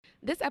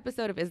This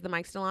episode of Is the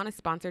Mic Still On is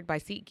sponsored by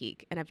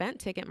SeatGeek, an event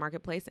ticket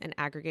marketplace and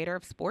aggregator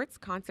of sports,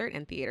 concert,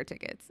 and theater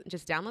tickets.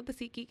 Just download the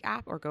SeatGeek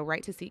app or go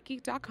right to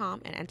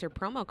SeatGeek.com and enter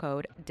promo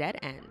code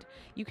DEADEND.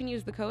 You can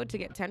use the code to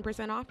get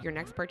 10% off your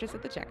next purchase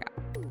at the checkout.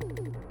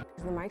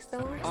 Is the mic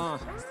still on?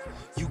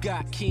 You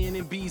got Ken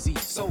and Beezy,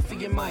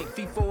 Sophie and Mike,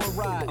 feet for a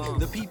ride.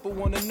 The people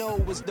want to know,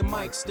 is the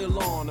mic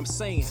still on? I'm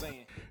saying.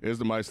 Is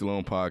the Mic Still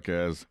On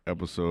podcast,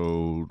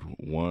 episode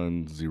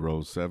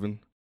 107.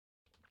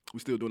 We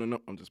still doing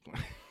it? I'm just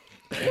playing.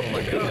 Oh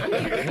my God. I'm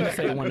going to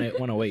say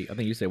 108. I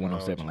think you said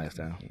 107 last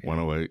time.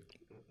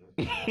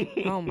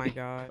 108. Oh my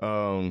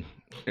God.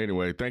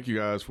 Anyway, thank you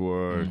guys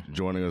for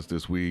joining us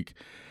this week.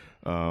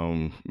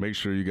 Make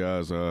sure you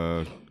guys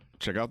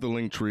check out the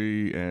link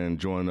tree and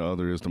join the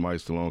other Is the Mic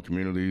Still On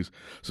communities.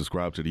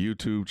 Subscribe to the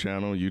YouTube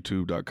channel,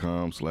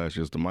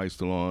 youtube.com/Is the Mic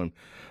Still On.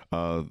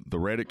 The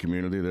Reddit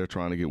community, they're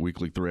trying to get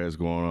weekly threads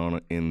going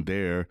on in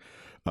there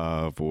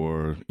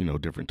for,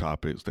 different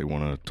topics they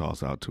want to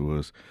toss out to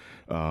us.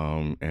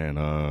 And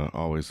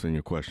always send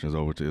your questions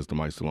over to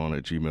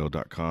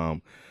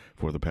isthemicstillon@gmail.com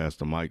for the Pass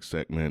the Mic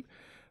segment.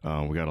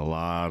 We got a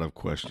lot of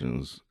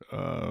questions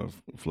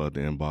flood the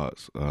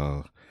inbox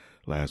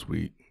last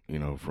week,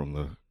 from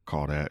the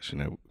call to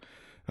action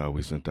that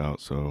we sent out.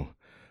 So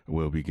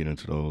we'll be getting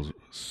to those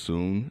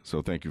soon.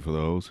 So thank you for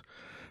those.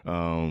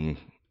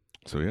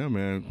 So yeah,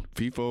 man,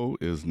 FIFO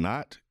is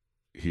not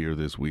here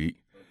this week.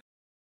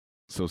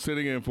 So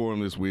sitting in for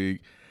him this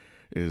week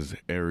is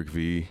Eric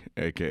V,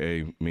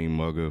 aka Mean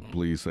Mugger.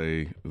 Please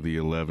say the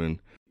 11.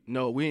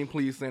 No, we ain't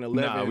please saying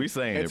 11. Nah, we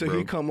saying it, until bro.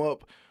 he come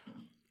up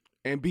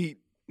and beat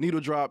Needle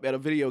Drop at a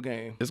video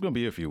game. It's going to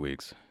be a few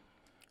weeks.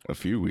 A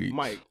few weeks.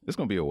 Mike. It's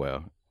going to be a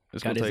while.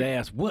 It's Got gonna his take...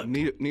 ass whooped.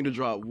 Needle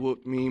Drop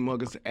whooped Mean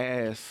Mugger's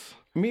ass.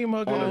 Me and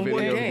Mugger On a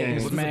video game.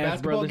 Was Smash this a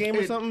basketball Brothers. game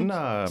or something?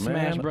 Nah, Smash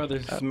man.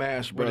 Brothers.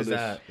 Smash What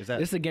Brothers. is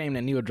that? It's a game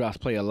that Neil Drops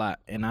play a lot,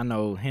 and I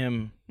know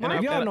him. And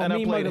If y'all know I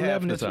Mean played Mugger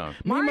half 11 the is time.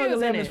 Mean Mugger Mario's in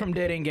 11 is it. from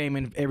Dead End Game,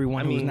 and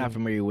everyone who's not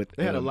familiar with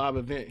They had a live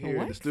event here in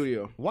the What?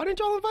 studio. Why didn't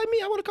y'all invite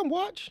me? I want to come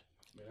watch.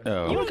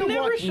 Oh. You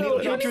never showed.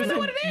 You don't even know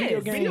what it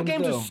is. Video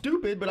games are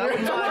stupid, but I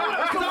wouldn't mind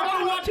because I want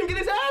to watch him get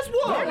his ass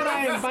Why would whooped.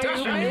 I invite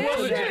you?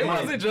 It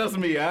wasn't just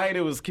me, all right?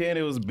 It was Ken,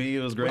 it was B, it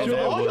was Great Dad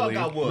All y'all Willie.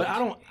 got whooped.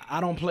 But I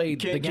don't play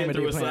the game that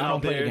threw they us play. I out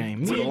don't play the there.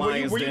 game. To the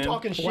Lions Were you Den.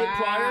 talking shit Wow.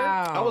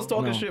 prior? I was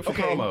talking No. shit for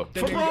Okay, promo.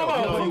 then For there you go.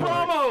 promo. No, For you promo.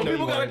 weren't. No, People you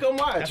gotta weren't. come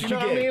watch. That's You what know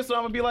you what I get. mean? So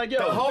I'm gonna be like, yo.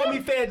 The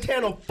homie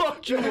Fantano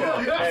fucked you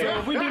up. So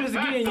if we do this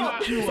again,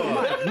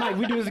 Mike,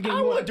 we do this again. I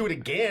You want want to do it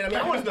again. I mean,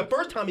 I want the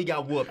first time he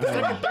got whooped. The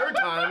second, third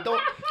time,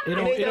 It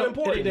ain't that don't-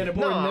 important. it ain't that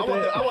important, No,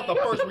 nothing. I want the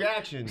first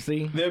reaction.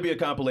 See? There'll be a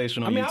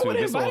compilation on I mean, YouTube. I would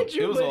It's all- invite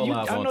you, It was but all you,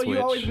 live I on know Twitch.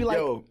 you always be like,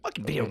 Yo.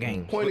 fucking video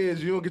game. Point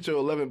is, you don't get your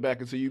 11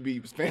 back until you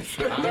beat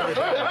Spencer.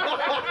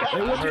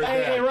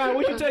 Hey, Ryan,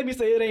 what you tell me?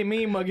 Say it ain't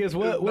Mean Mugger. It's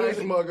what? What Nice is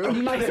it? Mugger.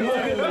 Nice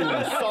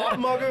Mugger. Soft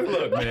mugger.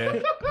 Look,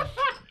 man.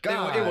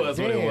 God it was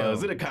what it damn.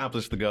 was. It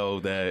accomplished the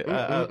goal that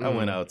I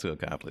went out to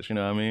accomplish. You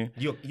know what I mean?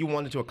 You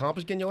wanted to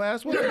accomplish getting your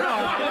ass whooped?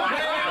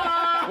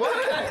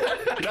 What?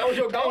 That was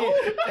your goal?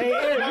 Hey,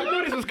 Eric, you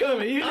knew this was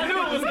coming. I knew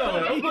it was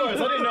coming. Of course,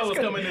 I didn't know it was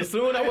coming this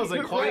soon. I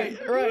wasn't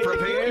quite Right.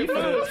 prepared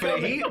for the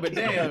heat, but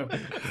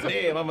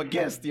damn, I'm a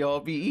guest, y'all.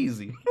 Be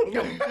easy.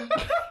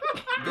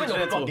 I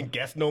don't fucking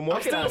guess no more.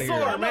 I'm Get out still of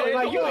here. sore, man.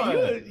 Like, Come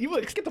on. you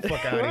would Get the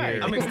fuck out of here.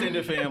 I'm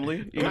extended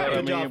family. You know what I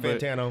Good mean? job, But-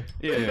 Fantano.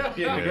 Yeah,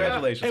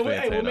 congratulations, Hey, what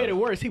Fantano. made it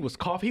worse? He was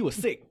coughing. He was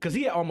sick because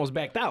he had almost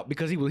backed out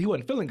because he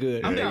wasn't feeling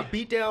good. I got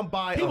beat down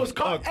by He was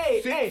coughing.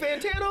 Hey,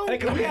 Fantano?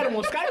 because we had him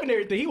on Skype and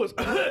everything. He was.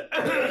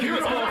 He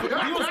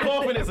was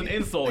coughing as an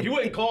insult. He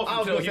wouldn't cough I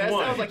was until gonna say, he that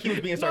won. sounds like he was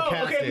being No,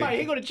 sarcastic. okay, Mike.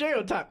 He go to cherry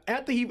on top.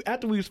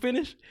 After we was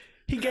finished,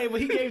 he gave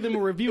them a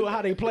review of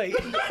how they play.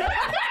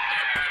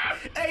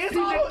 Hey, it's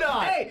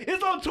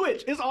it's on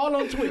Twitch. It's all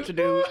on Twitch,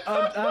 dude.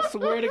 I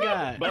swear to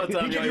God. By the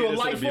time He give y'all you a hear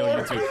light this, it'll be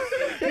on four?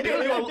 YouTube. He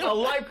gave you a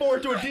light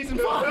forward to a decent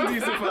five.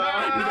 Decent five.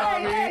 You know what I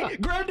mean? Hey,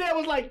 Granddad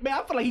was like, man,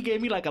 I feel like he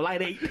gave me like a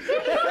light 8.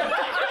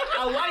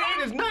 A light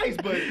 8 is nice,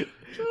 but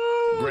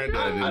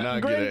Granddad did not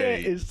get Granddad an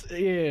 8. is,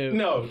 yeah.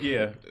 No,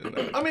 yeah.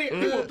 I mean,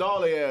 he whooped all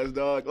their ass,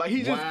 dog. Like,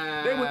 he just,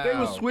 they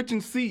was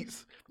switching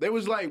seats. They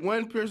was like,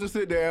 one person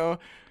sit down,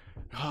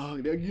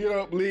 they get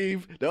up,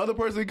 leave. The other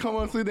person come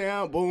on, sit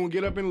down, boom,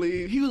 get up and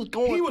leave. He was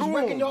going he was through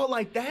wrecking them. y'all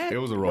like that? It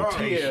was a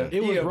rotation.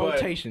 It was Yeah, but-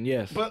 rotation,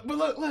 yes. But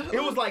look,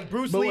 It was like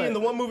Bruce But Lee what? in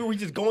the one movie where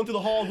he's just going through the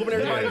halls, whooping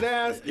everybody's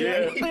ass.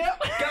 Yeah.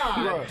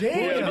 God Who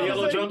in the damn.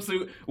 yellow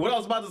jumpsuit. What I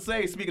was about to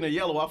say, speaking of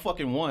yellow, I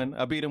fucking won.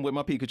 I beat him with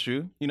my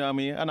Pikachu. You know what I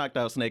mean? I knocked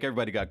out Snake.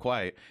 Everybody got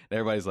quiet.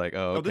 Everybody's like,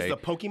 oh, okay. Oh, this is a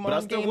Pokemon But I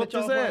still game whooped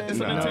that his y'all ass. It's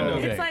a playing? Nintendo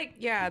No. game. It's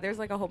like, there's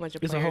like a whole bunch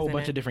of It's a players whole in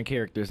bunch it. of different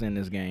characters in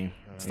this game.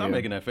 Stop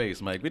making that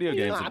face, Mike. Video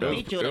games are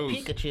dope. you with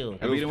a Pikachu. It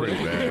I beat was him pretty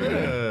with bad,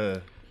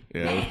 man.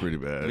 Yeah, it was pretty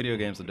bad. Video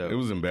games are dope. It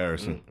was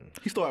embarrassing.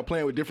 He started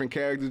playing with different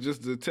characters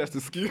just to test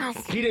his skills.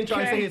 He didn't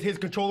try to say his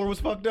controller was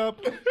fucked up.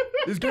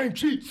 This game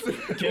cheats.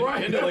 Kendall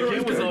and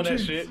Kim was on that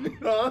shit.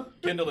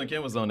 Kendall and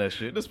Kim was on that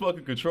shit. This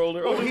fucking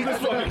controller. Oh, he's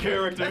this fucking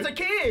character. That's a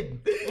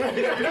kid.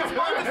 That's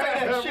fun to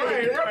say that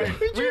shit.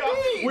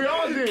 Right. We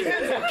all did.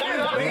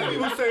 Baby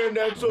was saying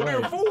that, so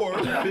therefore.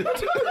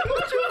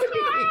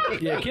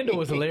 Yeah, Kendall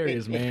was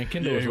hilarious, man.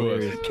 Kendall was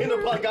hilarious. Kendall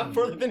probably got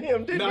further than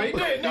him, didn't he? He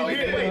did. No, he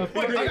did.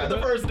 Wait, I got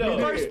the first dub.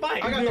 First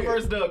fight. I got the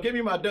first dub. Give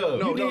me my dub.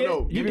 No.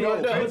 You did.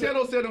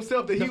 Nintendo said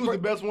himself that he was the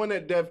best one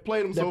that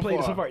played him so Played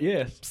far. so far.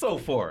 Yes. So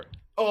far.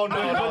 Oh, no.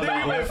 But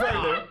then we went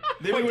further.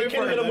 Then we Wait, went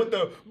Kendall hit him with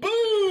further. the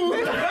boo!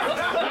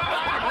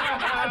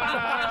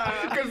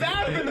 Because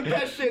that would have been the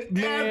best shit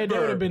Man, that would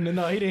ever. have been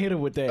no. He didn't hit him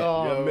with that.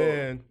 Oh, Yo.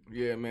 man.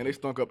 Yeah, man, they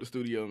stunk up the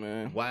studio,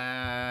 man.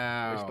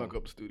 Wow. They stunk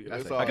up the studio.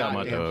 That's That's a all I got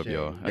my goddamn dub, shame.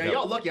 yo. Yeah,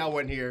 y'all lucky I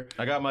wasn't here.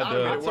 I got my I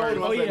dub. told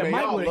him, I Oh said, yeah, man,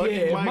 Mike y'all would. lucky Yeah,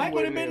 if Mike Mike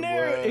would have wasn't been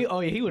there, there.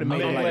 boy. He would have made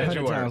it I'm like glad 100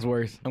 you weren't. times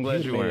worse. I'm glad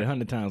He you made it weren't.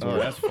 100 times Oh,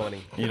 worse. that's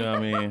funny. You know what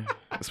I mean?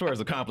 As far as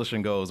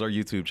accomplishing goes, our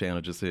YouTube channel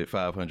just hit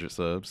 500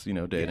 subs. You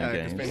know, dating Yeah,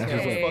 games. it's been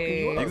fucking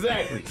you up.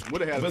 Exactly.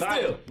 Would have had But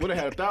still.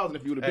 1,000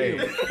 if you would have Hey.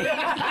 been.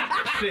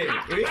 Shit.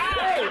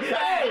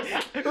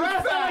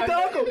 Right side, the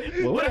uncle.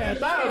 Well, what had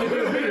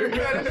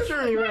That's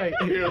true. right?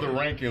 Here are the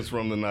rankings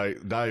from the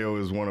night. Dio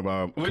is one of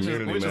our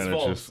community Which is managers.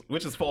 false.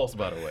 Which is false,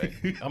 by the way.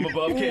 I'm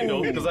above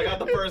Kendall because I got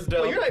the first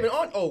dub. Well, you're not even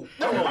on. Oh,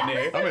 I'm on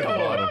there. I'm at the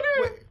bottom.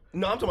 Wait,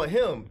 no, I'm talking about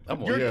him.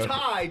 I'm on. You're Yeah.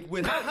 tied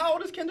with. How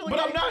old is Kendall? But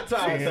I'm again? not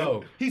tied,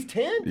 though. He's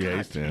 10? Yeah,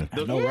 he's 10.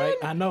 I know, right?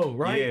 I know,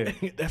 right?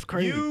 Yeah. That's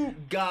crazy. You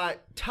got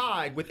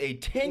tied with a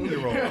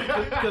 10-year-old.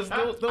 Because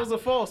those are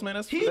false, man.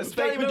 That's He's that's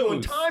not fake even news.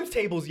 doing times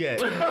tables yet.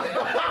 He is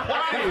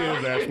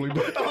actually.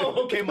 But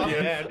Oh, okay, my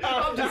bad.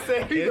 I'm just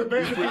saying. He's a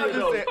bad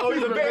Oh,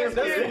 he's a bad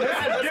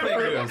That's fake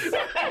news.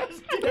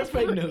 That's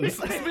fake news.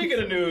 Speaking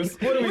of news,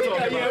 what are we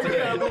talking about today?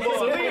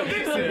 Liam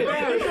Neeson.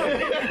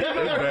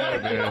 it's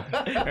bad, man.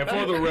 And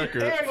for the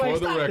record, Eric, like,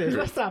 stop this.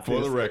 Let's stop for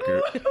this. the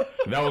record,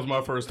 that was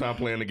my first time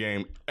playing the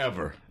game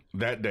ever.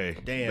 That day.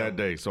 Damn. That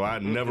day. So I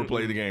had never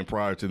played the game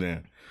prior to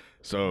then.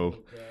 So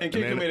And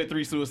King then committed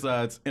 3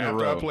 suicides in a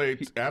after row.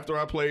 after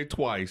I played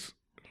twice,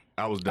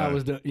 I was done. I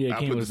was done. Yeah, I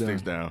Ken put was the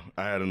sticks done. down.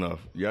 I had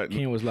enough. Yeah,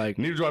 Ken was like,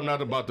 Neither Drop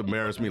not about to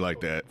embarrass me like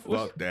that.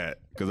 Fuck that.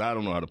 Because I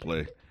don't know how to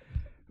play.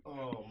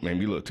 Made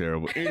me look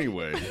terrible.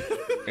 Anyway.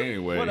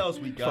 What else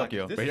we got? Fuck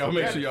y'all. This But is- y'all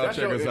make sure y'all That's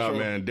check your us out, intro.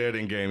 man. Dead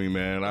End Gaming,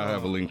 man. I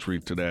have a link tree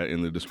to that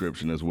in the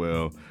description as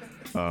well.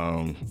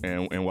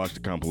 And watch the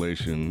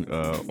compilation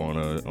on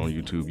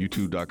YouTube,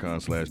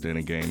 youtube.com/Dead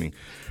End Gaming.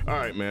 All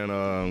right, man.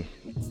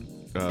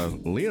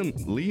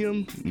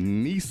 Liam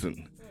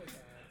Neeson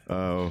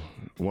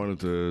wanted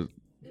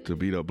to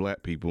beat up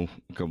black people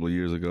a couple of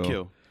years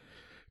ago.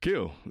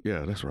 Kill. Yeah,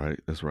 that's right.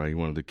 That's right. He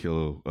wanted to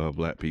kill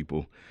black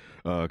people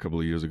a couple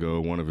of years ago.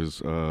 One of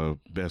his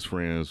best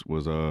friends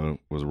was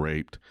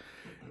raped,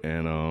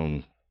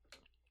 and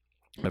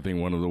I think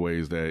one of the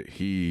ways that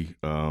he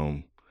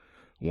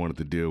wanted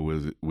to deal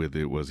with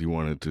it was he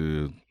wanted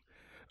to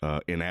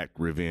enact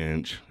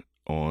revenge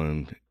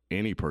on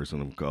any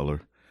person of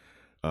color.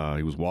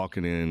 He was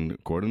walking in,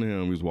 according to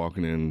him, he was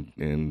walking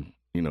in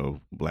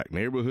black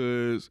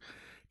neighborhoods,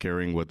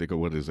 carrying what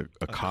is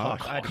a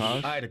kosh?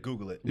 I had to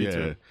Google it.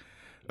 Yeah.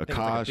 A I think it's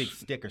like kosh, a big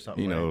stick or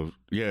something. you know, right?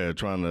 yeah,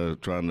 trying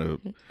to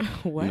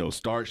What?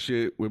 start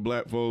shit with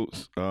black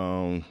folks.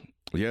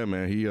 Yeah,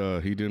 man, he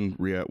didn't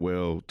react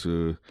well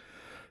to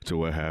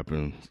what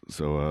happened.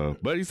 So,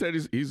 but he said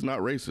he's not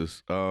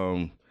racist.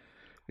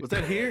 Was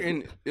that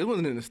here? It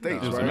wasn't in the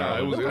States, right? No,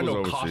 it was I know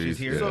overseas. Kosh is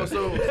here. Yeah.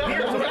 So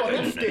Here's a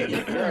fucking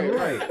stick.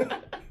 right.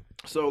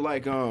 So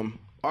like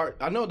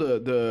I know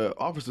the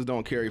officers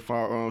don't carry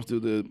firearms. Do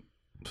the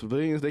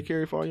civilians they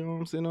carry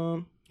firearms in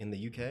In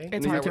the UK?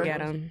 It's hard to get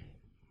them.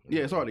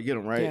 Yeah, it's hard to get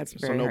them, right? Yeah, it's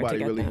so very hard to nobody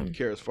get really them.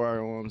 carries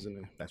firearms in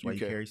the That's why UK.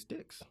 you carry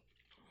sticks.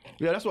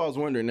 Yeah, that's what I was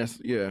wondering.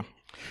 Yeah.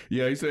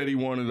 Yeah, he said he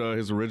wanted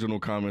his original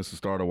comments to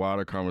start a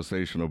wider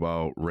conversation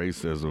about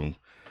racism,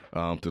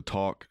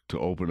 to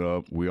open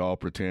up. We all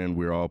pretend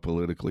we're all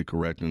politically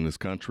correct in this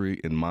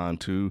country, in mine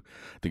too.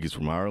 I think he's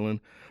from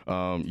Ireland.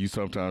 You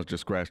sometimes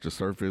just scratch the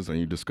surface and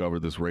you discover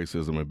this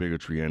racism and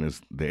bigotry, and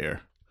it's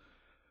there.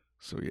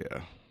 So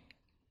yeah,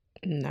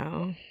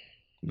 No.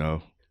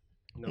 no.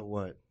 No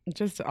what?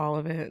 Just all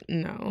of it.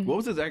 No. What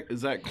was his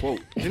exact quote?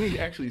 Didn't he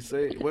actually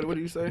say? What did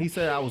he say? He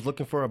said I was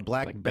looking for a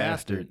black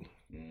bastard.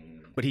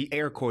 But he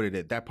air quoted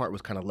it. That part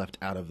was kind of left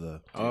out of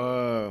the.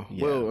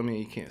 Well, I mean,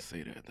 you can't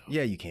say that though.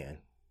 Yeah, you can.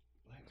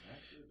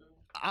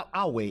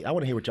 I'll wait. I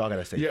want to hear what y'all got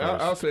to say. Yeah,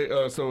 first. I'll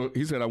say. So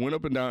he said, I went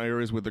up and down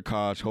areas with the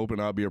kosh, hoping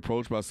I'd be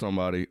approached by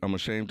somebody. I'm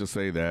ashamed to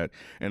say that,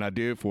 and I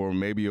did for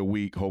maybe a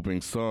week,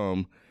 hoping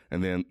some,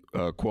 and then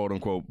quote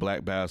unquote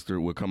black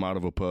bastard would come out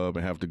of a pub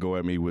and have to go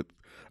at me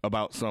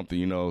about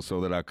something,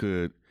 so that I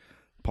could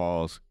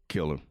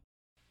kill him.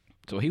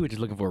 so he was just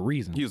looking for a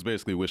reason. He was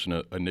basically wishing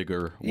a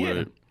nigger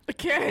would.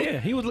 Okay. Yeah,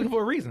 he was looking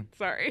for a reason.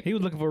 Sorry. He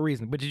was looking for a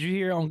reason. But did you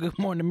hear on Good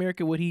Morning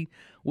America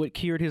what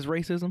cured his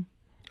racism?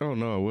 Oh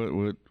no!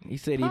 What? He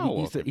said he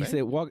Power,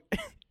 said walk.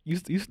 You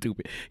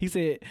stupid. He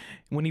said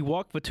when he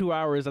walked for 2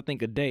 hours, I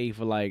think a day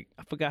for I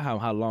forgot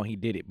how long he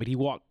did it, but he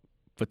walked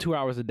for 2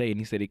 hours a day, and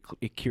he said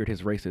it cured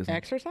his racism.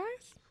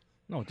 Exercise?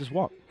 No, just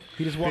walk.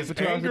 He just walked His for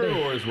 2 hours a anger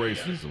day. or his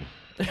racism?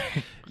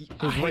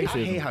 I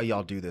hate how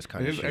y'all do this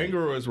kind of His shit.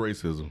 anger or his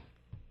racism?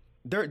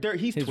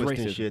 He's His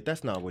twisting racism. shit.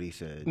 That's not what he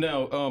said.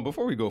 Now,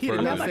 before we go He did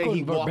further, not say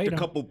he walked verbatim. a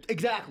couple.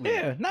 Exactly.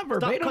 Yeah, not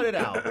verbatim. Stop, cut it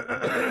out.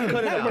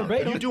 Cut it out.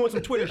 verbatim. You doing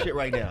some Twitter shit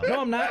right now.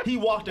 No, I'm not. He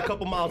walked a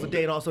couple miles a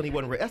day and all of a sudden he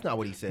wasn't. That's not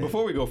what he said.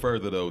 before we go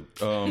further though,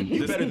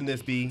 You better than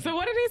this, B. So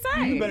what did he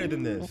say? You better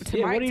than this. Yeah,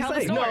 what Right, did he tell the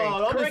say? story.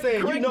 No, I'm just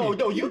saying.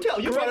 You tell.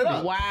 You brought it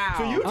up. Wow.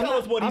 So you tell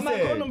us what he I'm said.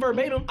 not quoting him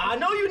verbatim. I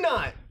know you're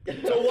not.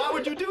 So why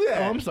would you do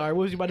that? Oh, I'm sorry.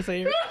 What was you about to say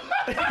here?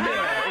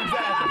 Yeah,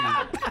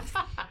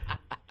 exactly.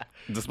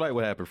 despite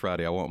what happened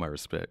Friday, I want my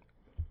respect.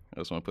 I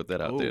just want to put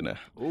that out there now.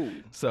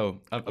 So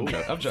I'm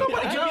joking.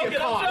 Somebody give me a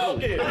call.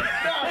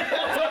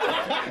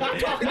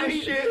 Talking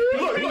this shit.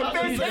 Look,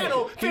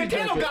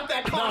 Fantano got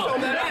that cost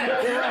on that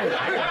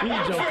ass.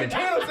 He's joking.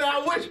 Fantano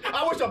said,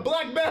 I wish a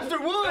black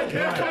bastard would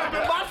come up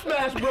in my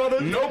Smash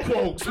Brothers. No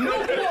quotes. No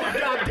quote,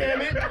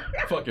 goddammit.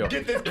 Fuck y'all.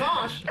 Get this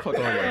cosh. Fuck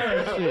all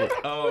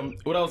y'all.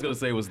 What I was gonna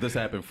say was this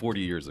happened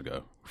 40 years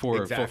ago.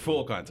 For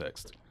full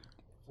context.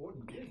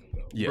 40 years ago.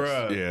 Yes.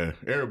 Bruh.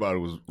 Yeah, everybody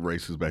was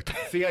racist back then.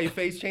 See how your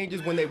face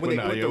changes when they But put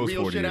nah, the it was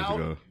real 40 shit years out?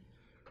 ago.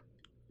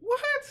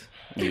 What?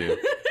 Yeah.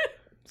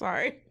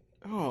 Sorry.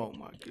 Oh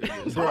my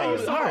goodness.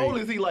 Bro, How old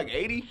is he? Like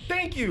 80?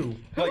 Thank you.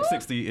 Like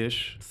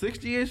 60-ish.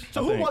 60-ish?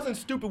 So who wasn't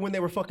stupid when they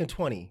were fucking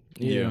 20?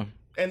 Yeah.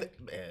 And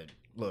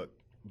look,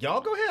 y'all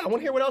go ahead. I want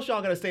to hear what else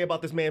y'all got to say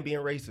about this man being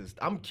racist.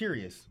 I'm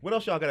curious. What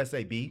else y'all got to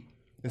say, B?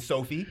 And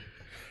Sophie?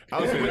 I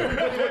would say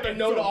that. Put the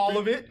note to all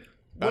of it.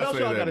 What I'd else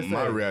say y'all got to that say?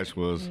 my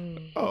reaction was,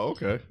 "Oh,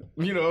 okay."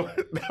 You know,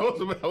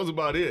 that was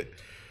about it.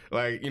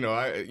 Like,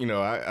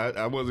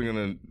 I wasn't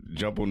gonna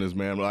jump on this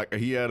man. Like,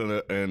 he had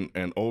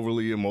an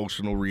overly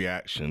emotional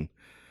reaction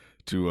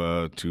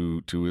to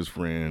his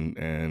friend,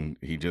 and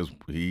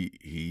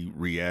he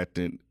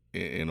reacted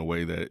in a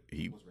way that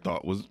he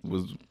thought was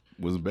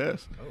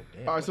best.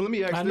 All right, so let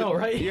me ask I this. know,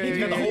 right? Yeah, He's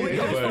yeah, got the yeah, Holy yeah,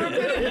 Ghost yeah. for a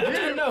minute. I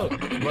didn't know.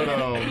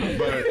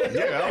 But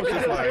yeah, I was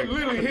just like, It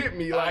literally hit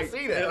me. Like, I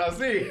see that. I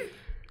see.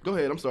 Go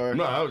ahead, I'm sorry.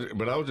 no, I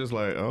was just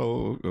like,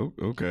 oh,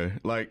 okay.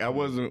 Like,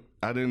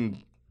 I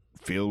didn't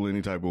feel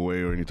any type of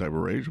way or any type of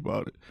rage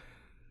about it.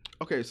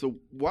 Okay, so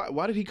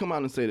why did he come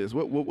out and say this?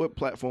 What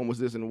platform was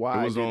this and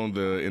why? It was on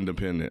the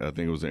Independent. I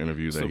think it was the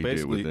interview that So he did with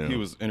basically, them. he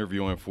was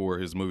interviewing for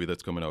his movie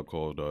that's coming out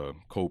called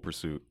Cold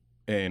Pursuit,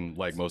 and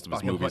like most of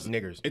his About him movies,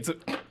 hunting niggers. it's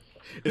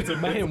a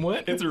About him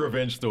what? It's a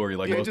revenge story,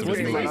 like Yeah, most just of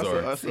his listen, movies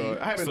are. I saw it.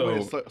 I haven't So-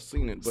 really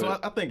seen it, but So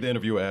I think the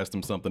interviewer asked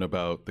him something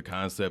about the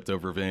concept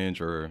of revenge,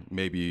 or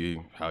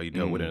maybe how he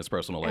dealt with it in his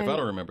personal life. And I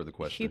don't remember the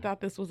question. He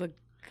thought this was a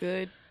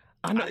good.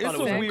 I know, I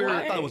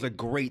thought it was a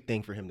great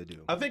thing for him to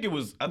do. I think it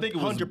was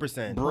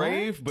 100%.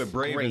 brave, but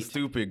brave Great. and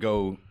stupid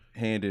go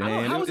hand in I don't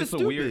know, hand. how is it It's a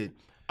stupid? weird.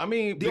 I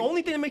mean, The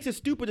only thing that makes it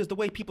stupid is the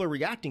way people are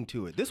reacting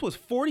to it. This was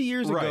 40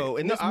 years Right. ago,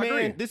 and No, I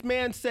agree. this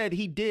man said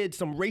he did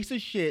some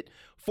racist shit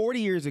 40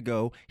 years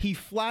ago. He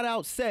flat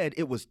out said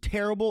it was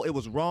terrible, it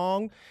was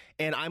wrong,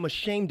 and I'm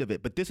ashamed of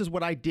it, but this is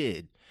what I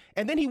did.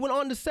 And then he went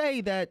on to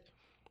say that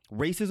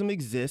racism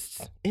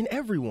exists in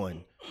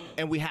everyone,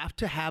 and we have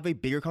to have a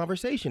bigger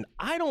conversation.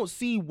 I don't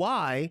see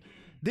why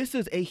this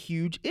is a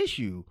huge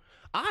issue.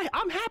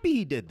 I'm happy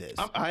he did this.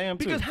 I am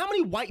too. Because how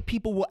many white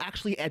people will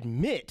actually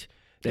admit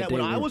that they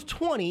when I were- was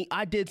 20,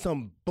 I did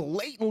some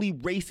blatantly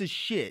racist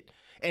shit,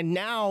 and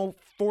now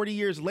 40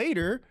 years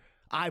later,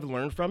 I've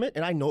learned from it,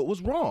 and I know it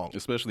was wrong.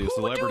 especially a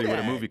Who would do celebrity with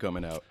a that? movie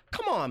coming out.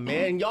 Come on,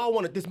 man. Y'all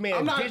wanted this man.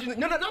 I'm not-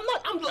 No, I'm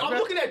not. I'm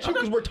looking at you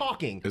because we're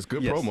talking. It's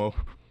good Yes. promo.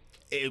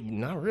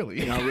 Not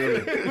really. Not really.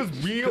 It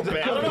was real bad.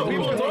 I don't know.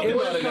 People are talking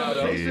about it now,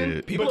 though.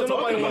 Yeah. People But are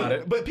talking nobody about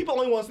it. But people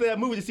only want to see that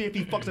movie to see if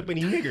he fucks up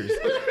any niggers.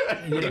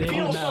 they If he do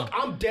don't now. fuck,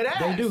 I'm dead ass.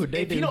 They do,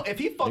 they if He do. don't, if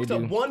he fucks They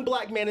up do. one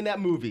black man in that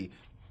movie,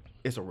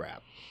 it's a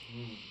wrap.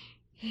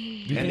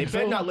 You And they think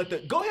better so? not let the.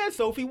 Go ahead,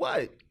 Sophie.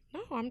 What?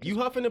 No, I'm. Just, You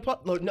huffing and puff?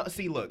 Look, no.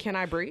 See, look. can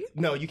I breathe?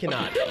 No, you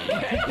cannot.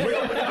 We're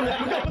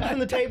gonna put this on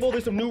the table.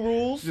 There's some new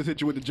rules. just hit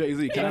you with the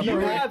Jay-Z.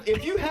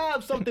 If you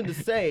have something to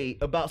say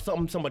about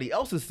something somebody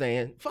else is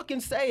saying,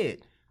 fucking say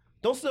it.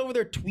 Don't sit over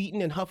there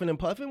tweeting and huffing and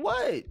puffing.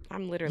 What?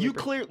 I'm literally. You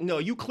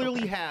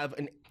clearly have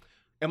an.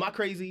 Am I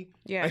crazy?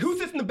 Yes. Like, who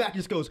sits in the back and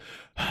just goes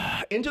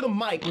into the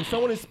mic when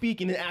someone is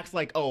speaking and acts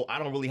like, oh, I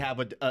don't really have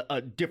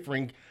a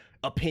differing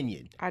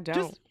opinion. I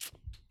don't.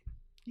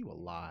 You a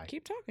lie.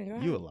 Keep talking. Go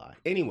ahead. You a lie.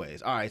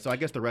 Anyways, all right. So I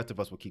guess the rest of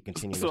us will keep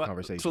continuing this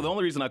conversation. So the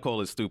only reason I call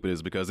it stupid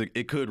is because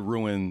it could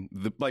ruin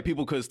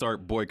people could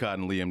start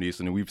boycotting Liam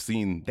Neeson, and we've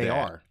seen They that.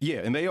 are. Yeah,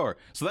 and they are.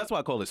 So that's why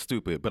I call it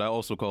stupid. But I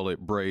also call it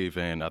brave,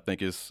 and I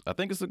think it's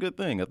a good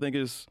thing. I think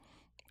it's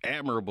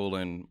admirable,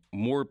 and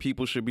more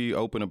people should be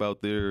open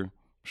about their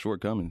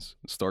shortcomings,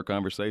 start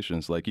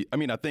conversations. Like, I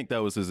mean, I think that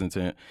was his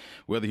intent.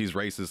 Whether he's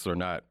racist or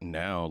not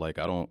now, like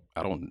I don't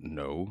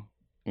know.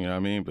 You know what I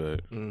mean?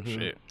 But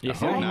shit. Yeah,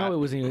 see, I didn't know he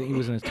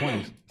was in his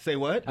 20s. Say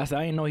what? I said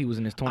I didn't know he was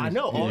in his 20s. I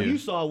know. All Yeah. you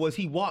saw was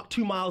he walked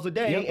 2 miles a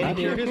day Yep, I and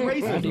cured did. his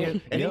racism. I did.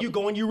 And then Yep. you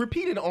go and you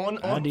repeat it on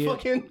I did.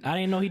 fucking. I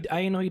didn't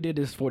know he did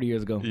this 40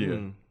 years ago. Yeah.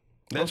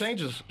 That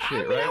changes shit, I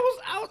mean, right?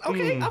 I was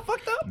okay. I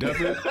fucked up.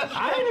 Definitely.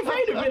 I ain't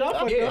afraid of it.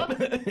 I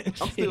fucked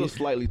up. I'm still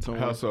slightly torn.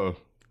 How so?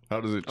 How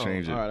does it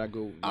change All it? right, I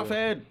go. I've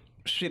had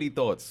shitty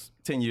thoughts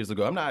 10 years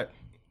ago. I'm not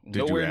Did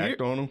you nowhere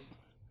act near. on them?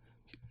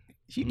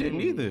 He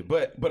didn't either,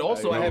 but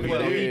also I haven't. he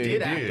He did.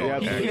 did act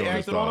on He it. He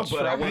acted on him,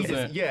 but I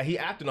wasn't. He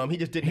acted on him. He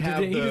just didn't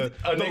have didn't- he the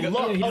just- the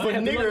luck of a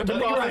nigger to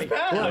cross his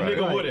path. A Right.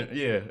 nigga wouldn't.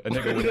 Yeah, a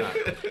nigga would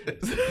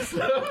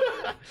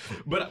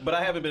not. But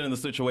I haven't been in the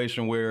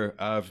situation where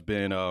I've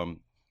been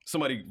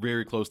somebody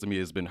very close to me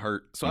has been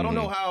hurt, so I don't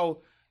know how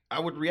I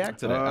would react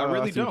to that. I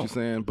really see what don't. you're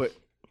saying, but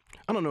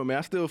I don't know, man.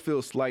 I still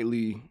feel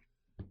slightly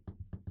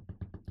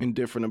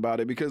indifferent about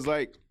it because,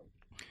 like,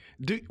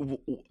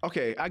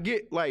 okay, I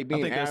get like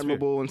being think that's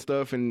admirable and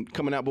stuff and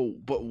coming out,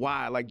 but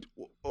why? Like,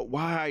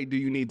 why do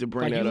you need to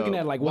bring Like that you're looking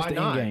up? at like what's Why the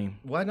not? end game?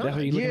 Why not? That's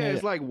what you're looking Yeah, at.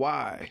 it's like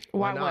why?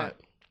 Why not? what?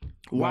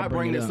 Why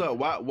bring bring it this up?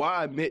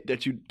 Why admit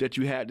that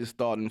you had this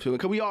thought and feeling?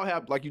 Because we all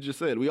have, like you just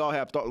said, we all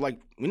have thought. Like,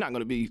 we're not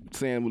going to be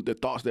saying the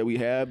thoughts that we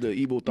have, the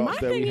evil My thoughts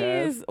that thing we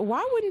have. is,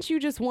 why wouldn't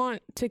you just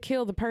want to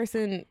kill the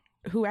person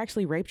who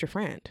actually raped your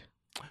friend?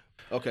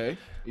 Okay,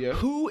 yeah.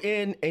 Who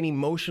in an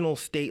emotional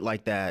state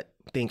like that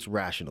thinks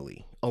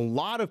rationally? A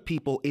lot of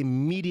people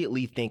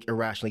immediately think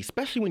irrationally,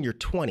 especially when you're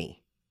 20.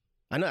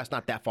 I know that's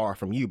not that far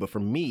from you, but for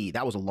me,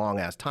 that was a long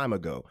ass time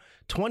ago.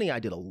 20, I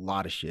did a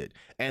lot of shit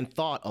and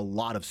thought a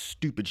lot of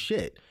stupid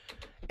shit.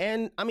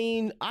 And I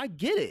mean, I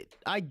get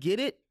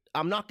it.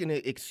 I'm not going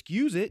to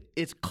excuse it.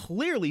 It's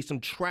clearly some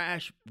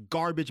trash,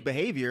 garbage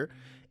behavior.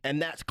 And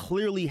that's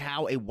clearly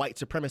how a white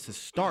supremacist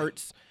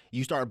starts.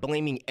 You start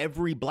blaming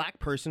every black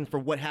person for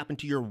what happened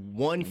to your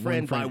one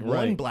friend by one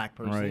right, black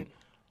person. right.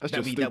 That's that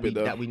just we, stupid,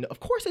 though. that we know. Of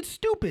course it's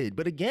stupid,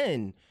 but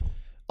again,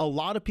 a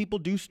lot of people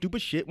do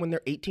stupid shit when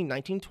they're 18,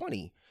 19,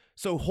 20.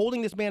 So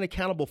holding this man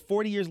accountable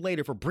 40 years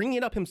later for bringing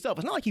it up himself,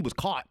 it's not like he was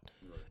caught.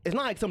 It's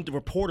not like some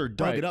reporter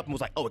dug it up and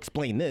was like, oh,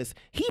 explain this.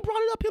 He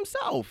brought it up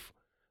himself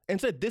and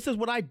said, this is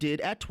what I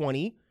did at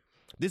 20.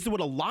 This is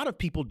what a lot of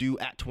people do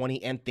at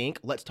 20 and think,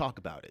 let's talk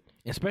about it.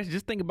 Especially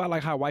just think about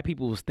like how white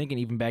people was thinking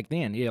even back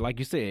then. Yeah, like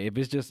you said,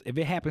 if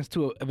it happens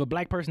to if a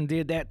black person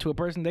did that to a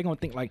person, they're gonna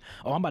think like,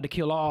 oh, I'm about to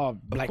kill all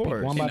black people.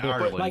 course. I'm about In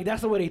Ireland. like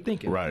that's the way they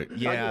thinking. Right.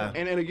 Yeah.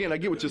 And again, I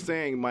get what you're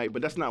saying, Mike,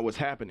 but that's not what's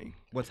happening.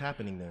 What's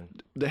happening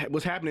then?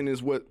 What's happening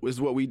is what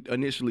we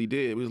initially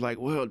did. It was like,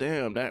 well,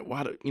 damn,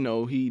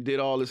 he did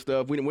all this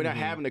stuff. We're not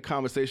having a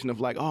conversation of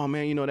like, oh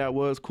man, that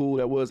was cool,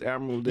 that was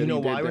admirable. You know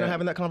why we're not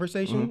having that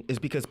conversation? Is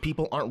because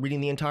people aren't reading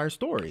the entire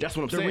story. That's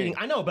what I'm They're saying. Reading,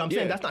 I know, but I'm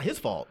saying Yeah. that's not his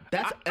fault.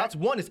 That's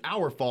one, it's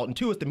our fault, and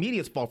two, it's the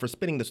media's fault for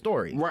spinning the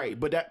story. Right,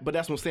 but that's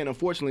what I'm saying.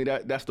 Unfortunately,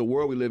 that's the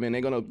world we live in.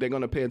 They're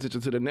gonna pay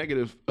attention to the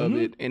negative of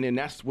it, and then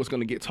that's what's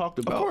gonna get talked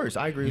about. Of course,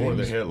 I agree Or with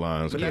the you.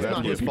 headlines. But Because that's that's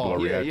not what his people fault.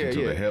 are reacting to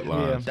Yeah. the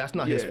headlines. That's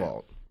not his Yeah.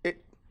 fault.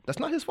 That's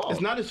not his fault.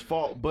 It's not his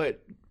fault,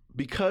 but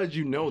because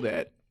you know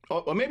that,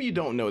 or maybe you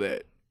don't know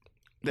that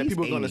He's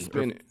people are gonna 80,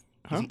 spin or- it.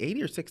 Is he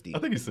 80 or 60? I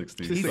think he's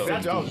 60. He's so-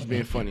 60. I was just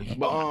being funny,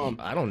 but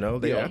I don't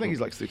know. yeah, I think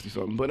he's like 60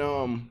 something.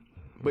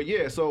 But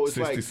yeah, so it's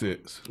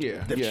 66.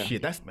 like yeah,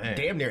 Shit, that's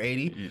damn near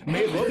 80.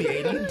 May as well be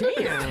 80.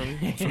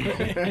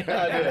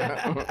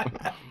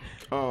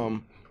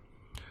 Damn.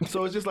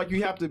 So it's just like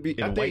you have to be.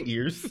 I In think, white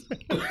years.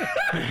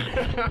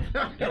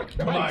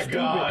 My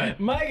God.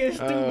 Mike is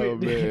stupid. Oh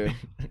man,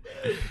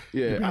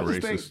 yeah. I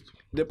just think racist.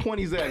 the point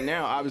he's at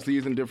now, obviously,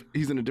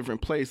 he's in a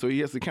different place, so he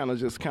has to kind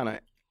of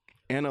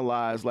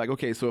analyze, like,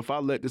 okay, so if I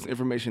let this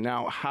information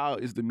out, how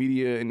is the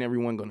media and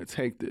everyone going to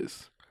take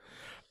this?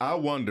 I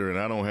wonder, and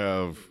I don't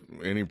have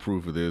any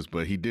proof of this,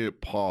 but he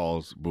did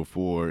pause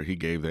before he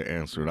gave the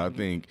answer. And I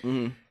think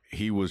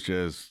he was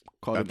just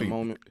Caught I at the think-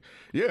 moment.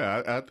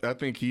 Yeah, I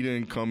think he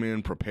didn't come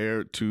in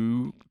prepared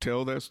to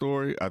tell that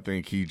story. I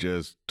think he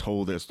just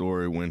told that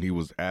story when he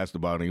was asked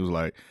about it. He was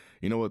like,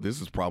 you know what,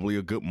 this is probably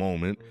a good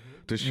moment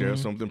to share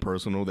something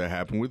personal that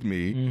happened with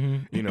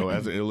me,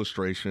 as an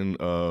illustration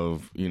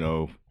of,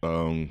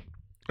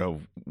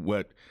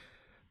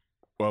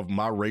 of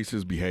my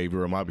racist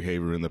behavior or my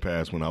behavior in the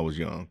past when I was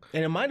young.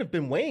 And it might have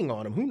been weighing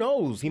on him. Who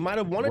knows? He might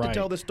have wanted to Right.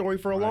 tell this story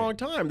for a long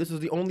time. This is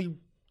the only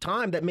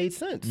time that made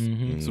sense.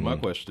 So my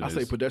question I is,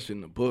 say put that shit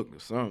in the book or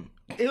something.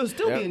 It would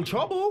still be in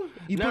trouble.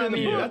 You put it in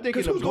the book. I think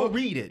Because in the who's going to book-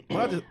 read it?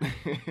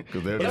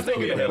 Because they're I just think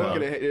in putting the it book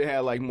out. it had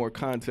like more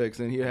context,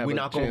 and he'll have. We're a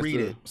not going to chance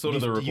read it. So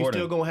did the You recording.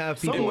 still going to have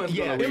people. Someone's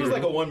gonna Yeah, read it was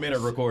like a 1-minute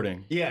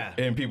recording. Yeah.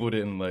 And people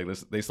didn't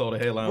they saw the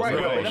headlines. Right,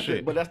 like, right. oh,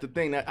 shit. But that's the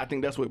thing. I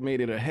think that's what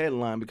made it a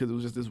headline because it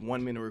was just this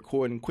 1 minute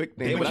recording, quick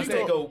thing. Yeah, But but I you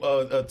think- take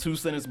a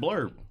 2-sentence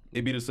blurb,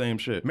 it'd be the same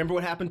shit. Remember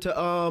what happened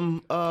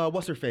to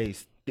what's her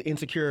face? The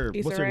insecure.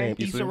 Issa What's her Rae. name?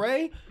 Issa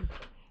Rae.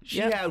 She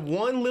Yep. had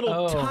one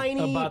little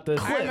tiny about the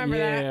clip. I remember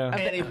that.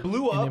 And it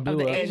blew up. it blew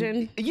the up.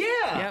 Asian. Yeah.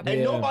 Yep. And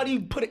Yeah. nobody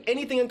put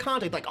anything in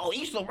context. Like, oh,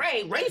 Issa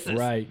Rae, racist.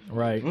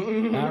 Right. I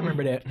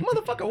remember that.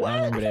 Motherfucker, what? I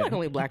remember I feel that. like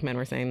only black men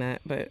were saying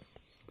that, but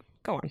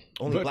go on.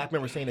 Only black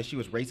men were saying that she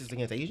was racist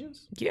against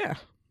Asians? Yeah.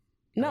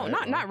 No,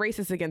 not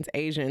racist against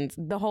Asians.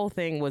 The whole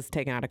thing was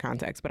taken out of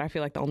context, but I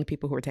feel like the only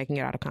people who were taking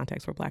it out of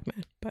context were black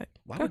men. But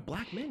Why would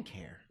black men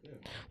care?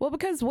 well,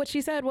 because what she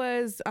said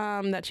was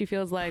that she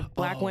feels like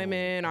black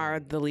women are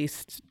the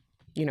least,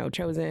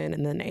 chosen,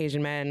 and then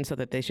Asian men, so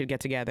that they should get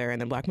together.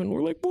 And then black men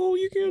were like, "Well,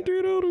 you can't do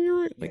it out on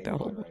your right." Like the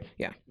whole,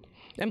 yeah.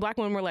 And black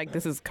women were like,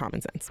 "This is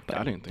common sense." But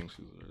I didn't think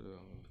she was.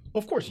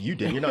 Of course you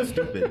did. You're not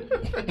stupid.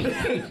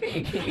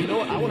 You know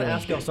what? I want to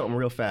ask y'all something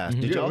real fast.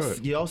 Did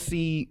y'all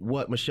see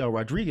what Michelle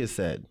Rodriguez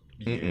said?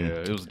 Yeah,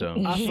 it was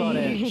dumb. I saw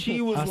that.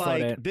 She was I saw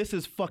like, that. "This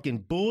is fucking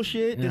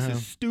bullshit. This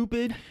is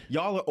stupid.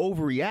 Y'all are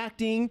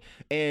overreacting."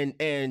 And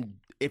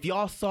if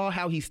y'all saw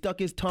how he stuck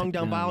his tongue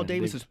down Viola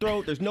Davis's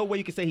throat, there's no way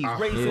you can say he's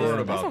racist. heard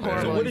about That's a that.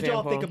 horrible So what did y'all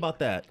example. think about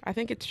that? I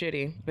think it's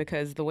shitty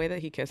because the way that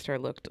he kissed her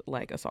looked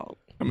like assault.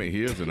 I mean,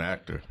 he is an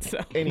actor. So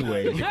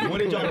Anyway, what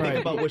did y'all think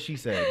about what she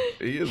said?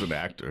 He is an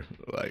actor.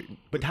 Like,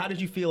 But how did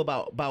you feel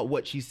about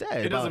what she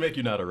said? It doesn't make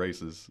you not a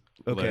racist.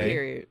 Okay.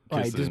 period.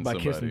 Right, just by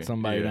kissing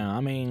somebody Yeah. down. I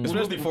mean,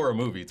 Especially for a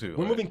movie, too.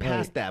 We're like- moving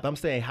past that. But I'm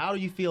saying, how do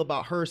you feel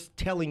about her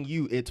telling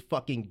you it's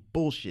fucking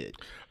bullshit?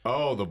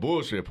 oh, the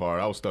bullshit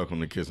part. I was stuck on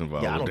the kissing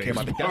Viola Yeah, I don't care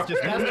Davis about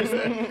that.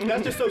 part.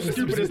 That's just so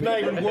stupid. It's not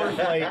even worth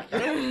like.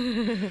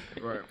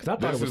 'cause I thought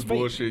This it was is fake.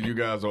 bullshit. You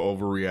guys are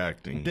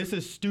overreacting. This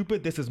is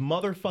stupid. This is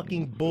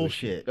motherfucking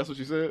bullshit. That's what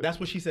she said? That's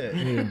what she said.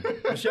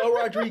 Michelle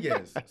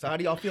Rodriguez. So how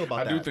do y'all feel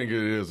about I that? do think it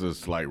is a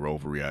slight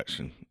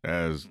overreaction,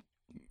 as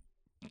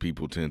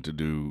people tend to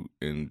do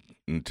in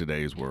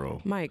today's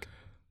world. Mike,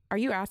 are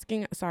you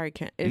asking? Sorry,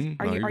 Ken.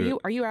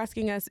 Are you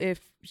asking us if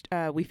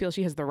we feel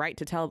she has the right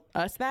to tell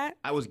us that?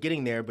 I was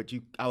getting there, but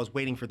I was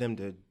waiting for them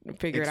to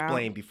Figure it out?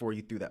 explain before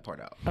you threw that part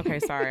out. Okay,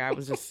 sorry. I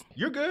was just.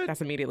 You're good.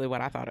 That's immediately what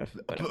I thought of.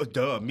 But,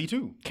 Duh, me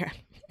too. okay.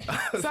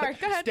 Sorry.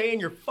 Go ahead. Stay in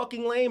your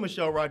fucking lane,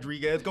 Michelle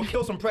Rodriguez. Go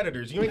kill some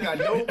predators. You ain't got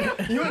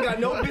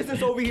no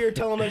business over here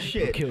telling us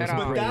shit. Kill some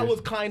But that predators.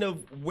 was kind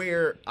of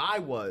where I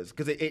was,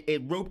 because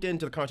it roped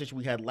into the conversation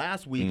we had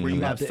last week, where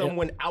you have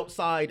someone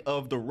outside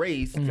of the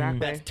race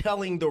that's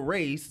telling the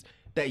race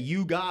that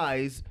you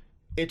guys,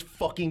 it's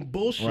fucking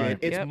bullshit. Right.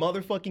 It's Yep.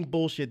 motherfucking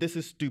bullshit. This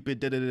is stupid.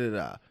 Da da da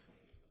da.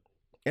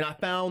 And I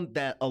found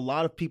that a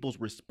lot of people's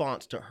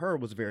response to her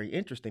was very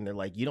interesting. They're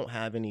like, you don't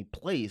have any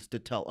place to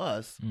tell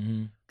us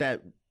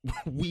that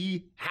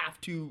we have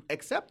to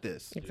accept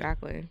this.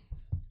 Exactly.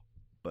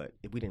 But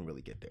we didn't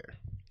really get there.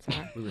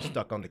 Sorry. We were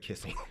stuck on the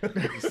kissing.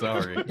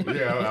 Sorry.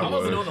 Yeah, I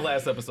wasn't on was. the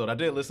last episode. I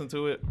did listen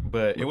to it,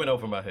 but it went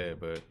over my head.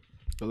 But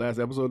The last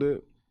episode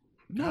did?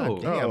 no.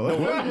 Damn, no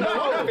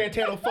wonder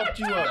Fantano fucked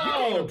you up. You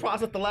can't even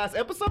process the last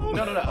episode?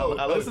 No.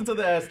 I listened to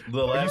the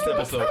last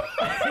episode.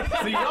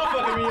 See, y'all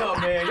fucking me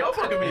up, man. Y'all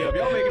fucking me up.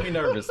 Y'all making me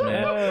nervous,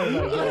 man. Oh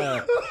my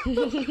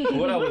god.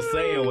 What I was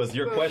saying was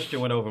your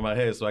question went over my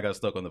head, so I got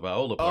stuck on the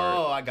Viola part.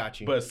 Oh, I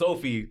got you. But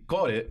Sophie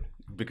caught it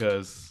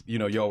because,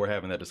 y'all were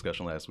having that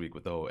discussion last week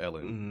with the whole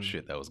Ellen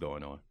shit that was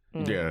going on.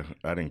 Yeah,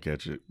 I didn't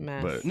catch it.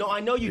 Mess. But no, I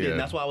know you didn't. Yeah.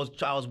 That's why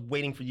I was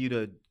waiting for you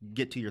to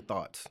get to your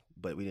thoughts.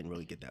 But we didn't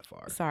really get that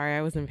far. Sorry,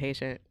 I was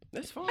impatient.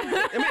 That's fine. I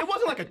mean, it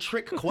wasn't like a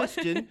trick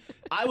question.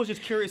 I was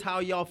just curious how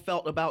y'all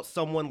felt about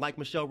someone like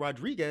Michelle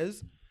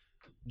Rodriguez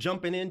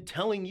jumping in,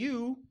 telling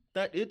you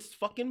that it's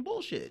fucking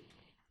bullshit.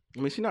 I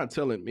mean, she's not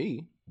telling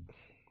me.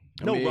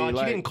 No, mean, Rod,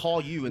 like- she didn't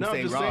call you and No, say,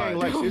 I'm just Rod. saying,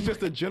 like, it's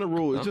just a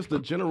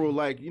general,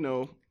 like,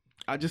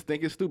 I just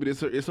think it's stupid.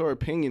 It's her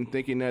opinion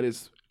thinking that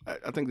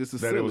I think this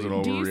is That silly. it was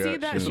an Do you see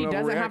that overreaction. she an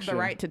doesn't have the overreaction.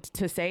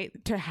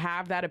 right to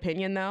have that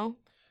opinion though?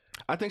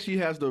 I think she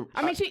has the.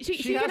 I mean, she has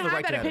can the have right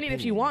to that that opinion if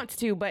she opinion. wants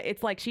to, but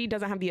it's like she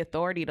doesn't have the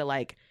authority to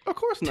like. Of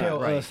course not.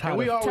 Tell us how And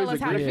we to- always Tell us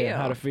how to agree. feel. Yeah,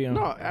 how to feel.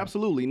 No,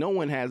 absolutely. No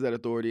one has that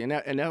authority, and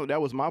that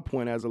was my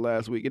point as of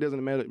last week. It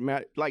doesn't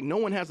matter. Like, no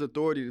one has the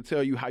authority to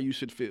tell you how you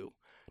should feel.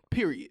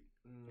 Period.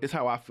 Is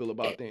how I feel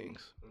about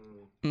things.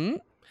 I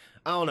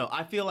don't know.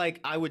 I feel like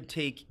I would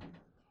take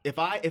if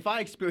I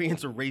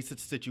experience a racist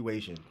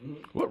situation.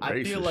 What I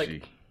race feel is like-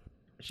 she?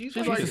 She's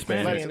She's like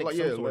Hispanic. Like,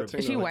 some yeah, sort of- Latino.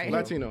 Is she white?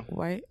 Latino.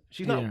 White?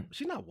 She's Yeah. not.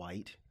 She's not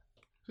white.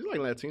 She's like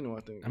Latino,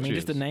 I think. I mean,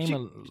 just the She name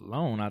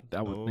alone,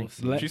 I would think.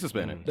 see. She's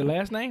Hispanic. The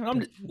last name?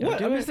 I'm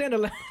just saying the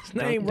last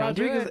name, don't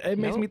do Rodriguez. it. It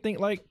makes No. me think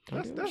like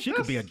She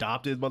could be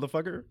adopted,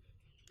 motherfucker.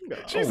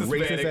 She's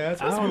Hispanic.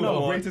 ass. I don't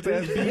know. Racist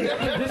ass.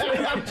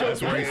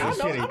 Just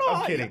racist.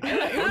 I'm kidding.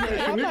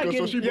 I'm not getting.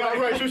 So she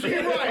right. So she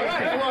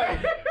right.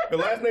 The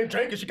last name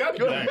Jenkins. She got to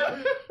be black.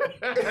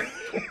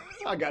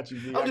 I got you.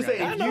 G. I'm just I got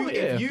saying, I know, if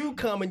yeah. you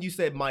come and you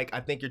said, Mike,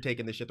 I think you're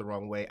taking this shit the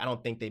wrong way. I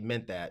don't think they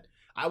meant that.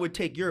 I would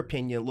take your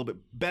opinion a little bit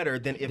better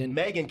than if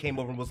Megan came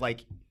over and was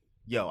like,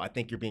 yo, I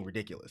think you're being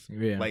ridiculous.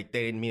 Yeah. Like,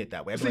 they didn't mean it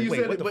that way. I'd be See, like, you wait,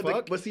 said what it, the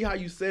fuck? but see how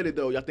you said it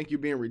though. I think you're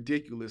being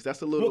ridiculous.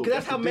 That's a little. Well, 'cause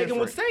that's how Megan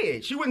would different. say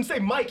it. She wouldn't say,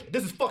 Mike,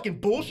 this is fucking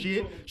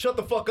bullshit. Shut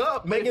the fuck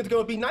up. Megan's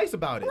gonna be nice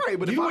about it. Right,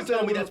 but if you I would tell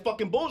said me it- that's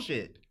fucking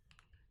bullshit.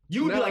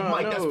 You would be like, No,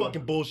 Mike, that's no.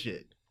 fucking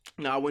bullshit.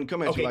 No, I wouldn't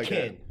come at Okay, you like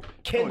Ken.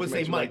 that. Ken I would wouldn't say,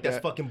 come at you Mike, like that's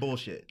that. fucking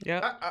bullshit.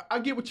 Yep. I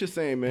get what you're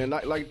saying, man.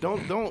 Like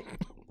don't.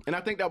 And I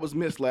think that was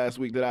missed last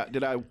week.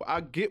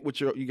 I get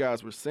what you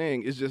guys were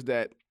saying. It's just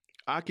that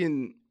I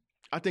think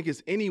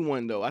it's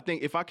anyone though. I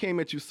think if I came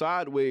at you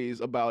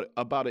sideways about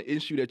an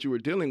issue that you were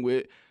dealing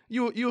with,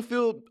 you'll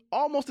feel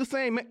almost the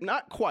same.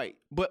 Not quite,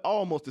 but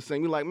almost the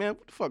same. You're like, man,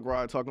 what the fuck,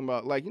 Rod talking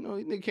about? Like, you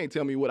nigga can't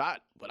tell me what I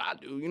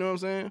do. You know what I'm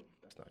saying?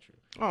 That's not true.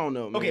 I don't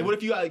know, man. Okay, what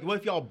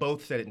if y'all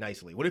both said it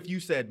nicely? What if you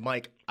said,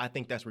 Mike, I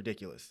think that's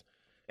ridiculous,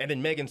 and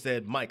then Megan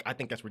said, Mike, I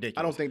think that's ridiculous?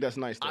 I don't think that's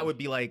nice. Though. I would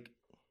be like,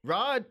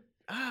 Rod,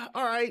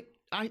 all right.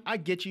 I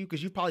get you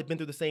because you've probably been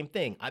through the same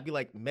thing. I'd be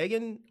like,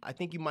 Megan, I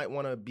think you might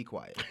want to be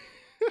quiet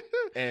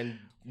and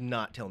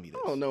not tell me this.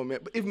 I don't know, man.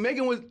 But if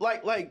Megan was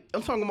like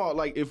I'm talking about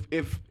like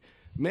if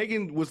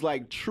Megan was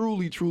like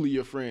truly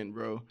your friend,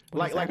 bro.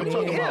 Like I'm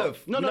talking about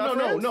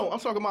no. I'm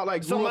talking about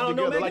like grew up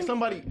together. Like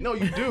somebody. No,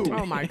 you do.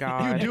 Oh my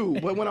God. You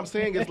do. But what I'm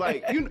saying is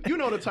like you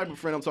know the type of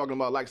friend I'm talking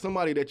about. Like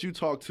somebody that you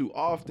talk to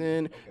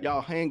often.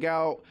 Y'all hang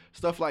out,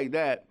 stuff like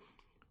that.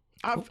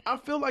 I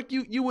feel like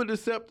you would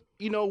accept,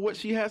 what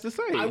she has to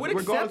say. I would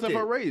regardless accept of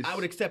her race. I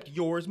would accept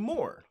yours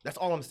more. That's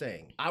all I'm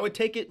saying. I would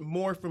take it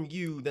more from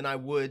you than I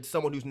would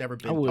someone who's never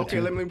been.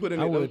 Okay, let me put it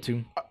in. I would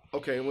too.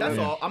 Okay, well, that's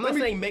all. I'm not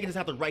saying Megan doesn't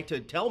have the right to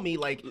tell me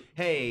like,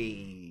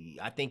 hey,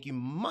 I think you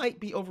might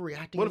be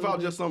overreacting. What if I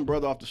was just some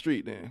brother off the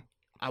street then?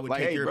 I would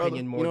like, take your brother,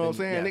 opinion more. You know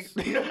than, what I'm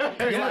saying?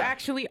 Yes. You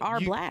actually are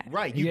black.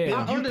 Right. You've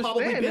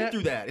probably been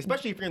through that,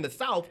 especially if you're in the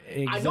South.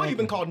 Exactly. I know you've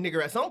been called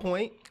nigger at some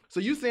point. So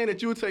you saying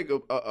that you would take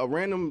a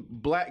random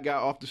black guy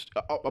off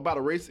about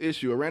a race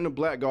issue, a random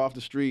black guy off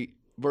the street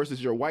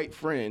versus your white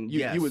friend?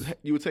 Yes.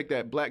 You would take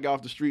that black guy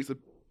off the streets.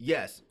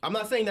 Yes. I'm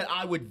not saying that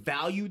I would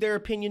value their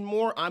opinion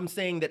more. I'm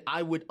saying that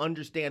I would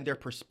understand their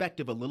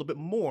perspective a little bit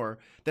more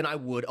than I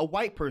would a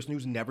white person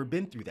who's never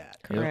been through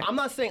that. Correct. I'm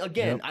not saying,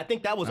 again, I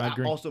think that was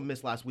also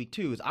missed last week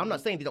too, is I'm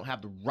not saying they don't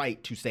have the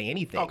right to say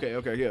anything.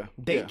 Okay, yeah.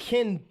 They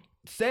can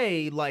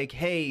say like,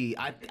 hey,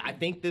 I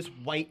think this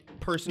white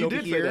person over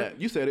here. You did say that.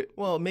 You said it.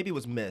 Well, maybe it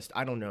was missed.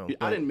 I don't know.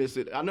 I didn't miss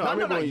it. I know. I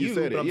remember when you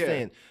said it. I'm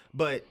saying.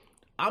 But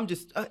I'm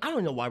just, I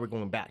don't know why we're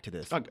going back to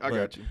this. I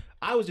got you.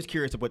 I was just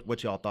curious of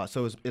what y'all thought.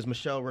 So is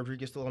Michelle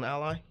Rodriguez still an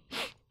ally?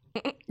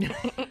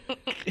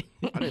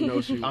 I didn't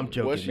know she. I'm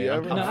joking. Was she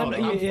man. ever?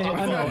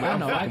 I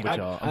know.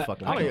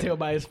 I can tell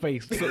by his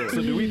face.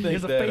 So do we think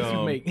There's a that face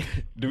you make.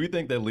 do we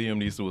think that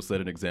Liam Neeson will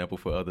set an example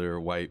for other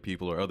white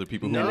people or other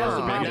people who No,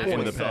 have that's made it in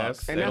what the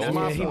sucks. past? And that's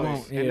my he point.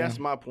 won't, And yeah. that's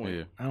my point.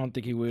 Yeah. I don't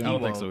think he will. I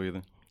don't think so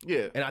either.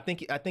 Yeah. And I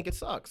think it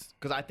sucks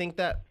because I think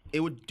that it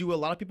would do a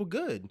lot of people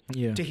good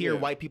to hear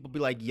white people be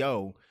like,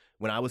 yo,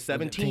 when I was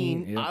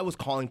 17, I was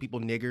calling people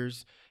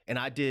niggers and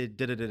I did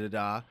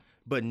da-da-da-da-da.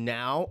 But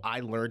now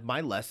I learned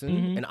my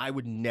lesson and I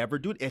would never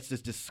do it. It's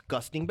this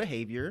disgusting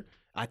behavior.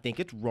 I think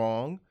it's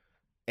wrong.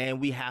 And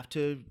we have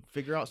to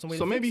figure out some way to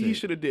fix it. So maybe he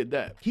should have did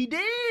that. He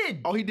did.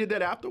 Oh, he did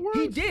that afterwards?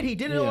 He did. He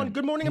did it on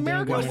Good Morning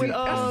America. Good Morning.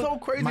 That's so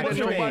crazy that what's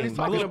her nobody's name?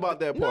 talking about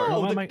that part.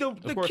 No, Oh,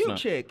 the course cute not.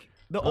 chick.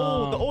 The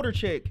older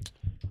chick.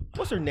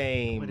 What's her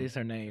name? What is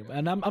her name?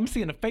 And I'm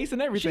seeing the face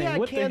and everything. She had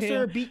what cancer, the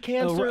hell? beat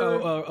cancer.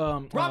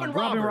 Robin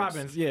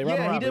Robbins. Yeah, Robin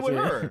he Robbins, did with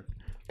yeah. her.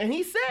 And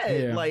he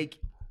said, like,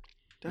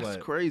 That's what?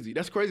 crazy.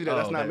 That's crazy that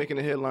that's not that- making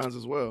the headlines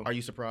as well. Are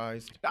you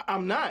surprised?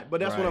 I'm not, but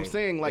that's what I'm Right.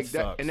 saying. Like It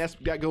that, sucks. and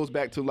that goes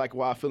back to like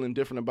why I feel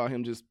indifferent about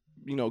him just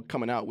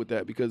coming out with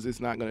that because it's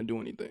not going to do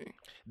anything.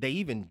 They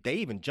even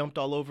jumped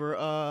all over.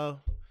 I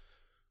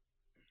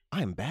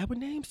am bad with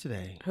names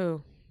today.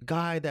 Who?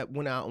 Guy that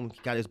went out and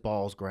got his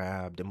balls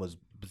grabbed and was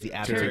the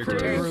Terry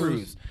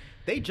Crews.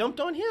 They jumped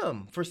on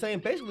him for saying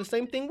basically the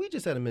same thing we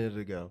just said a minute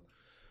ago.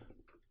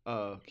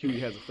 Cutie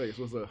has a face.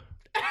 What's up?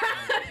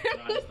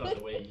 I just thought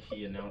the way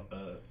he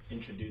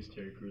introduced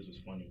Terry Crews was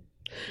funny.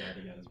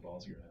 He got his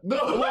balls grabbed.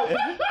 Well,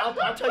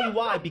 I'll tell you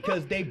why,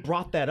 because they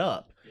brought that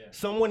up. Yeah.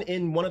 Someone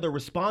in one of the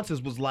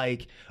responses was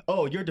like,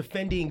 "Oh, you're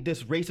defending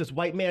this racist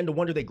white man. No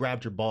wonder they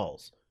grabbed your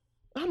balls."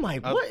 I'm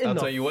like, what in I'll the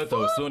tell you what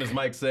though, as soon as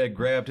Mike said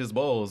grabbed his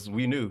balls,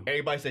 we knew.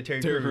 Everybody said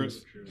Terry Terry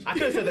Crews. I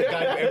could have said that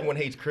guy who everyone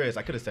hates Chris.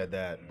 I could have said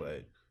that,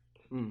 but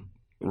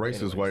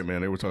Racist white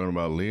man. They were talking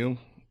about Liam.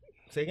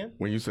 say again?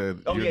 When you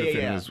said Oh, you're yeah, yeah,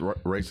 defending yeah. this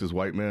racist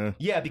white man.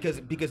 Yeah,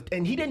 because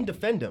and he didn't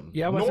defend him.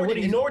 Yeah, I was nor, like,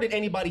 did, nor did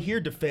anybody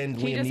here defend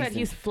He Liam just said Neeson.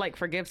 he's like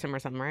forgives him or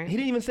something, right? He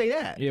didn't even say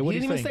that. Yeah, he what'd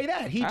didn't he even say? say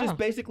that. He Oh. just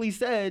basically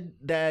said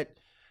that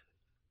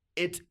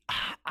it's.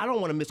 I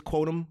don't want to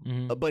misquote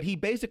him, but he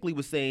basically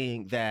was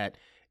saying that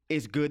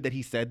it's good that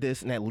he said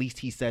this, and at least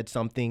he said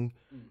something,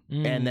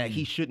 and that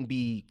he shouldn't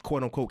be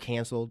quote unquote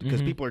canceled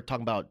because people are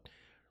talking about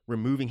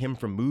removing him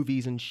from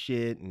movies and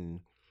shit and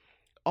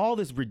all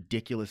this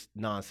ridiculous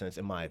nonsense,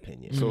 in my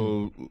opinion.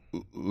 So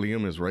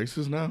Liam is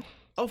racist now?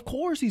 Of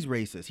course he's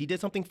racist. He did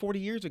something 40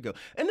 years ago.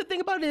 And the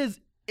thing about it is,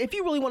 if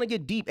you really want to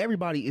get deep,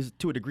 everybody is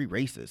to a degree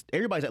racist.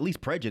 Everybody's at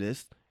least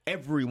prejudiced.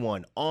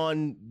 Everyone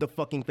on the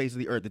fucking face of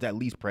the earth is at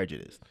least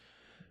prejudiced.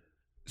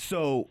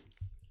 So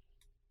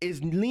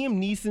is Liam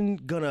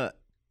Neeson gonna,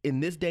 in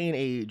this day and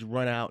age,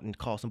 run out and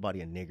call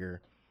somebody a nigger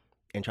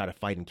and try to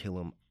fight and kill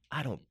him?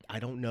 I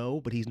don't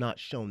know, but he's not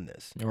shown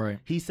this. All right.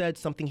 He said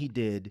something he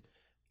did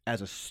as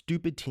a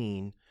stupid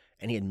teen,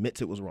 and he admits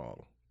it was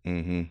wrong.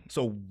 Mm-hmm.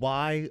 So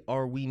why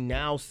are we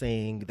now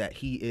saying that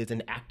he is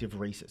an active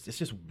racist? It's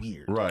just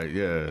weird. Right,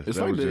 yeah. It's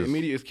That like was the just-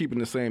 media is keeping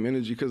the same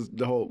energy because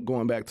the whole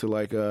going back to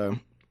like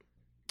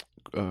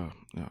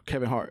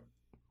Kevin Hart,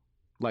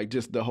 like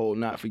just the whole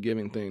not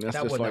forgiving thing. That's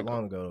That just wasn't like that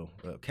long ago.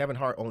 Kevin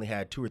Hart only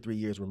had 2 or 3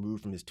 years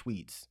removed from his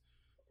tweets.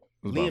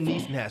 it was Liam about-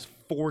 Neeson has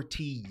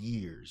 40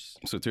 years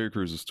So Terry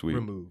Crews' tweet.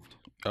 removed.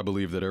 I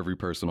believe that every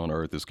person on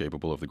earth is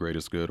capable of the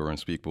greatest good or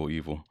unspeakable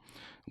evil.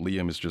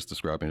 Liam is just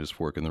describing his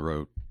fork in the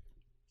road.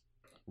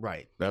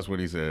 Right. That's what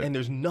he said. And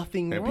there's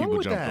nothing And wrong people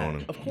with jumped that. on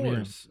him. Of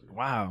course.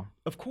 Wow.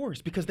 Of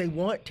course, because they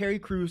want Terry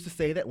Crews to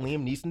say that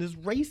Liam Neeson is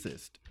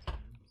racist.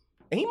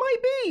 And he might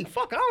be.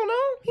 Fuck, I don't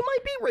know. He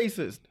might be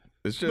racist.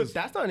 It's But just,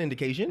 that's not an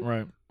indication.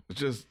 Right. it's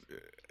just,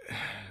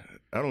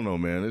 I don't know,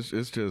 man. It's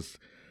just,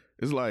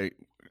 it's like,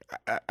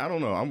 I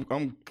don't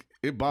know.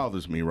 It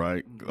bothers me,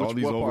 right? All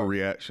these what part?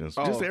 overreactions,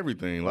 Oh. just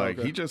everything. Like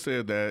okay. he just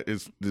said that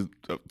it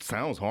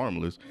sounds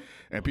harmless,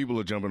 and people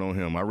are jumping on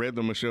him. I read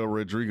the Michelle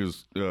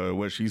Rodriguez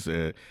what she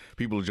said.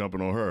 People are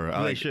jumping on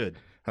her. They should.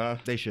 Huh?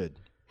 They should.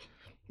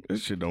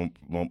 This shit don't.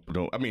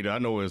 I mean, I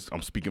know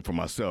I'm speaking for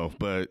myself,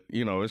 but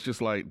it's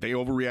just like they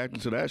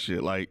overreacting to that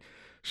shit. Like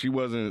she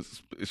wasn't.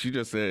 She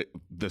just said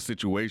the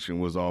situation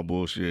was all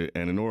bullshit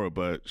and ignore it,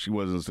 but she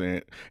wasn't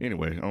saying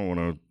anyway. I don't want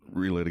to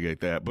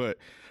relitigate that, but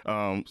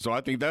so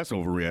I think that's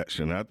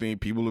overreaction. I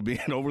think people are being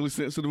overly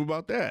sensitive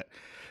about that.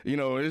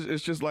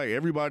 It's just like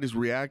everybody's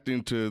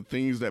reacting to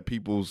things that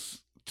people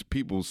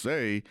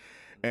say,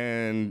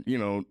 and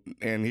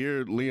and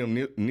here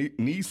Liam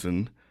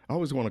Neeson. I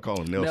always want to call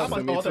him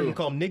Nelson. I thought you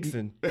call him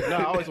Nixon. No,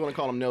 I always want to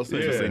call him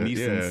Nelson. Yeah, say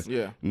Neeson's.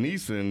 Yeah.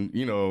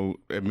 Neeson,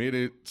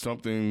 admitted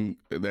something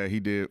that he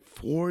did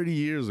 40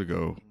 years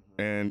ago.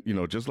 And,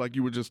 just like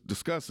you were just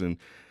discussing,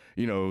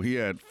 he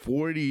had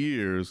 40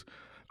 years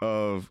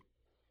of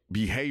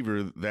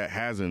behavior that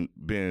hasn't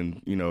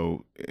been,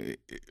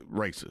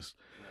 racist.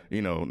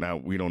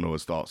 Now we don't know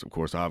his thoughts, of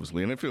course,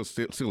 obviously. And it feels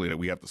silly that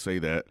we have to say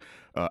that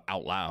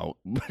out loud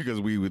because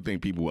we would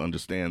think people would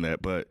understand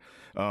that. But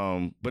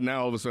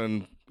now all of a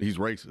sudden he's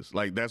racist.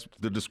 Like that's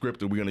the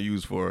descriptor we're going to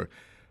use for,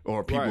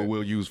 or people Right.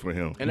 will use for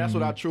him. And that's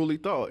what I truly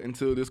thought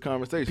until this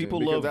conversation. People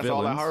because love that's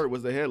all I villains. heard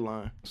was the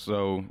headline.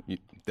 So,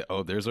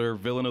 there's our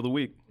villain of the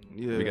week.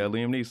 Yeah. We got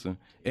Liam Neeson.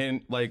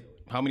 And, like,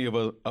 how many of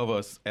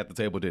us at the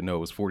table didn't know it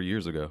was 40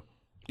 years ago?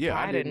 Yeah,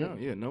 I didn't didn't.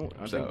 know. Yeah, no,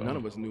 I think none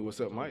of us knew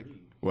what's up, Mike.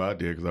 Well, I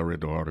did because I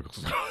read the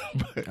articles.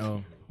 But-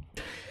 Oh.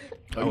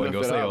 I wasn't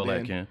going to say all that,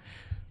 man. Ken.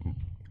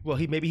 Well,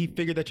 maybe he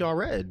figured that y'all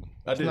read.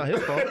 I It's did. not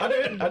his fault. I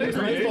did. It's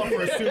not his fault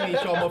for assuming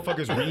y'all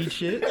motherfuckers read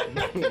shit.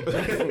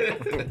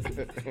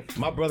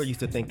 My brother used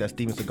to think that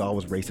Steven Seagal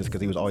was racist because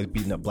he was always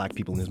beating up black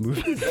people in his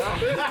movies. He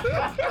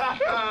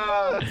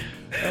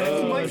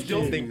might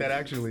still think that,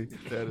 actually.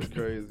 That is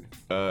crazy.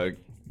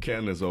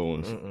 Candace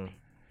Owens.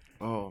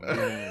 Oh,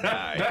 man.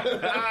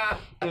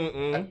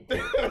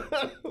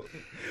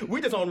 We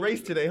just on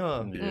race today,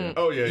 huh? Yeah.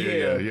 Oh yeah.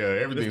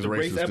 Everything's This the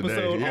race racist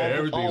episode. today. Yeah, all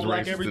everything's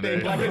black racist everything.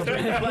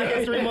 today. Black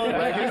History Month.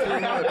 Black History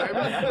Month,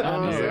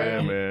 baby.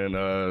 Yeah, man.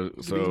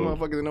 These So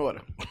motherfuckers in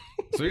order.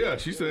 yeah,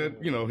 she said,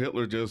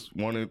 Hitler just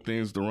wanted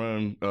things to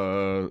run,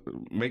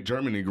 make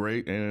Germany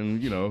great,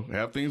 and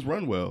have things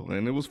run well,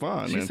 and it was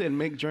fine. She man. said,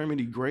 "Make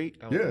Germany great."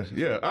 Yeah.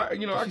 I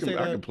she say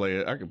can that? play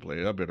it. I can play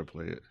it. I better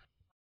play it.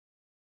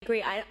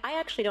 Agree. I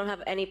actually don't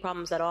have any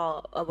problems at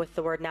all with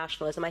the word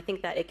nationalism. I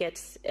think that it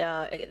gets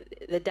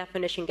the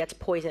definition gets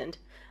poisoned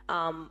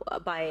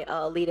by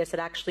elitists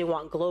that actually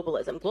want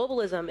globalism.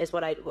 Globalism is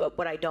what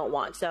I don't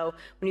want. So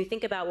when you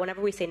think about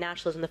whenever we say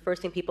nationalism, the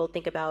first thing people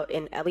think about,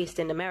 at least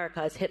in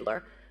America, is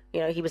Hitler.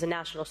 He was a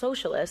National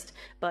Socialist,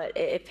 but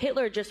if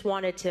Hitler just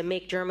wanted to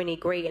make Germany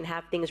great and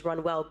have things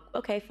run well,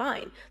 okay,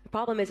 fine. The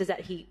problem is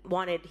that he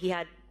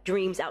had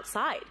dreams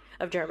outside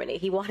of Germany.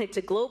 He wanted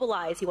to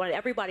globalize. He wanted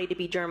everybody to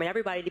be German,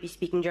 everybody to be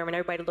speaking German,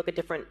 everybody to look a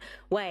different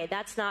way.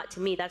 That's not, to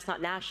me, that's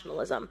not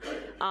nationalism.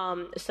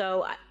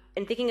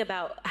 In thinking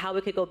about how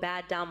it could go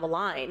bad down the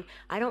line,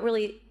 I don't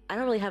really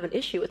have an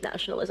issue with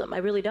nationalism. I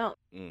really don't.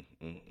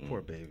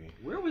 Poor baby.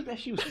 Where was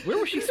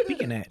she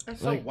speaking at?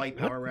 Some white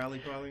power rally,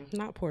 probably.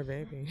 Not poor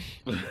baby.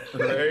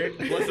 Right?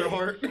 Bless her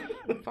heart.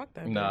 Fuck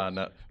that. Nah, bitch.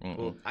 not.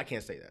 Well, I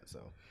can't say that, so.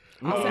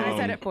 I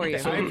said it for you.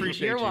 I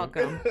appreciate You're you.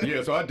 welcome.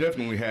 Yeah, so I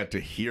definitely had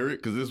to hear it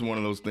because this is one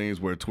of those things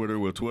where Twitter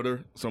will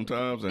Twitter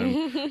sometimes, and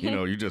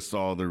you just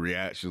saw the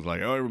reactions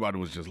like, oh, everybody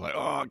was just like,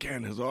 oh,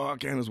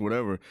 Candace,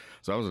 whatever.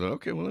 So I was like,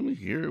 okay, well, let me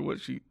hear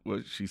what she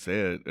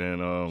said,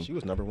 and She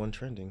was number one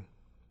trending.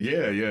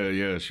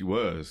 yeah, she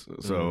was.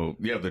 So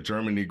yeah, the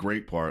Germany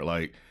great part,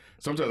 like.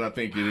 Sometimes I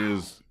think it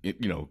is,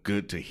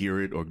 good to hear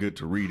it or good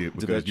to read it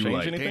because that you change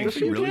like, anything? damn,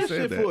 she really That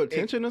said shit for that.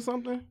 attention or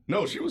something?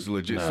 No, she was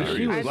legit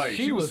serious.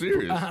 She was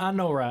serious. I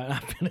know, right?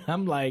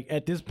 I'm like,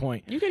 at this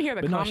point. You can hear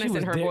the But no, she calmness in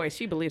was her dead- voice.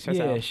 She believes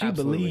herself. Yeah, she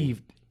Absolutely.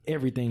 believed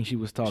everything she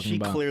was talking She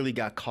about. clearly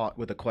got caught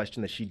with a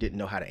question that she didn't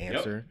know how to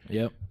answer.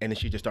 Yep. And then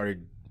she just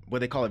started, what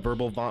they call it,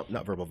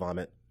 not verbal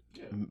vomit.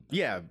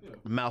 Yeah,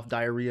 mouth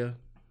diarrhea.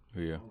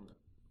 Yeah.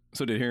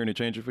 So did hearing it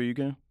change it for you,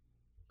 Ken?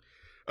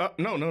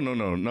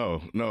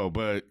 No.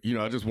 But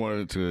I just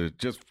wanted to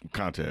just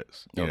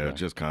context. Yeah, Okay.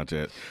 just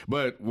context.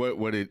 But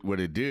what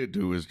it did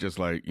do is just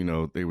like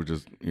they were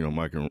just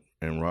Mike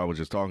and Rob were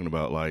just talking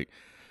about like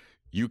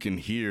you can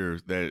hear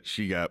that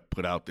she got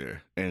put out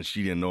there and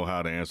she didn't know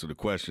how to answer the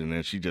question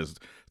and she just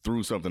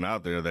threw something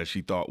out there that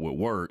she thought would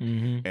work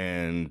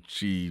and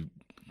she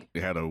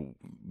had a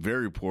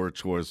very poor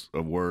choice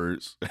of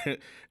words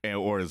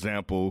or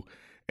example.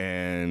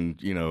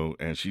 And,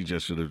 and she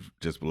just should have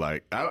just been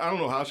like, I don't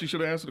know how she should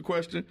have answered the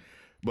question,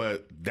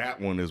 But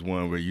that one is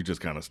one where you just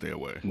kind of stay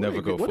away.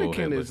 Never go What full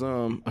again Hitler.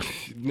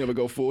 is never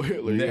go full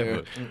Hitler.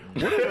 Never.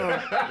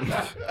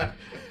 Yeah.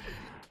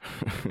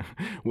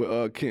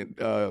 Well, Kent,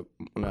 nah,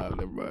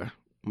 never mind.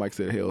 Mike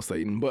said hell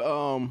Satan, but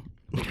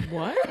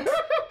What?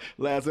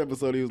 last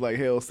episode he was like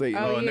hell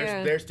Satan. Oh, and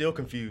yeah. they're still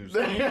confused.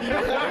 They're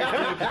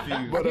still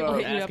confused. But People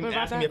hit you up asking, about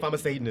asking me that? if I'm a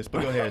Satanist,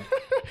 but go ahead.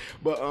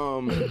 But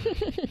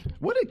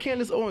where did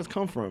Candace Owens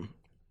come from?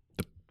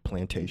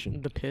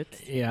 Plantation. The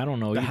pits. Yeah, I don't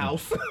know. The either.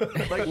 house.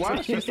 Like, why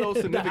is she so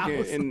significant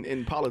house.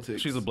 in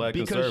politics? She's a black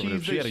Because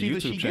conservative. she's She had a the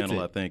YouTube She Gets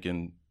channel, It. I think,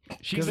 and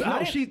She's I no,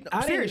 didn't- she's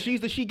I serious. didn't-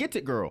 She's the She Gets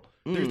It girl.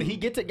 There's the He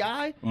Gets It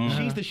guy.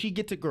 She's the She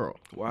Gets It girl.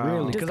 wow.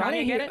 Really? Does Because I Kanye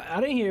didn't get hear. it? I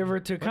didn't hear her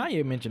till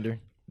Kanye mentioned her.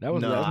 That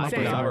was, No, that was my Same.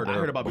 first I time. heard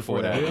her about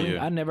before that. Really?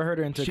 Yeah. I never heard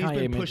her until She's Kanye been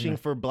mentioned pushing her.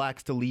 for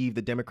blacks to leave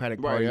the Democratic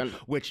Right, Party, I-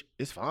 which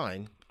is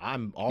fine.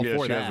 I'm all Yeah,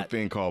 for she has a that.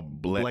 thing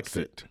called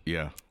Blexit.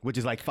 Yeah. Which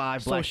is like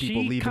 5 So black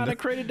people she leaving. kind the- of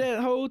created that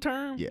whole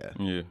term. Yeah.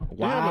 yeah.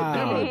 They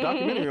have a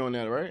documentary on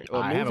that, right? Or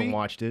I movie? haven't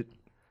watched it.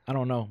 I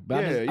don't know,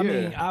 but Yeah, I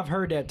mean, yeah. I've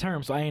heard that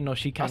term, so I ain't know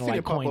she I kind of seen like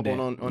it pop coined up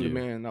that. on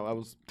demand. I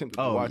was tempted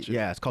to Oh, watch it.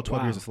 yeah. It's called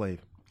 12 Wow. Years a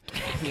Slave.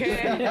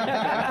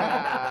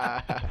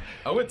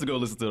 I went to go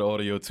listen to the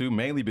audio too,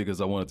 mainly because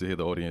I wanted to hear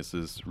the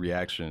audience's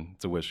reaction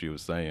to what she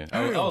was saying.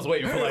 I was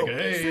waiting for like a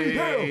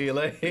hey,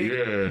 like,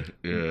 Yeah.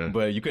 Yeah.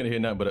 but you couldn't hear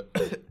nothing but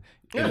a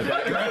in the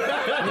background.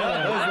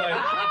 I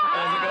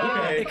was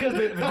like, okay. Because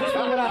just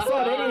from what I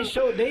saw, they didn't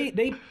show.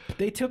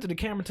 They tilted the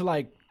camera to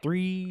like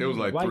 3. It was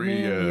like white 3,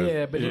 men. yeah.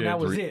 Yeah, but then Yeah, that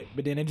was 3. it.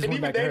 But then they just And went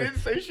even back to they her.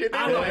 didn't say shit. They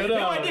I were know, like,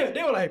 no idea.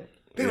 They were like.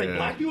 they're like, Yeah.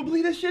 black people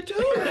believe this shit too?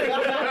 Keep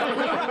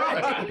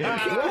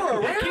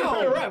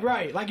her around.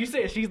 Right. Like you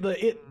said, she's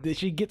the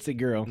She Gets It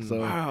girl. So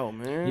Wow,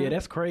 man. yeah,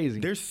 that's crazy.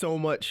 There's so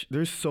much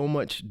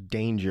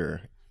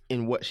danger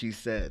in what she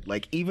said.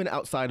 Like, even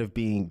outside of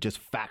being just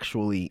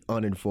factually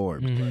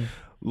uninformed.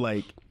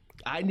 Like,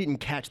 I didn't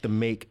catch the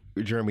make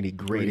Germany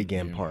great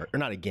again part. Or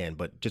not again,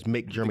 but just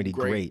make Germany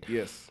great.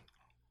 Yes.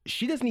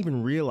 She doesn't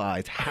even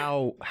realize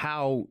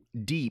how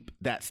deep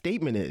that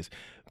statement is.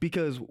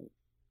 Because,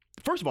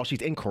 first of all,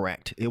 she's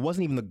incorrect. It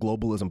wasn't even the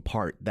globalism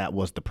part that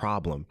was the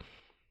problem.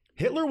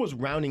 Hitler was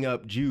rounding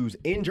up Jews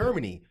in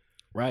Germany.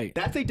 right.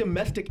 That's a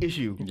domestic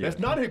issue. That's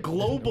not a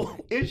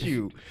global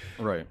issue.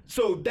 Right.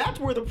 So that's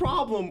where the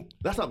problem,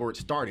 that's not where it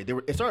started.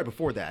 It started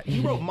before that. He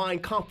wrote Mein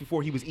Kampf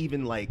before he was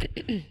even like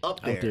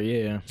up there. Out there,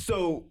 yeah.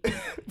 So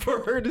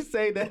for her to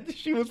say that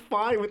she was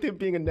fine with him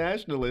being a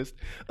nationalist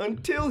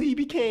until he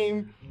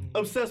became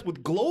obsessed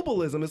with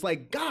globalism, is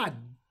like, God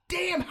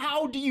damn,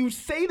 how do you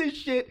say this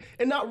shit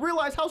and not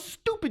realize how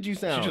stupid you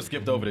sound? She just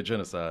skipped over the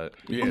genocide.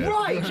 Yeah.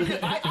 Right.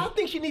 I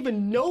think she didn't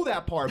even know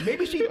that part.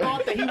 Maybe she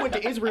thought that he went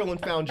to Israel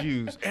and found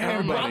Jews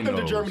and brought them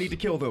to knows. Germany to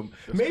kill them.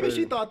 Maybe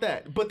she thought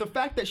that. But the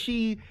fact that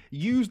she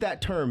used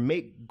that term,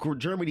 make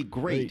Germany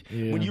great,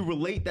 Yeah. when you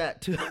relate that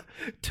to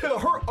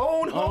her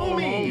own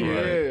homie.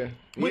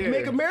 Yeah. With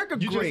Make America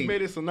You Great. just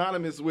made it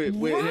synonymous with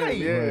Right.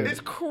 him. Yeah.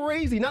 It's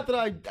crazy. Not that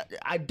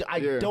I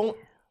Yeah. don't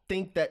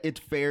think that it's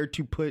fair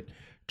to put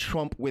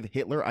Trump with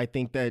Hitler. I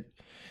think that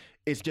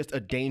it's just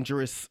a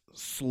dangerous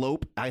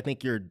slope. I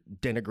think you're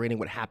denigrating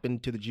what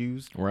happened to the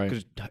Jews. Right.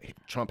 Because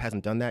Trump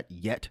hasn't done that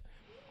yet.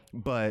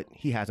 But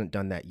he hasn't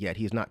done that yet.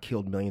 He has not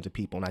killed millions of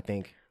people. And I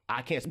think,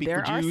 I can't speak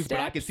There for are Jews, but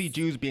I can steps. see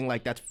Jews being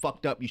like, that's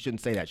fucked up. You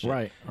shouldn't say that shit.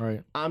 Right.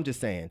 I'm just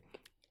saying.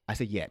 I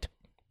said yet.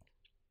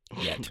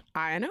 Yet.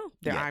 I know.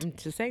 Yet. I'm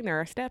just saying there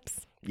are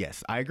steps.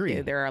 Yes, I agree.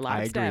 Yeah, there are a lot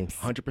I of agree, steps.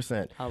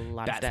 100%. A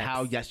lot of That's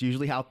steps. that's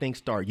usually how things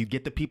start. You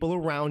get the people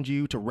around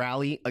you to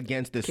rally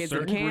against this Kids in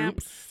certain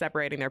camps, group.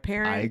 separating their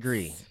parents.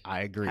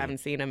 I agree. Haven't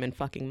seen them in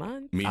fucking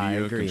months. I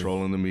Media, agree.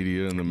 controlling the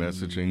media and the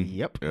messaging.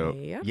 Yep.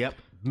 Yep. Yep.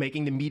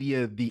 Making the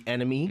media the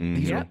enemy.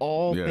 These are Yep.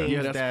 all Yeah. things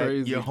Yeah, that's that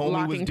crazy. your homie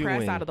Blocking was doing.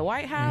 press out of the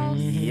White House.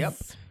 Yep.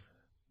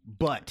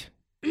 But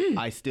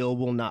I still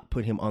will not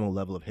put him on the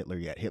level of Hitler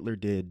yet. Hitler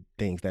did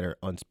things that are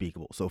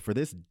unspeakable. So for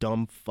this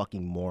dumb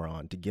fucking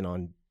moron to get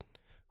on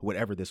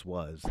whatever this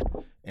was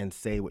and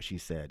say what she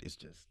said is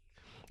just,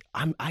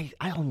 I don't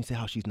even say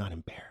how she's not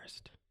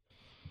embarrassed.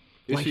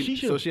 Is Like, she, she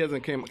should- so she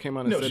hasn't came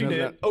on and No, said she none of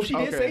did. that? Oh, she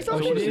did Okay. say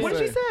something? So What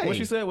did she say? What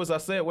she said was, I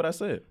said what I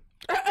said.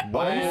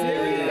 Wow.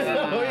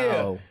 Oh,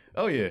 yeah.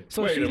 Oh, yeah.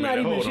 So Wait a she's not minute,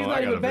 even hold she's on, not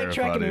I even gotta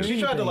verify backtracking. this. or She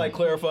tried to anything. like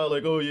clarify,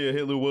 like, oh yeah,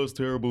 Hitler was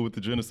terrible with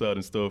the genocide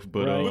and stuff,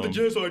 but Right. With the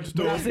genocide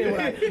stuff. But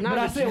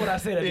I said what I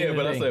said. At the yeah, end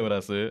but of I the said day. what I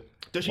said.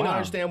 Does she not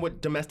understand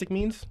what domestic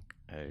means?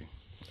 Hey,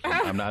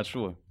 I'm not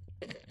sure.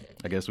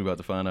 I guess we about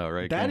to find out,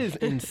 right? That Ken? is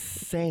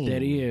insane.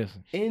 That is.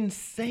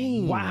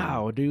 insane.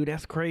 Wow, dude,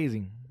 that's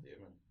crazy.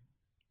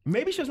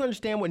 Maybe she doesn't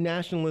understand what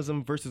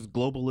nationalism versus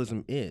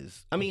globalism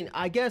is. I mean,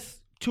 I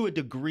guess to a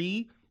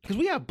degree, because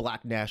we have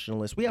black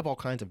nationalists, we have all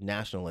kinds of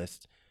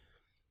nationalists.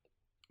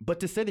 But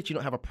to say that you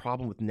don't have a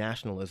problem with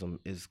nationalism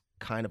is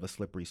kind of a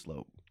slippery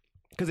slope.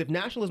 Because if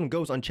nationalism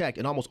goes unchecked,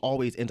 it almost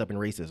always ends up in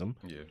racism.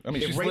 Yeah. I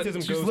mean, If she racism slipped,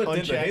 goes she slipped into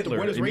unchecked, Hitler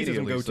where does racism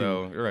immediately, go to?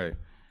 So, right.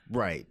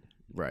 Right,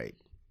 right.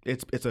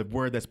 It's a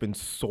word that's been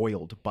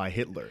soiled by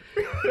Hitler.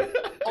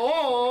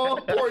 Oh,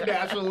 poor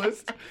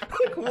nationalist.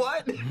 Like,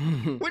 what?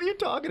 What are you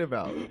talking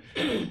about?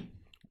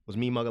 Was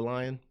me Mug a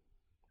lion?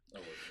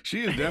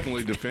 She is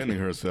definitely defending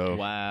herself.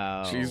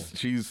 Wow.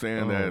 She's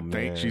saying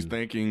that she's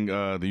thanking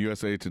the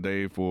USA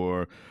Today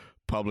for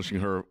publishing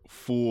her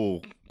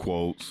full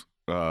quotes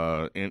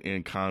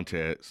in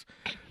context.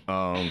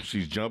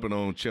 She's jumping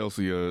on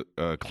Chelsea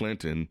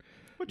Clinton.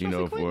 What you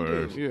Chelsea know,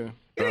 Clinton for do?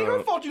 It ain't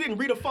her fault you didn't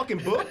read a fucking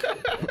book.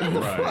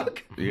 right.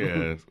 Fuck?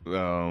 Yeah.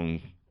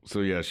 So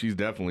yeah, she's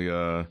definitely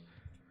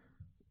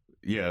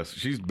yes,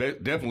 she's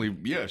definitely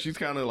she's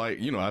kind of like,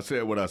 I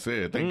said what I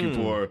said. Thank you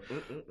for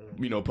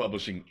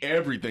publishing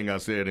everything I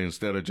said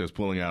instead of just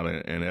pulling out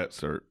an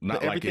excerpt.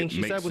 Not But like everything it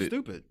she makes said was it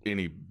stupid.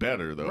 any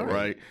better though,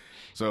 right?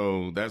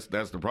 So that's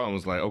the problem.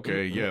 It's like,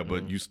 okay, yeah,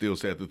 but you still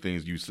said the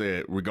things you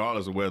said,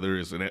 regardless of whether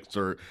it's an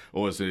excerpt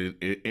or it's in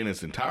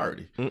its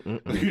entirety.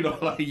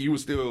 Like you were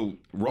still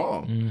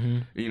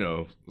wrong.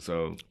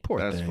 So Poor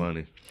that's thing.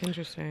 funny.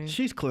 Interesting.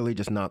 She's clearly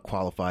just not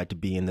qualified to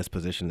be in this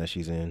position that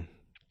she's in.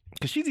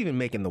 Because she's even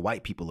making the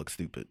white people look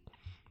stupid.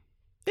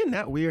 Isn't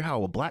that weird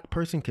how a black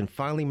person can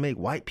finally make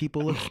white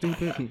people look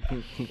stupid?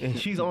 And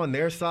she's on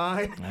their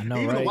side. I know,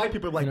 Even the right? white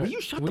people are like, will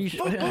you shut the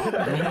fuck up?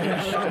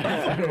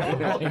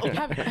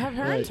 Have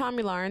her and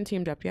Tommy Lauren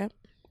teamed up yet?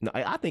 No,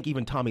 I think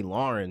even Tommy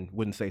Lauren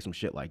wouldn't say some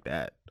shit like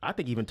that. I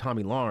think even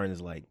Tommy Lauren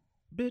is like,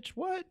 bitch,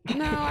 what?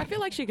 No, I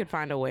feel like she could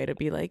find a way to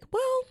be like,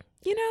 well,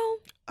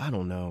 I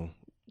don't know.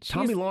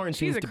 Tommy Lauren she's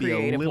seems a to be a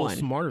creative little one.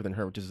 smarter than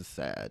her, which is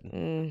sad.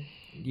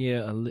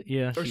 Yeah.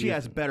 Or she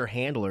has better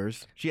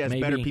handlers. She has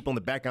better Maybe. people in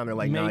the background. They're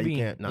like, nah, you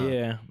can't. Nah.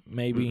 Yeah,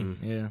 maybe.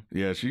 Yeah.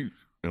 Yeah,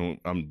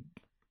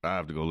 I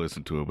have to go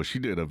listen to it, but she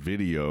did a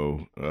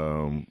video.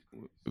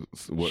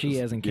 She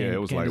hasn't. Yeah,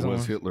 it was like, Candace was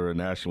Owens. Hitler a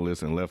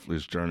nationalist and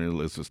leftist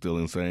journalists are still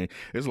insane?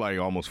 It's like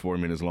almost 4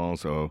 minutes long,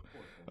 so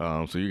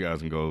you guys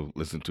can go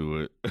listen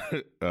to it,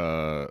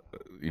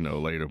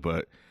 later.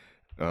 But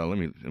let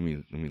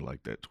me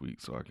like that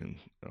tweet so I can.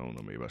 I don't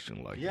know, maybe I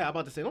shouldn't like. Yeah, I'm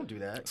about to say, don't do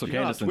that. So You know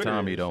how Candace and Twitter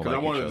Tommy is. don't Because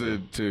like I wanted each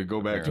other. to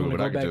go back to it, Go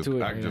but I back to it,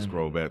 can just yeah.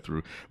 scroll back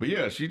through. But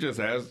yeah,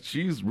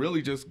 she's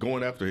really just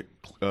going after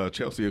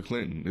Chelsea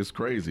Clinton. It's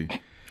crazy.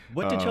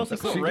 What did Chelsea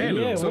She- Clinton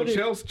do? Yeah, so what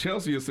did-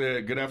 Chelsea has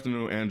said, "Good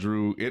afternoon,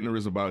 Andrew.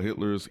 Ignorance about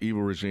Hitler's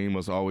evil regime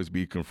must always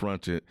be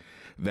confronted.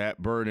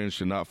 That burden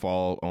should not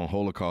fall on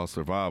Holocaust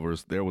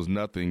survivors. There was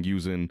nothing,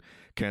 using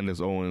Candace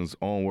Owens'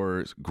 own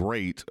words,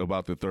 great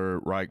about the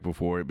Third Reich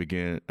before it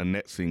began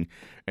annexing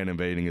and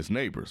invading its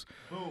neighbors."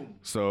 Boom.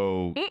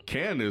 So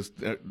Candace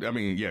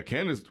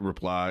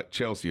replied,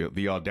 "Chelsea,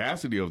 the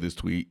audacity of this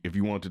tweet. If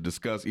you want to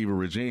discuss evil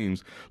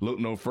regimes, look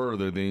no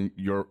further than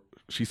your."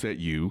 She said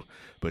you,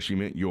 but she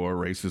meant your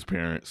racist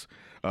parents.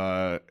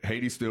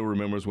 Haiti still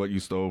remembers what you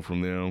stole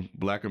from them.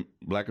 Black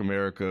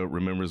America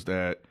remembers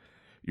that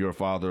your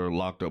father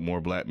locked up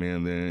more black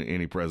men than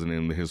any president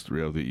in the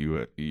history of the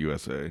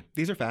USA.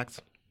 These are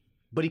facts.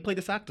 But he played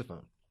the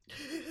saxophone.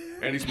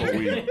 And he smoked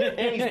weed.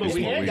 And he smoked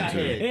weed. And got too.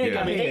 head. Yeah.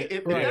 I mean,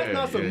 if that's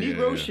not some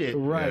Negro shit.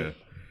 Right.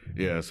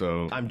 Yeah,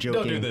 so I'm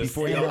joking. do this.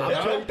 Before y'all, I'm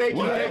joking. Thank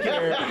you,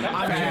 Aaron.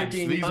 I'm Facts.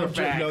 joking. These are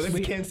facts. No, this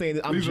is Ken saying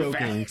that. I'm These are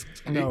joking. facts.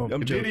 No,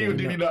 I'm Did he or joking.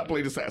 did he not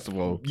play the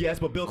saxophone? Yes,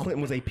 but Bill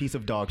Clinton was a piece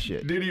of dog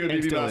shit. Did he or And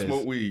did he still not is.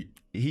 smoke weed?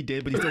 He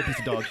did, but he's still a piece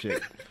of dog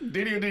shit.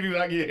 Did he or did he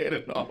not get head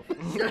in office?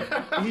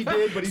 He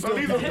did, but he's So still a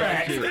these piece are of dog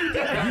facts. shit. These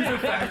are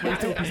facts, but he's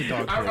still a piece of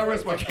dog shit. I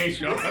rest my case,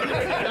 y'all.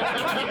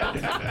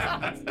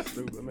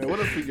 Stupid, man. What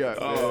else we got?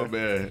 Oh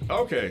man.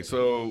 Okay,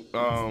 so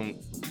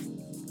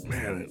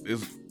man,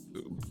 it's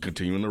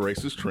continuing the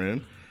racist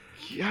trend.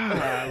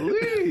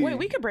 Golly. Wait,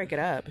 we could break it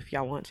up if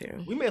y'all want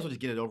to. We may as well just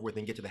get it over with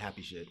and get to the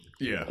happy shit.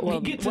 Yeah. Well,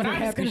 get to what the I was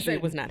happy going to say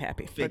shit. was not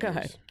happy. But go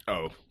ahead.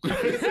 Oh.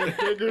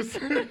 Figures.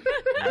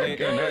 Ain't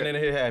nothing in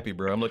here happy,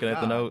 bro. I'm looking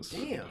at the notes.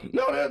 Damn.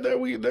 No,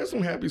 there's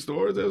some happy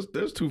stories.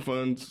 There's two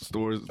fun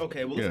stories.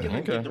 Okay, well, let's Yeah.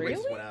 get the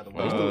racist one out of the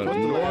way.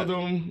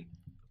 Northern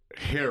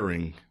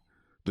Herring,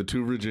 the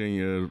two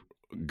Virginia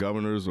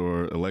governors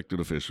or elected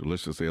officials,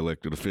 let's just say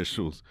elected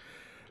officials,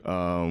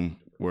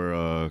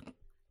 were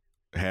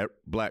had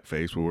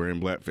blackface, were wearing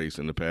blackface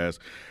in the past,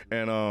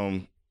 and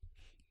I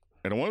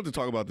wanted to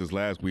talk about this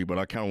last week, but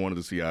I kind of wanted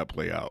to see how it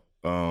play out,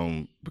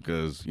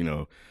 because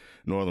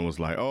Northern was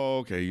like, oh,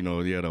 okay,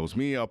 yeah, that was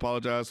me, I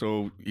apologize.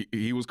 So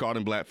he was caught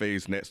in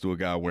blackface next to a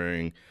guy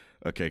wearing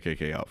a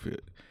KKK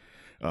outfit.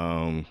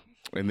 And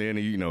then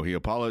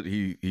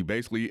he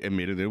basically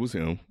admitted it was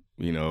him,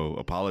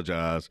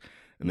 apologized.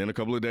 And then a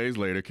couple of days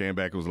later came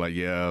back and was like,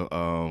 yeah,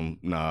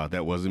 nah,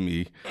 that wasn't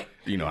me.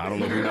 I don't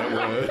know who that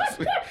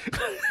was.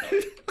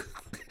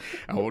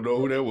 I don't know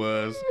who that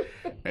was.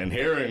 And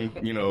Herring,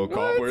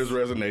 called for his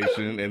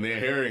resignation. And then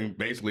Herring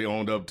basically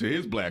owned up to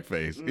his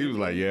blackface. He was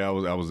like, yeah, I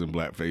was in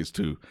blackface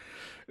too.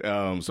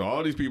 So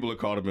all these people are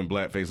caught up in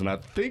blackface. And I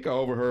think I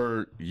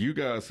overheard you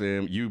guys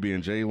saying, you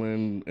being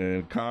Jalen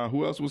and Khan,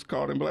 who else was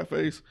caught in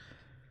blackface?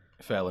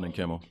 Fallon and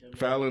Kimmel.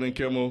 Fallon and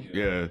Kimmel,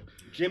 yeah.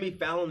 Jimmy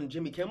Fallon and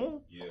Jimmy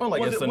Kimmel? Yeah. Oh,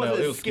 like Was SNL. it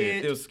It was skits.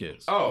 skit? It was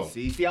skits. Oh.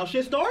 See how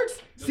shit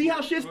starts? See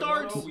how shit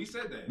starts? No, we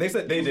said that.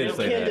 They did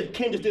say that.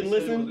 Ken just didn't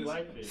listen.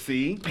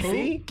 See?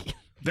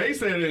 They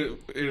said it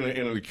in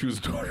an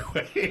accusatory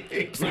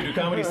way. So do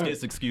comedy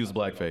skits excuse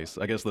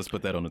blackface? I guess let's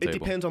put that on the table. It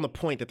depends on the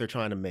point that they're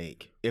trying to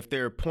make. If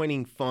they're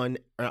pointing fun,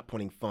 or not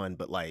pointing fun,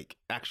 but like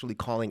actually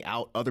calling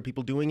out other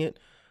people doing it,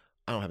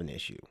 I don't have an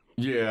issue.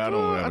 Yeah, I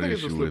don't have I an think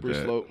it's issue a with slippery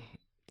that. slope.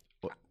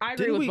 I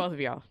agree Didn't with we- both of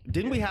y'all.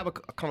 Didn't we have a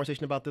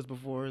conversation about this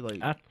before?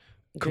 Like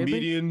we?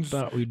 comedians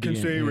Thought we can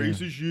did, say yeah.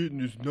 racist shit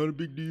and it's not a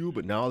big deal,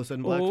 but now all of a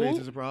sudden blackface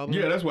is a problem?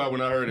 Yeah, that's why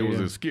when I heard it was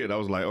Yeah. a skit, I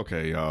was like,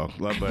 okay, y'all.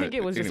 But I think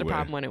it was just a anyway.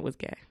 problem when it was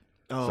gay.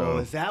 Oh, So-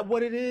 is that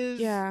what it is?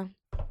 Yeah.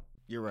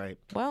 You're right.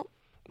 Well,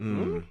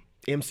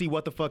 MC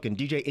what the fuck and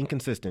DJ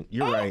Inconsistent.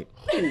 You're right.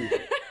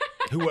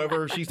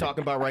 Whoever she's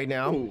talking about right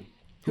now.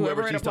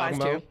 Whoever it she's applies talking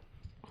to. about.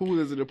 Who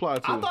does it apply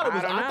to? I thought it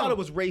was. I don't I thought know. it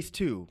was race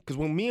too. Because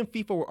when me and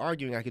FIFA were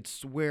arguing, I could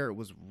swear it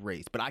was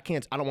race. But I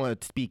can't. I don't want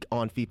to speak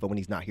on FIFA when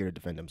he's not here to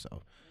defend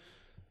himself.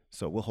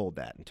 So we'll hold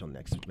that until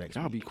next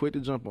Y'all week. be quick to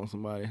jump on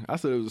somebody. I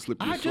said it was a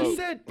slippery I slope. just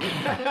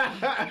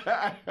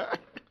said.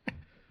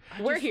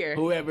 we're here.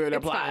 Whoever it It's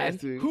applies fine.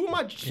 to. Who am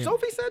I?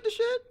 Sophie said the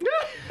shit.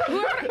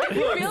 If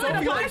you feel it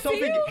applies to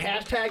you.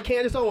 Hashtag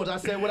Candace Owens. I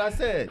said what I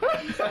said.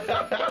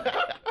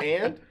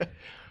 And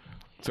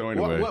So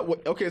anyway,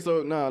 What? Okay,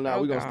 so no,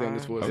 we're gonna stand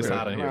this for a It's second.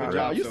 outta here. Nah, Good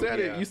nah, job, you said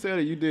Sophie. it. You said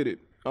it. You did it.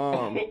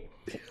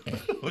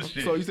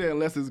 So you said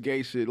unless it's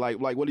gay shit, like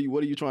what are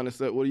you trying to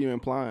say? What are you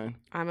implying?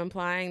 I'm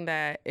implying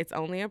that it's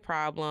only a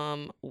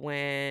problem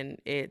when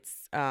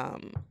it's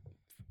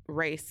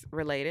race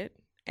related.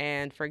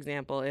 And for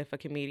example, if a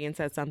comedian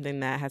says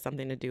something that has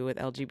something to do with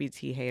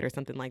LGBT hate or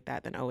something like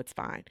that, then it's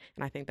fine.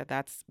 And I think that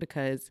that's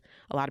because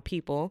a lot of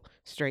people,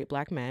 straight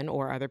black men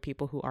or other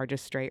people who are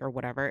just straight or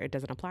whatever, it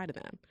doesn't apply to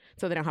them.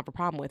 So they don't have a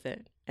problem with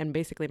it. And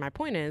basically my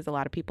point is a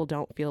lot of people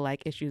don't feel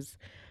like issues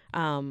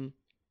are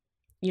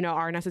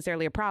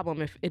necessarily a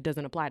problem if it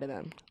doesn't apply to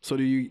them. So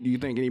do you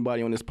think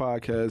anybody on this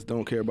podcast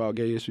don't care about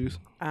gay issues?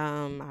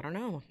 I don't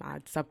know.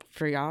 It's up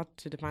for y'all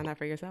to define that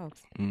for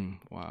yourselves.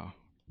 Wow.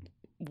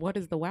 What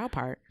is the wow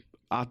part?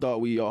 I thought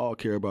we all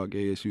care about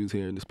gay issues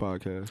here in this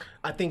podcast.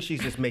 I think she's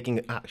just making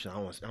it. Actually, I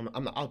was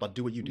about to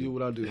do what you do. Do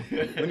what I do.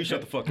 Let me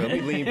shut the fuck up. Let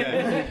me lean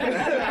back.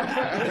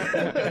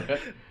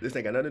 This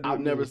ain't got nothing to do I've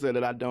with never me. said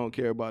that I don't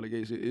care about the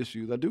gay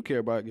issues. I do care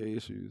about gay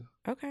issues.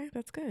 Okay,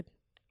 that's good.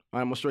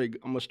 I'm a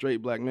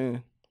straight black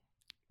man.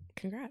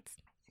 Congrats.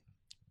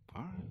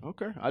 All right.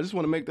 Okay. I just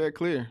want to make that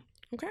clear.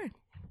 Okay.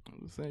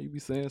 I'm just saying you be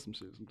saying some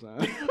shit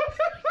sometimes.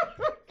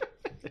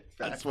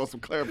 I just want some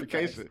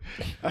clarification.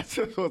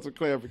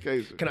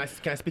 Can I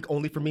speak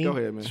only for me? Go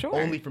ahead, man. Sure.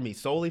 Only for me,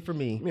 solely for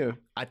me. Yeah.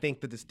 I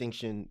think the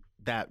distinction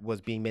that was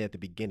being made at the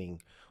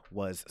beginning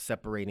was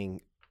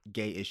separating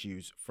gay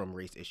issues from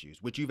race issues,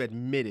 which you've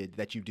admitted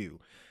that you do.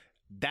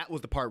 That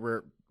was the part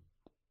where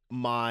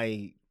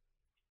my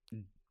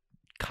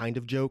kind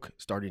of joke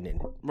started in.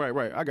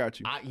 Right. I got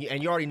you.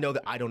 And you already know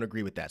that I don't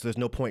agree with that, so there's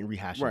no point in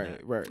rehashing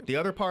that. Right. The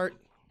other part,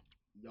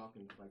 y'all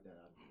can fight that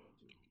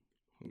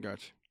out.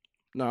 Got you.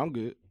 No, I'm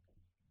good.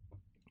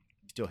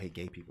 Still hate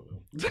gay people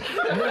though.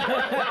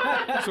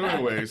 so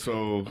anyway,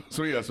 so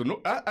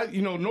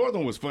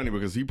Northern was funny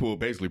because he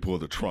basically pulled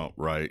the Trump,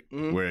 right?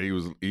 Where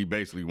he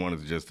basically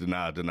wanted to just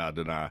deny.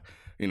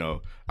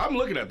 I'm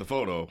looking at the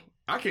photo.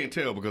 I can't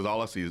tell because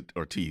all I see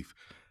are teeth.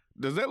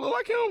 Does that look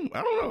like him?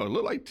 I don't know. It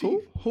look like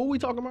teeth. Who we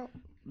talking about?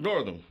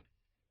 Northern.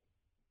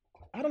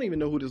 I don't even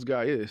know who this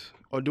guy is.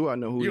 Or do I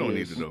know who he is? You don't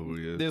need to know who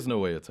he is. There's no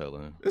way of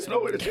telling. There's no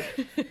way to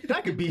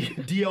That could be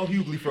D.L.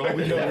 Hughley for all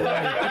we know.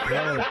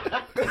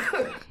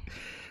 Right.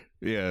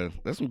 Yeah,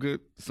 that's some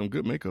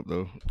good makeup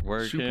though.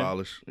 Word, Shoe Ken?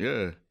 polish.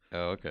 Yeah.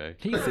 Oh, okay.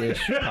 He said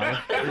shoe polish.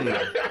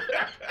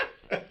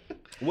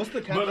 What's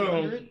the But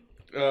caption?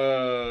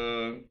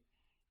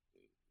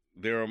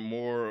 there are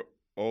more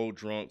old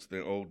drunks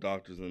than old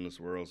doctors in this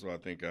world, so I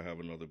think I have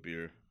another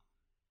beer.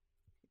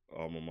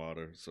 Alma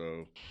mater.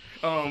 So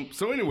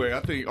anyway, I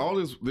think all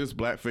this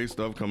blackface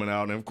stuff coming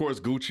out, and of course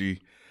Gucci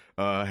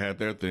had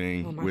their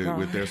thing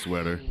with their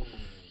sweater.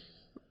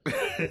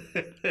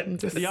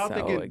 Do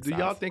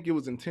y'all think it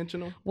was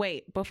intentional?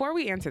 Wait, before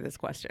we answer this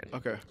question,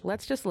 Okay.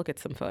 let's just look at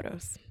some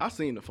photos. I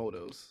seen the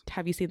photos.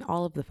 Have you seen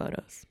all of the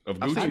photos? Of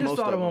I've Gucci. I seen just most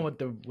saw the of one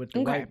them. with the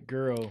Okay. white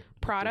girl.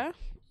 Prada,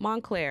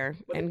 Montclair,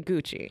 and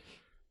Gucci.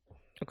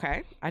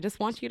 Okay? I just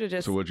want you to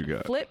just So what you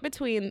got? flip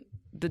between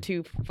the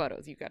two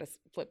photos. You got to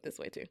flip this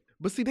way too.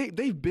 But see,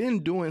 they've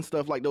been doing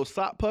stuff like those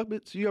sock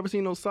puppets. You ever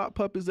seen those sock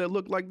puppets that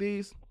look like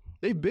these?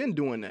 They've been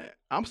doing that.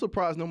 I'm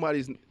surprised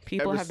nobody's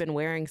People ever have been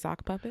wearing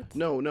sock puppets?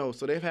 No.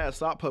 So they've had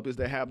sock puppets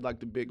that have like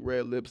the big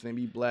red lips and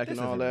be black This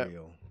and all isn't that.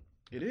 real.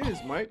 It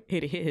is, Mike.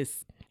 It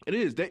is. It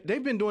is.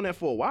 They've been doing that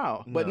for a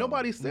while, but No,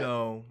 nobody said.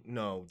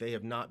 No, they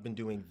have not been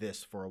doing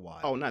this for a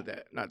while. Oh, not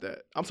that.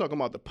 I'm talking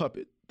about the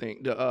puppet thing.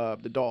 The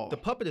doll. The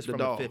puppet is from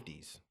doll. the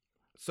 50s.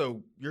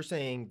 So you're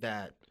saying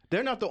that?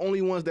 They're not the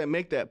only ones that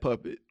make that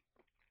puppet.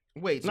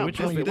 Wait, so Not Which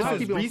one you puppet. Why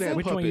talking? keep on saying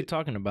Which one you puppet?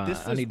 talking about?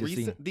 This I is need to see.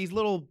 recent. These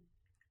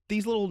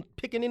little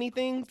pickaninny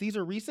things. These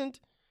are recent.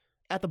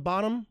 At the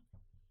bottom.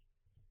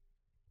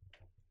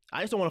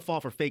 I just don't want to fall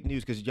for fake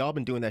news because y'all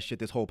been doing that shit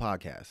this whole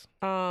podcast.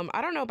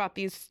 I don't know about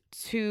these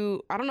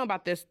two. I don't know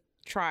about this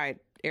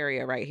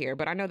area right here,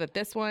 but I know that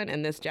this one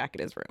and this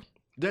jacket is real.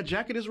 That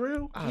jacket is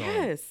real?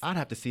 Yes. I'd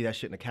have to see that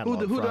shit in the catalog.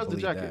 Who before I does the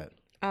believe jacket?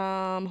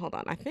 that. Hold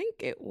on. I think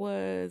it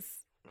was.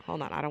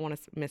 Hold on. I don't want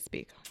to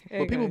misspeak.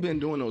 Well, people have been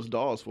doing those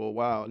dolls for a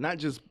while. Not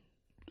just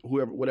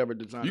whatever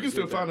designer. You can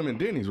still find them in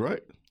Denny's,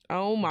 right?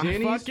 Oh my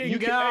Denny's, fucking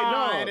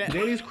God! God!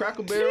 Denny's,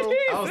 Cracker Barrel.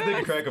 I was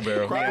thinking Cracker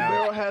Barrel. Cracker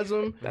Barrel has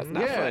them. That's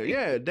not funny.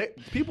 Yeah.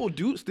 People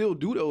still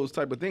do those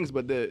type of things,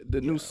 but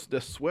the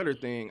sweater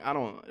thing,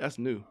 that's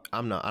new.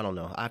 I don't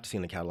know. I have to see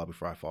in the catalog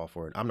before I fall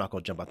for it. I'm not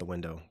gonna jump out the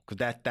window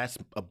because that's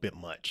a bit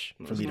much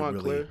for me to really.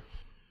 Montclair.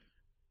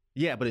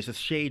 Yeah, but it's a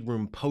Shade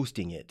Room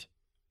posting it.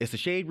 It's a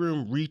Shade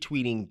Room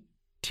retweeting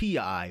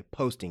T.I.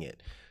 posting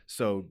it.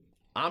 So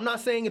I'm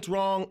not saying it's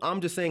wrong. I'm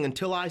just saying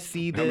until I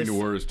see this. How many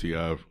words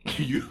T.I.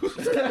 used?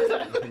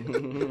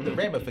 The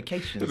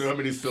ramifications. How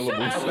many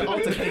syllables? The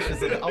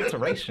altercations and the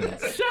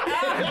alterations.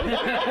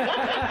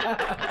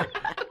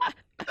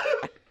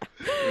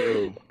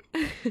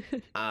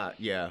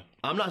 Yeah.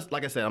 I'm not,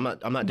 like I said, I'm not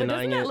But denying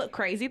doesn't that it. look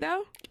crazy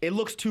though? It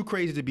looks too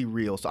crazy to be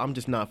real, so I'm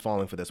just not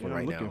falling for this one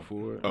right looking now.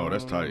 for it. Oh,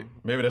 that's tight.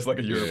 Maybe that's like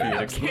a European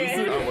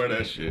exclusive. I'll wear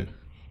that shit.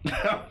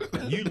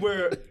 You'd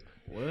wear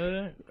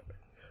What?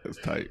 That's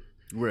tight.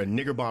 a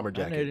nigger bomber I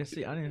jacket. didn't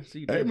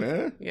see Hey, that.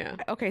 man. Yeah.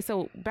 Okay,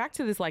 so back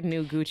to this like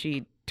new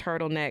Gucci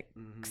turtleneck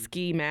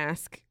ski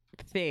mask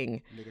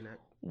thing.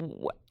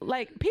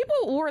 Like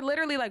people were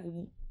literally like,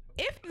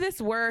 if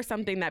this were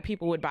something that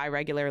people would buy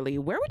regularly,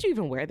 where would you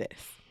even wear this?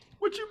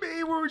 What you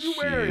mean? Where would you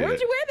wear Shit. Where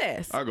would you wear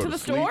this? I go to to the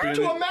sleep store? in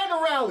To it. a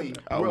MAGA rally.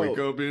 I'll Bro. wake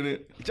up in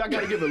it. I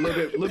gotta give it a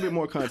little bit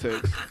more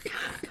context.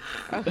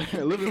 A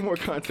little bit more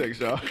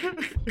context, y'all.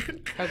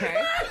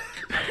 Okay.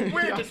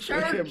 Wear the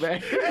church.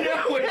 Back.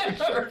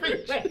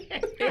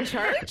 In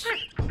church?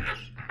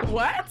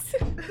 What?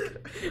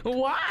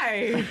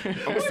 Why?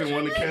 I'm gonna send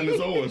one to Candace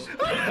Owens.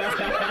 I'm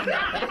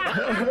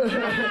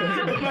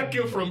not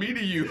giving from me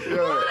to you.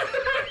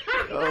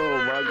 Oh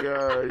my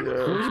God, What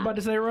yeah. was you about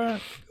to say,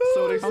 Ryan?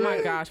 So they said, Oh my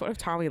gosh, what if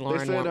Tommy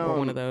Lauren said, wore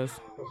one um, of those?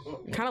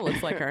 Kind of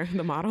looks like her,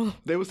 the model.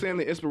 they were saying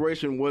the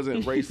inspiration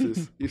wasn't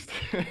racist.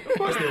 Of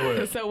course they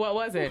would. So what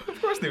was it?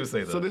 Of course they would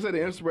say that. So they said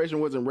the inspiration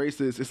wasn't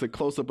racist. It's a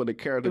close up of the It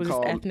character was just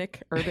called.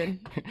 ethnic, urban.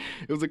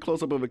 It was a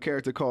close up of a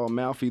character called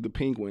Malfi the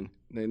Penguin.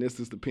 And this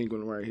is the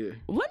penguin right here.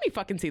 Let me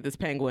fucking see this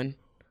penguin.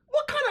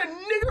 What kind of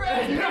nigger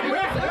ass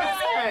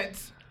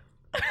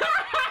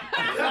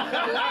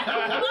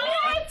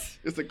What?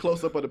 It's a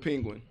close up of the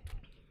penguin.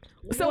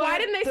 So why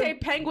didn't they say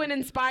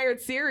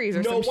penguin-inspired series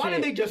or No, some why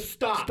shit? didn't they just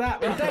stop?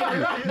 Stop. Thank you.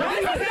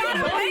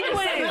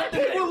 That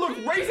penguin looks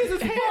racist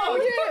as fuck.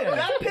 yeah.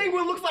 That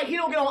penguin looks like he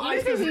don't get on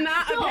ice. This is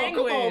not a Come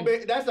penguin. on,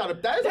 man. That is a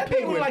That penguin.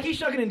 penguin like he's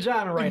shucking and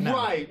jiving right now.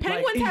 Right.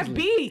 Penguins Like, have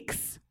easily.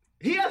 beaks.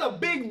 He has a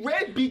big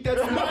red beak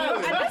that's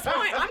smiling. At this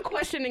point, I'm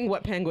questioning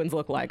what penguins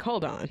look like.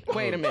 Hold on.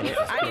 Wait a minute.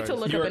 I need to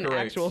look You're up an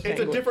correct. actual It's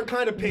penguin. a different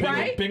kind of penguin.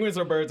 Right? Penguins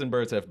are birds and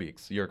birds have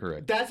beaks. You're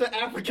correct. That's an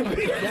African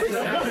penguin. I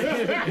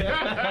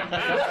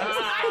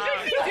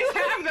think they do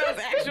have those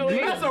actually.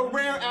 That's a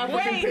rare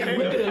African Wait. penguin.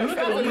 Look at the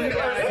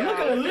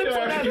lips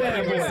on that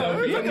bad boy.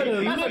 Look at the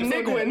That's a lips on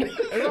nigwin.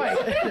 that. Right.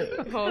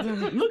 Hold on.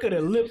 Look at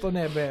the lips on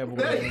that bad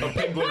boy. A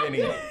penguin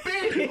any.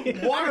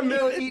 Big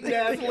watermelon eating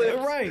ass lips.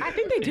 Right. I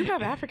think they do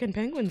have African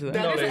penguins though.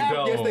 No, they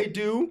don't. Yes, they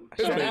do.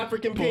 It's an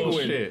African penguin.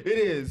 Bullshit. It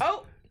is.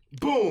 Oh,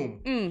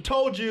 Boom.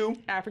 Told you.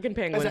 African It's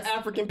penguins. an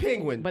African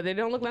penguin. But they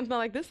don't look nothing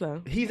like this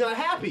though. He's not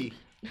happy.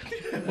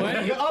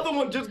 The other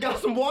one just got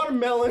some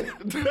watermelon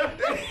and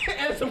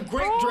some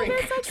grape drink.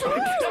 That's so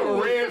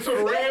cute.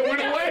 Some red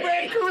went away.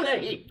 Red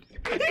Kool-Aid.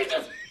 He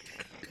just.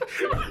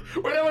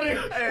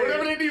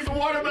 Whenever they need some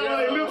watermelon,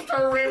 they lips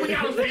turn red. We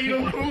gotta feed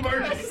them.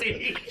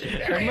 Emergency.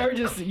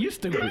 Emergency. You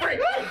stupid. We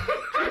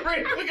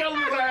gotta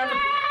lose our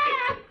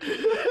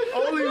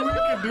Only we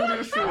can do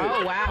this shit.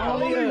 Oh wow.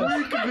 Only us.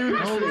 We can do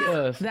this Only shit.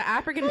 us. The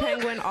African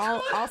penguin,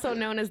 also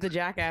known as the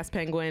jackass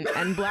penguin,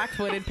 and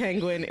black-footed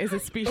penguin, is a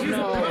species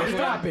of penguin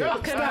Stop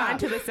it. confined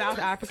to the South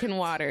African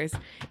waters.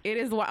 It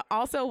is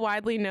also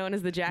widely known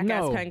as the jackass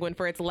No. penguin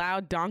for its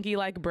loud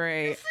donkey-like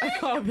bray,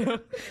 although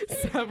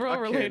several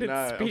related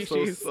Cannot.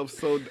 species I'm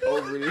so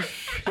over this.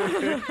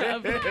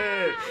 of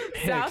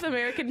South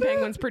American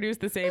penguins produce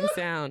the same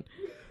sound.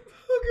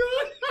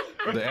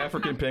 The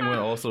African penguin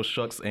also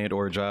shucks and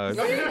or jives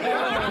when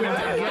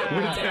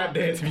tap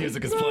dance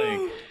music is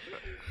playing.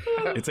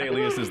 Its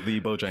alias is the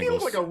He Bojangles.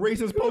 looks like a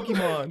racist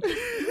Pokemon.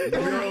 He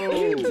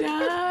does.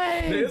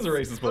 There is a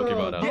racist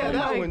Pokemon out Yeah, there.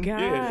 that Oh my one. God.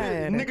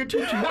 Yeah. Nigga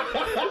Tucci.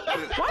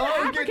 Why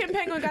the African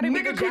penguin gotta be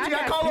Nigga the Tucci, I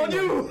jackass call on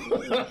penguin?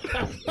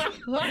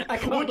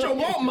 you. What you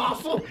want,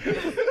 muscle?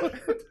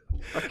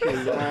 I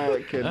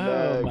cannot.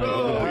 Oh,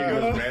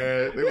 niggas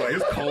mad. They like,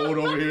 it's cold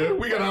over here.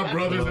 We got our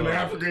brothers in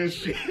Africa and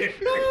shit.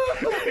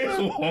 It's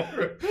warm.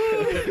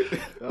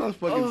 That was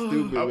fucking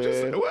stupid, I'm just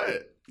saying, man.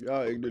 what?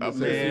 Y'all ignorant. I'm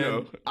saying, you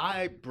know.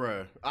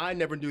 I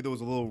never knew there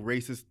was a little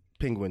racist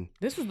penguin.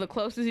 This is the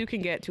closest you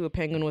can get to a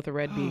penguin with a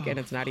red beak, and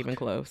it's not even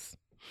close.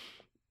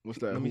 What's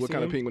that? Let me What see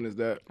kind of him. penguin is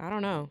that? I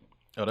don't know.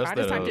 Oh, that's I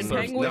just that typed in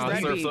surf's, penguin nah,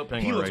 red surf's beak. up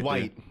penguin He looks right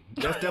white.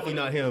 That's definitely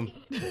not him.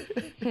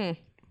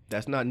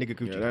 That's not Nigga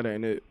Coochie. Yeah, that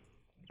ain't it.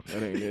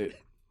 That ain't it.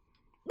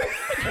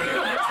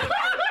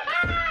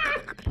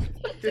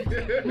 So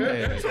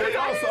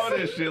y'all saw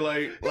this shit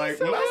like when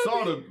I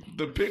saw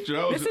the picture,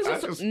 I was This is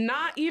I just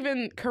not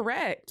even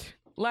correct.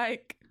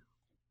 Like,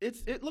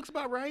 It looks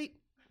about right.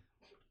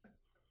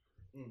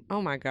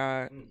 oh my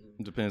God.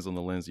 It depends on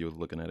the lens you're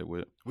looking at it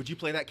with. Would you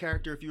play that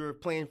character if you were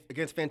playing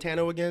against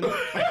Fantano again? It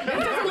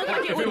doesn't look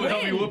like it would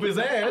win. whoop his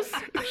ass.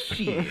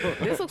 Shit.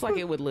 This looks like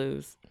it would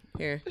lose.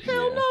 Here.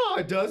 Hell no,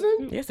 it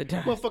doesn't. Yes, it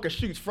does. Motherfucker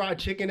shoots fried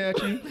chicken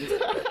at you.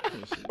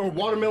 Or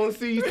watermelon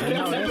seeds.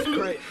 No, that's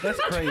crazy. That's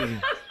crazy.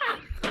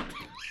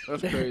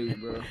 That's crazy,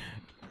 bro.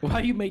 Why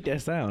you make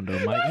that sound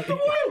though, Mike?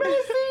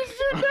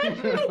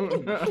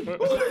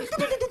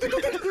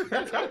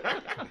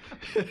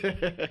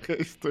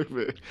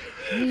 Stupid.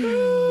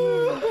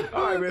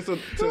 All right, man. So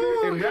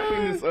in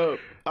wrapping this up,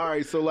 all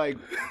right. So like,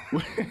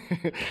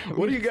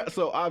 what do you got?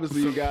 So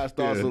obviously, you guys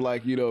thought so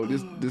like,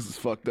 this is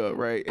fucked up,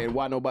 right? And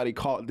why nobody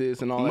caught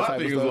this and all that my type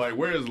thing of is stuff. like,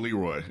 where's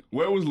Leroy?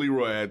 Where was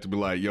Leroy at to be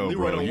like, yo,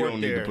 Leroy bro, don't you work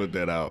don't need there. to put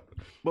that out?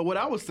 But what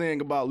I was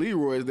saying about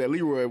Leroy is that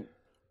Leroy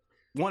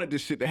wanted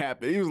this shit to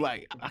happen. He was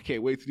like, I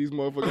can't wait till these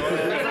motherfuckers.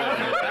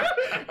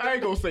 I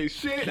ain't gonna say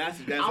shit. That's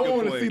a I good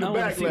want to point. see the I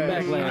wanna see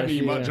backlash. backlash. I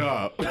need my Yeah.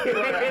 job.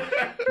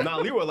 Nah,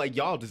 Leroy, like,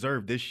 y'all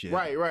deserve this shit.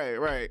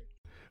 Right.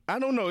 I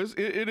don't know.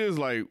 It is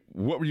like,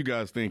 what were you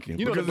guys thinking?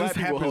 You know the because black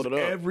this people happens hold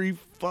it up. every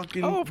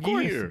fucking of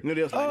course. year. You know,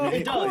 they was like, man,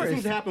 It does. It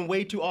seems to happen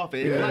way too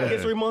often. Black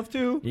History Month,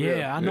 too.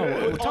 Yeah, I know. Yeah.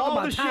 We're With talking all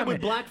about the shit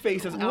with timing.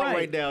 blackface is out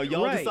right now.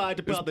 Y'all decide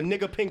to put out the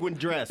nigga penguin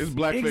dress. It's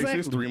Blackface Exactly.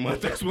 History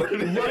Month. That's what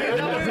it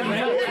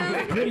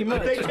is. Pretty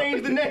much. They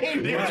changed the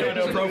name. They're trying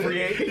to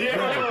appropriate.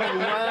 Oh,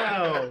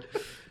 wow.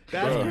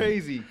 That's Bro.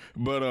 crazy.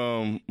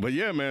 But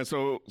yeah, man.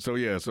 So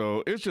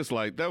it's just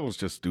like that was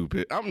just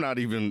stupid. I'm not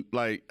even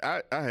like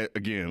I had,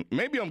 again,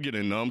 maybe I'm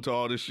getting numb to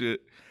all this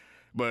shit,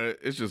 but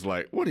it's just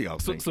like, what are y'all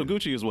So thinking?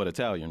 Gucci is what,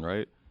 Italian,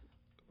 right?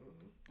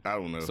 I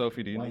don't know.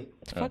 Sophie, do you know?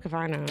 Fuck if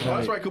I know. Oh,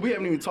 that's right, because we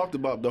haven't even talked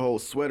about the whole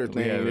sweater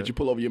thing Yeah, that you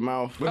pull over your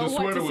mouth. But the What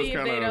sweater to was see if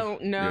kind they of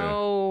don't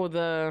know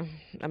the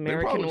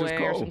American just way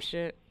or cold. some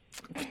shit.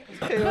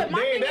 But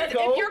my thing is,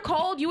 if you're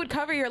cold, you would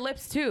cover your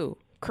lips too.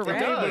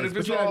 Correct? but if But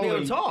it's you gotta all be able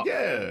to in- talk.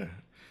 yeah.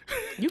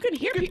 You can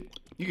hear people.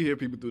 You can hear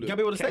people through You that. gotta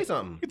be able to say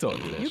something. You talk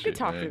through that You shit, can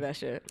talk man. through that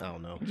shit. I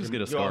don't know. Just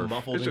get a You're all scarf.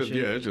 muffled It's and just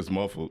shit. it's just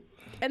muffled.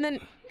 And then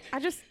I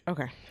just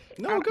okay.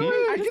 No, go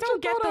ahead. I just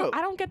don't get your thought I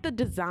out. don't get the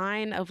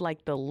design of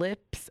like the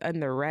lips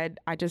and the red.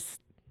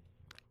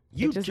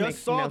 You It just just makes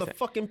saw no the sense.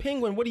 fucking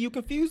penguin. What are you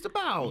confused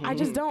about? I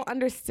just don't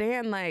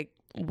understand like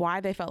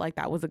why they felt like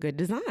that was a good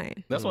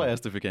design. That's why I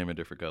asked if it came in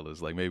different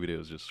colors. Like maybe they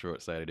was just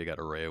short-sighted. They got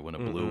a red one, a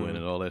blue one,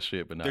 and all that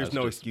shit. But now There's it's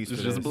no just, excuse It's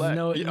for just this. black.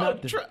 No, Yeah,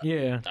 not the-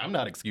 yeah. I'm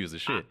not excusing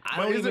shit.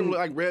 But isn't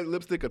like red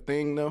lipstick a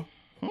thing though?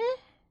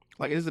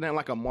 Like, isn't that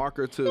like a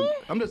marker to?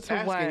 I'm just To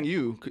asking what?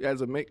 you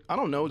as a make. I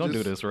don't know. Don't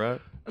just, do this, right?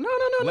 No.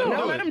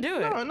 Let him do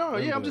it. No.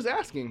 Yeah, I'm just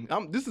asking.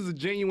 This is a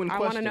genuine I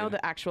question. want to know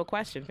the actual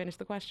question. Finish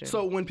the question.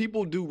 So when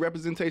people do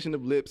representation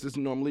of lips, it's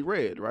normally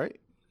red, right?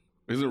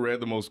 Isn't red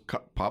the most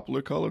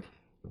popular color?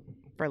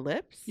 for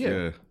lips?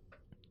 Yeah.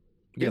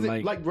 Is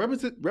it like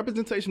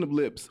representation of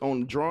lips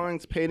on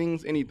drawings,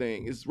 paintings,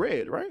 anything? It's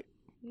red, right?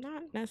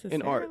 Not necessarily.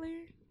 In art.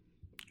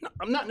 No,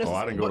 I'm not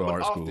necessarily. I didn't go to but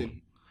art school.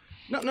 often.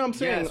 No, I'm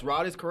saying. Yes,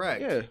 Rod is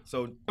correct. Yeah.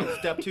 So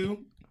step 2.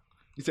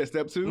 You said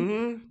step 2.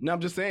 Mm-hmm. No, I'm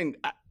just saying.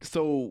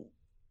 So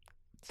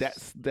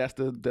that's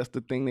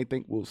the thing they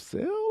think will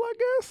sell. I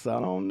guess I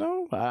don't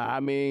know. I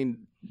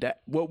mean,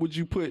 that what would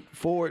you put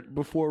forward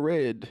before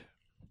red?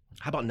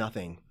 How about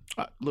nothing?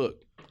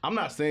 Look, I'm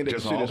not saying that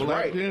Just shit all is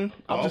black, right. then?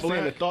 I'm All just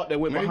saying black? the thought that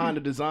went Maybe? behind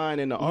the design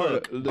and the art.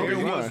 Look, the there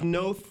was design.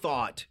 no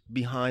thought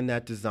behind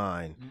that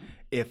design.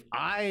 If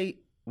I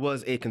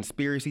was a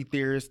conspiracy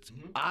theorist,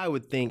 I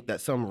would think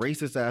that some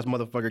racist ass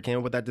motherfucker came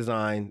up with that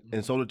design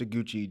and sold it to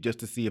Gucci just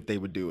to see if they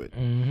would do it.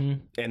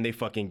 And they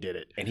fucking did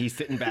it. And he's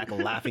sitting back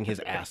laughing his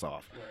ass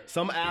off.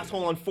 Some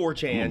asshole on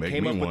 4chan Make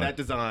came me up with one. that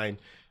design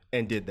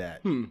and did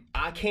that.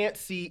 I can't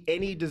see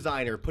any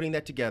designer putting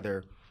that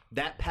together,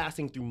 that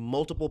passing through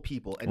multiple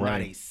people, and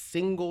not a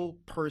single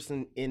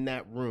person in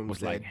that room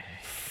was like,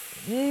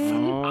 I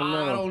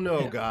don't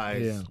know,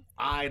 guys. Yeah.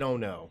 I don't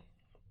know.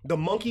 The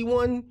monkey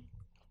one,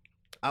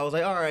 I was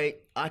like, all right,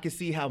 I can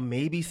see how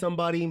maybe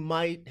somebody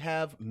might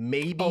have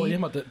maybe. Oh, you're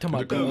talking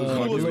about the coolest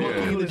monkey in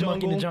the coolest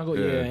monkey in the jungle.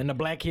 Yeah. Yeah, and the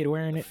black kid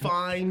wearing it.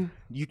 Fine,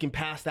 you can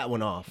pass that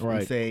one off and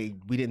Right. say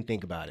we didn't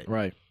think about it.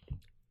 Right.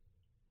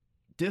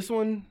 This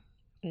one,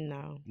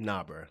 No.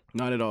 nah, bro.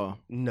 Not at all.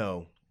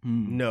 No,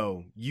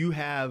 no. You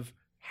have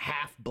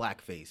half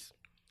blackface.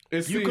 It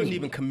You seems, couldn't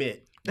even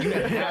commit. You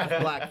have half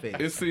blackface.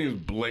 It seems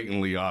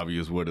blatantly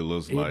obvious what it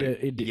looks like.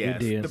 It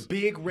Yes, is. the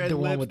big red The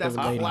one lips. with That's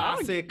the a lady.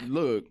 classic.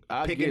 Look,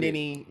 I get it.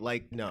 Pickaninny,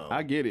 like no.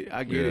 I get it.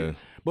 I get Yeah. it.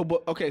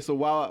 But okay, so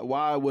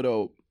why would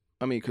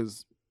I mean,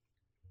 because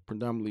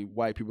predominantly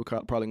white people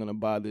probably gonna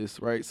buy this,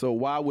 right? So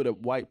why would a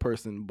white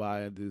person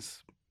buy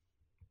this?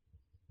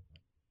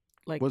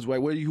 Like What's right?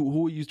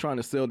 Who are you trying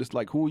to sell this?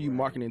 Like, who are you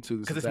marketing to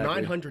this? Because it's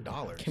exactly?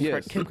 $900. Kim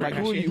Yes. Kim Like,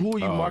 who are Kardashian.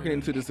 you Oh, marketing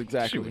yeah. to this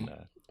exactly?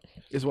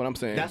 Is what I'm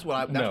saying. That's where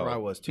I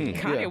was too.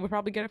 Kanye would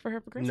probably get it for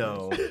her for Christmas.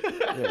 No.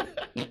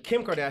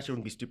 Kim Kardashian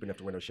wouldn't be stupid enough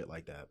to wear no shit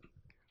like that.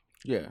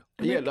 Yeah.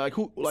 Yeah, like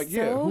who like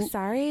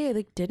sorry,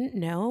 I didn't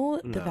know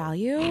the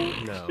value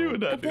No. She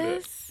would not of do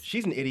that. this.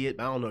 She's an idiot,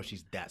 but I don't know if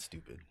she's that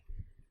stupid.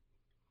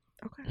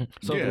 Okay.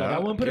 So like, I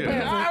wouldn't put it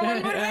past her. I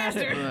wouldn't put it past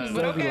her. So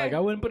But I'd be okay. like, I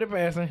wouldn't put it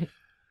past her.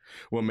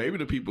 Well, maybe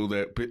the people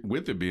that,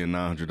 with it being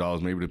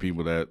 $900, maybe the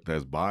people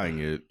that's buying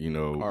it, we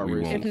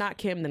won't. If not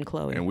Kim, then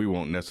Chloe. And we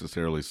won't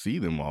necessarily see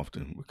them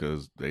often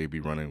because they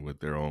be running with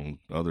their own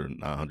other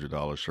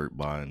 $900 shirt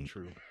buying.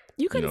 True.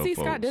 You couldn't see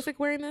Scott folks. Disick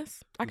wearing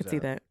this? I could see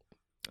that.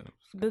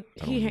 know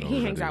He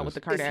who hangs that out is.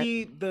 with the Is Kardashians.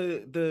 he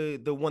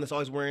the one that's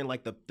always wearing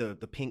like the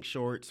pink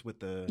shorts with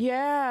the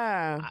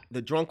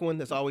The drunk one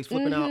that's always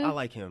flipping out? I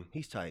like him.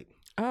 He's tight.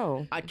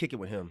 Oh. I'd kick it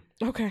with him.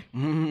 Okay.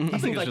 He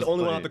seems like the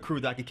only one like- off the crew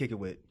that I could kick it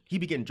with. He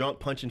be getting drunk,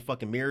 punching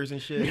fucking mirrors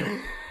and shit.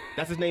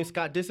 That's his name,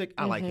 Scott Disick.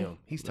 I like him.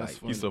 He's tight.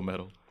 He's so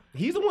metal.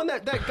 He's the one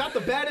that got the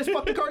baddest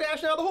fucking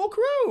Kardashian out of the whole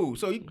crew.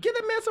 So you give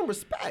that man some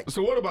respect.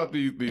 So what about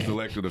these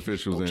elected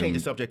officials Don't change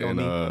the subject on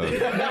me. I'm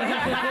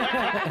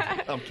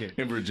kidding.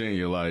 In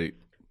Virginia? Like,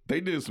 they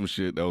did some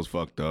shit that was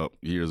fucked up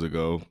years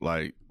ago.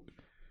 Like,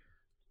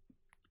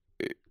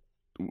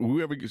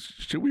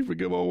 should we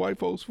forgive old white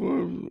folks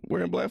for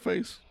wearing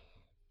blackface?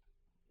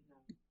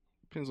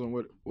 Depends on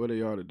what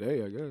they are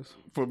today, I guess.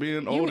 For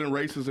being old and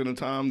racist in a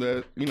time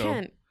that,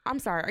 Ken, I'm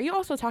sorry. Are you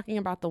also talking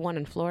about the one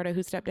in Florida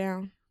who stepped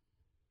down?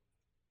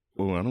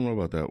 Oh, I don't know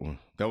about that one.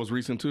 That was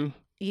recent too?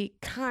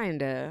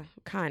 Kinda,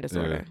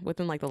 sorta.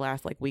 Within like the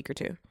last week or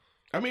two.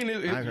 I mean,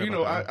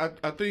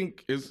 I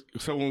think it's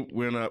so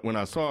when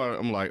I saw it,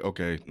 I'm like,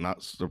 okay,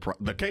 not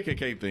surprised. The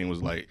KKK thing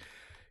was like,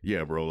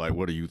 yeah, bro, like,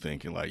 what are you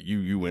thinking? Like,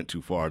 you went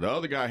too far. The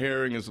other guy,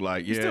 Herring, is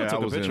like, still yeah, I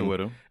took a was picture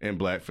with him. in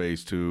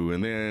blackface too.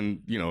 And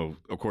then,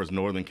 of course,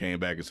 Northern came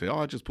back and said, oh,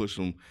 I just pushed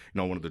him.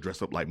 I wanted to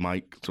dress up like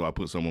Mike, so I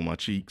put some on my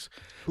cheeks.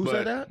 Who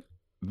said that?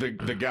 The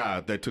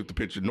guy that took the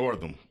picture,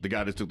 Northam, the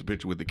guy that took the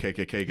picture with the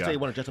KKK guy. So you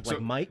want to dress up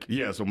like Mike?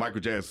 Yeah, so Michael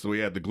Jackson, so he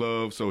had the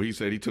glove, so he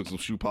said he took some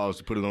shoe polish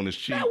to put it on his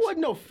cheeks. That wasn't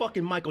no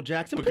fucking Michael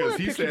Jackson. Pull Because that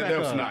he picture said back that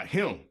was up. not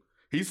him.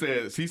 He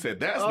said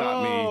that's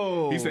not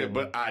me. He said,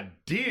 but I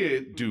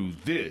did do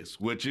this,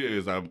 which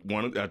is I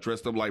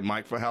dressed up like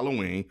Mike for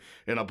Halloween,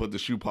 and I put the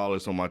shoe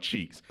polish on my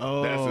cheeks.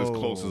 That's as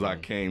close as I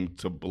came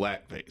to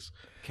blackface.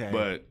 Okay.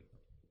 But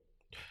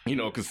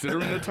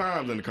considering the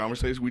times and the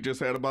conversation we just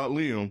had about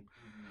Liam,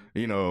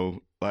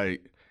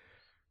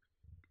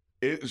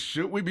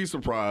 should we be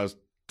surprised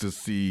to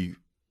see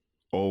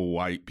old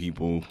white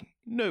people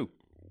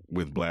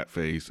with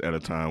blackface at a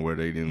time where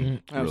they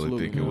didn't really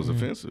think it was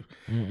offensive?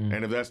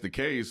 And if that's the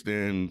case,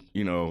 then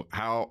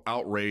how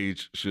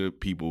outraged should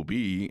people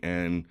be?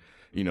 And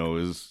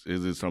is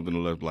it something to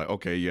look like,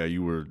 okay, yeah,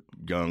 you were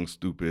young,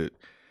 stupid,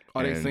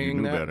 Are they and saying you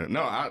knew that? better?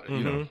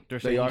 No, They're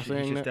They are he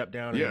saying should that? step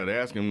down. yeah,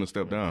 they're asking him to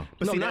step down.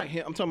 But No, see, not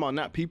him. I'm talking about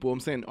not people. I'm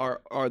saying are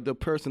the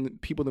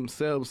people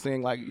themselves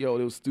saying like, yo,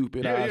 it was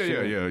stupid.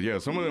 Yeah.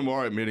 Some of them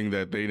are admitting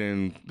that they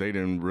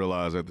didn't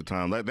realize at the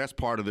time. That's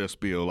part of their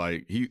spiel.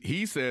 Like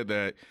he said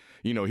that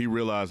he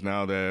realized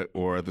now that,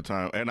 or at the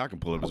time, and I can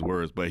pull up his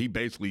words, but he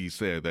basically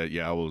said that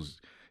I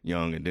was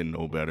young and didn't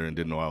know better and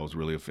didn't know I was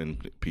really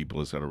offending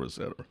people, et cetera, et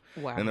cetera.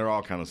 Wow. And they're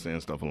all kind of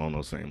saying stuff along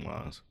those same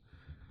lines.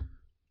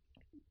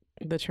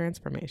 The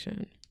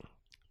transformation.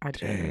 I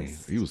Dang,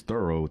 just. he was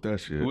thorough with that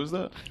shit. Who was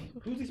that?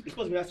 who's he supposed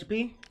to be, Master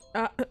P?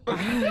 That's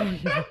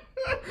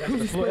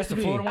the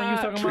Florida one you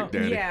was talking Trick about?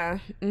 Daddy. Yeah.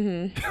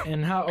 Mm-hmm.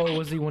 And how old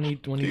was he when he He's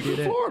did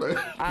from it?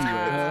 Florida.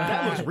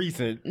 That looks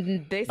recent.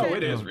 They said. Oh,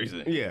 it is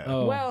recent. Yeah.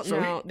 Oh. Well,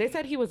 no, they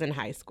said he was in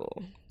high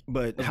school.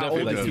 But It's how old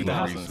definitely is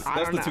like he? 2000s. I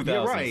That's don't the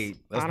know.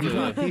 2000s. You're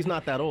right. He's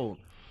not that old.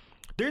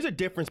 There's a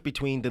difference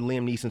between the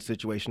Liam Neeson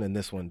situation and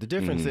this one. The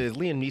difference is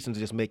Liam Neeson's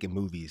just making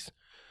movies.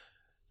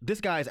 This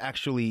guy's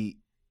actually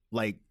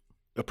like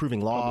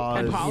approving laws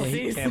And policies.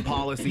 and He's in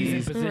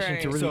policies.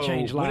 position to really So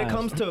change lives. when it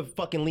comes to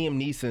fucking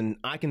Liam Neeson,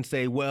 I can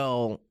say,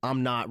 well,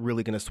 I'm not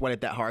really going to sweat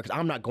it that hard because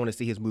I'm not going to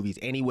see his movies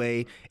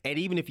anyway. And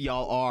even if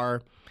y'all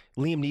are,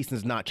 Liam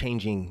Neeson's not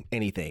changing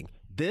anything.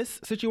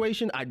 This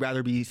situation, I'd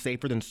rather be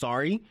safer than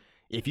sorry.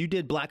 If you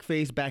did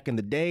blackface back in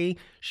the day,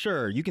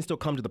 sure, you can still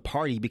come to the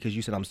party because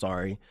you said I'm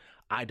sorry.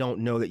 I don't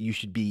know that you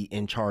should be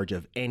in charge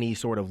of any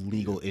sort of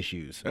legal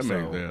issues. That So-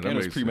 makes, yeah, that And it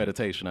was makes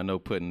premeditation. I know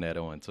putting that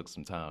on took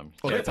some time.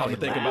 Oh, Had time to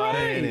think about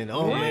it. And,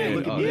 oh man,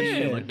 look at me. That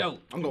shit look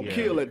dope. I'm gonna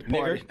kill at the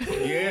party.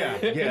 Yeah,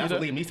 that's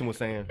what Liam Neeson was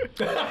saying.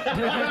 You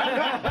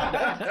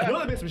know,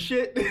 there'd been some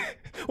shit.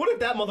 What if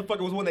that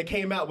motherfucker was when they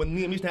came out when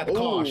Liam Neeson had the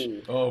Kosh?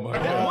 Oh my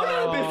god. What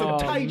if been some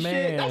tight shit?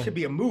 man. That should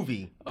be a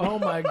movie. Oh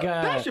my God.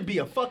 That should be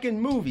a fucking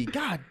movie.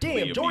 God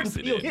damn, Liam Jordan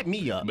Neeson Peele did. hit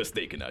me up.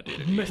 Mistaken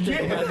identity.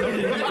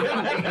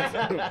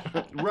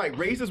 Right,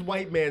 racist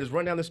white man is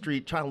run down the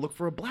street trying to look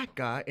for a black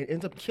guy and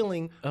ends up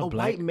killing a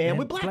white man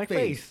with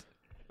blackface.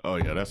 Oh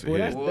yeah, that's a Well,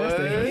 hit. that's the That's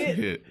a hit.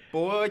 hit.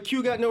 Boy,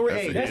 Q got no That's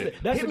a hey, hit.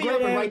 That's hit a me good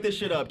up and ass- write this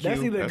shit up, Q.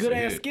 That's either a That's good a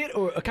ass hit. skit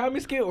or a comedy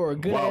skit or a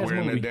good While ass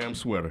wearing movie. that damn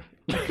sweater.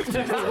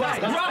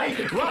 right.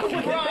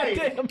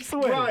 Damn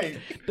sweater. Right.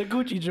 The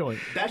Gucci joint.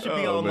 That should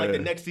be Oh, on like the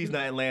man. next season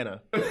of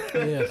Atlanta.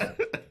 Yes.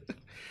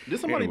 Did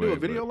somebody do Anyway, a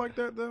video but- like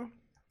that though?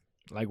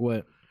 Like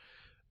what?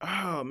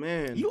 Oh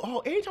man.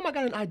 Anytime I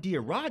got an idea,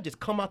 Rod just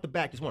come out the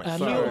back, just want to I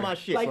kill know. my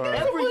shit. Like, Every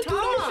everyone do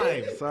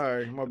that time.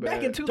 Sorry, my bad.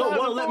 Back in Don't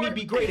want to let me 2004?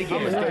 be great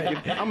I'm again.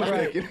 mistaken. I'm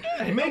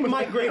mistaken. Make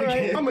Mike great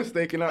again. I'm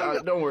mistaken.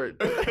 Don't worry.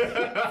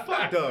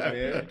 Fucked up,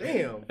 man.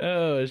 Damn.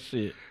 Oh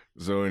shit.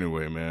 So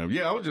anyway, man,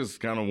 yeah, I was just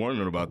kind of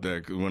wondering about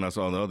that 'cause when I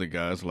saw the other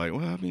guys. Like,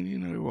 well, I mean, you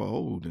know, they were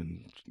old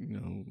and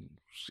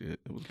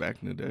shit. It was back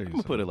in the day. I'm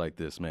gonna put it like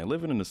this, man.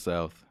 Living in the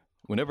South,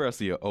 whenever I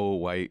see an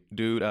old white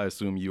dude, I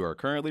assume you are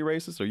currently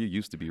racist or you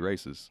used to be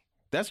racist.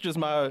 That's just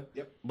my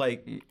that's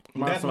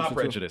my assumption, too.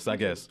 prejudice, I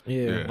guess.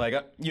 Yeah. Like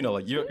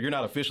like you're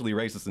not officially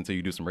racist until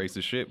you do some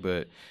racist shit,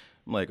 but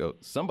I'm like, oh,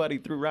 somebody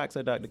threw rocks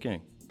at Dr.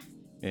 King.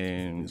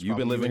 And you've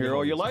been living here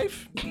all your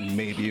life?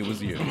 Maybe it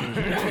was you.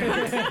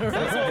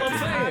 That's all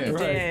I'm saying.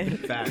 Dead.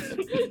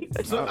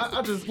 Facts. So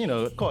I just,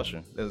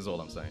 caution. That's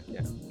all I'm saying.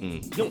 Yeah. You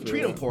don't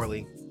treat them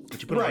poorly,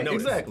 but you put them on Right,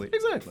 notice. exactly.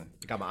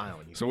 I got my eye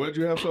on you. So what did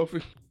you have,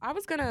 Sophie? I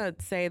was gonna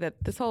say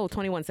that this whole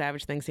 21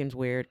 Savage thing seems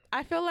weird.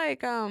 I feel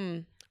like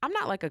I'm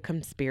not like a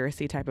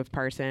conspiracy type of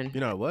person. You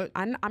know what?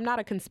 I'm not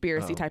a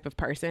conspiracy type of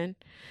person,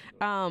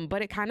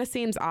 but it kind of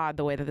seems odd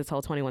the way that this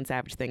whole 21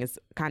 Savage thing is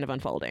kind of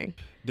unfolding.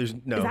 There's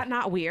no. Is that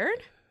not weird?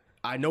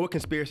 I know what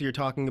conspiracy you're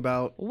talking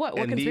about. What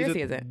and these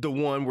conspiracy are is it? The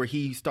one where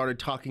he started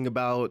talking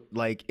about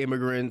like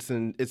immigrants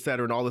and et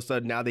cetera, and all of a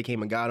sudden now they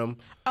came and got him.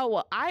 Oh,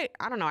 well, I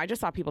don't know. I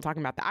just saw people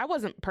talking about that. I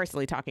wasn't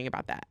personally talking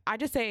about that. I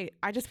just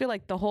feel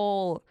like the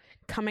whole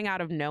coming out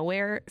of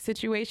nowhere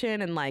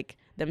situation and like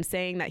them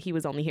saying that he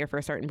was only here for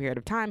a certain period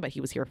of time, but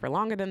he was here for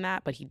longer than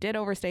that, but he did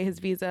overstay his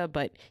visa,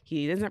 but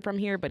he isn't from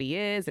here, but he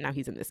is, and now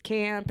he's in this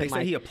camp. They and said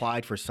like, he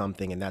applied for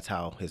something, and that's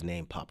how his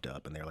name popped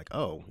up. And they're like,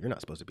 "Oh, you're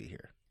not supposed to be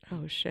here."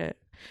 oh shit.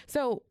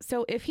 So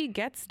if he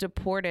gets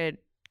deported,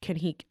 can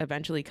he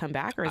eventually come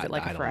back, or is it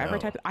like I a don't forever know.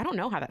 type? I don't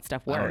know how that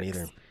stuff works. I don't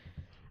either.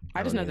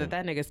 I just know don't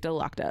that nigga's still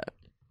locked up.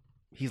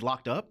 He's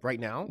locked up right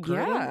now.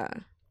 Currently? Yeah.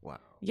 Wow.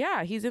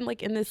 Yeah, he's in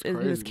this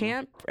crazy,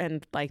 camp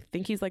and like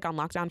think he's like on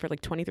lockdown for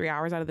like 23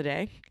 hours out of the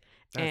day.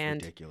 That's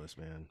and ridiculous,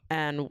 man.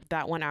 and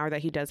that 1 hour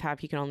that he does have,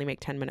 he can only make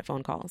 10-minute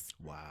phone calls.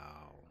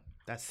 Wow.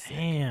 That's sick.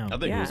 Damn. I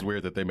think Yeah. it was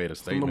weird that they made a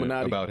statement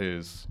Illuminati. about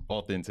his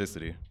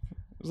authenticity. It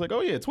was like,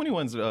 oh yeah,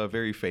 21's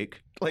very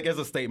fake. Like as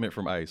a statement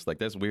from ICE. Like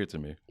that's weird to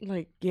me.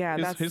 Like, yeah,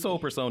 that's His whole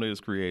persona is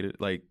created.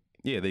 Like,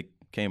 yeah, they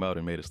came out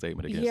and made a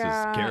statement against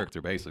Yeah. his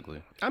character,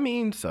 basically. I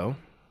mean, so.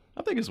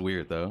 I think it's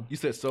weird though. You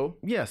said so?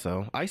 Yeah,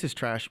 so ICE is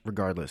trash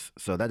regardless.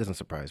 So that doesn't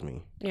surprise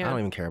me. Yeah. I don't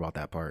even care about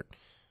that part.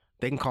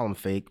 They can call him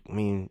fake. I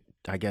mean,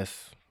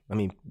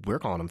 we're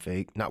calling him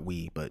fake. Not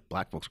we, but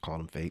black folks are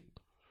calling him fake.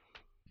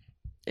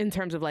 in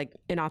terms of like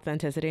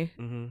inauthenticity,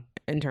 Mm-hmm.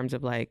 in terms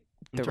of like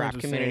In the terms rap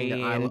of saying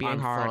community that and being I'm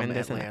hard from and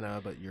this and that.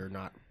 Atlanta, but you're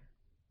not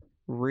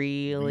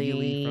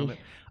Really? from it.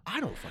 I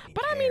don't fucking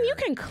But care. I mean, you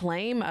can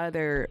claim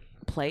other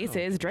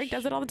places. Drake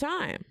does it all the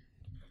time.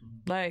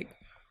 Like,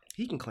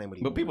 He can claim what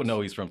he But wants. people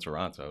know he's from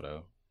Toronto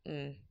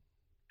though.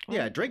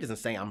 Yeah, Drake doesn't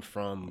say I'm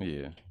from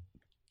Yeah.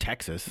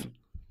 Texas.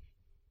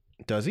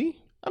 Does he?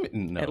 I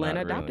mean, no, Atlanta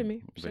not really. adopted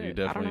me. But Shit, he I don't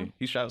know. definitely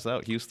he shouts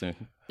out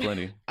Houston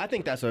plenty. I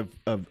think that's a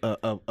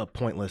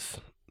pointless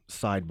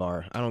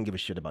sidebar. I don't give a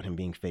shit about him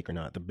being fake or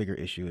not. The bigger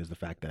issue is the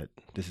fact that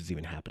this is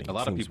even happening. A It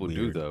lot of seems people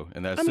weird. do though,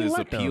 and that's I mean, his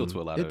let appeal them.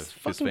 to a lot It's of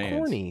his fucking fans.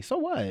 corny. So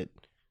what?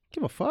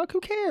 Give a fuck.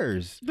 Who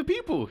cares? The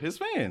people, his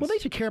fans. Well, they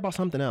should care about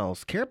something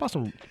else. Care about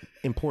some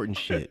important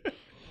shit.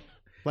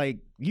 Like,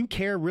 you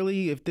care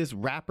really if this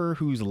rapper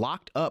who's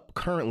locked up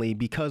currently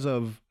because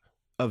of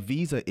a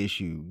visa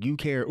issue, you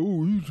care,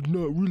 oh, he's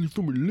not really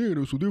from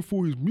Atlanta, so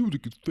therefore his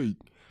music is fake.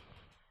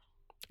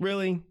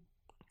 Really?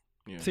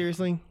 Yeah.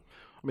 Seriously?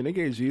 I mean, they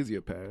gave Jeezy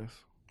a pass.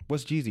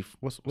 What's Jeezy?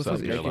 What's South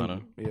his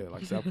Carolina. Yeah,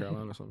 like South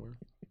Carolina somewhere.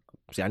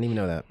 See, I didn't even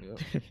know that.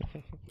 Yeah.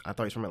 I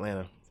thought he's from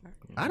Atlanta.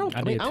 I don't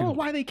I did don't know too.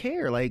 why they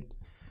care. Like,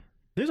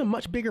 there's a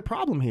much bigger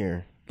problem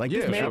here. Like,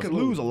 this Yeah, man could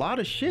absolutely. lose a lot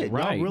of shit.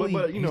 Right. Y'all really,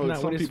 But you He's know, not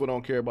some what his- people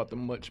don't care about the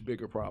much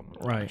bigger problem.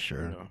 Right.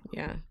 sure. You know?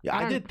 yeah. Yeah,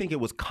 I don't- did think it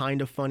was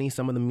kind of funny,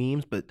 some of the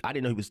memes, but I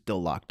didn't know he was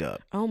still locked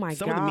up. Oh my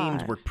Some God. of the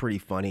memes were pretty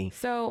funny.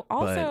 So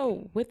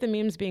also with the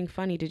memes being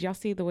funny, did y'all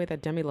see the way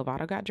that Demi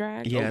Lovato got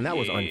dragged? Yeah, and that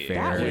was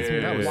unfair.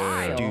 That was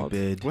wild.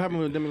 stupid. What happened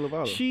with Demi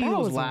Lovato? She That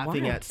was was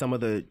laughing wild. at some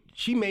of the.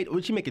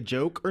 Would she make a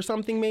joke or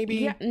something? Maybe.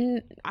 Yeah,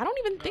 I don't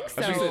even think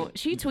She so. said-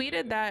 She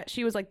tweeted that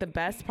she was like the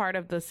best part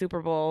of the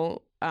Super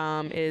Bowl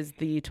is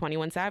the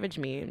 21 Savage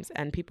memes,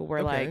 and people were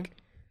Okay. like,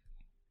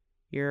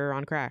 "You're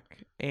on crack,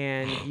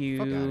 and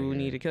you outta here.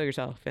 need to kill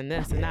yourself," and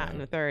this and that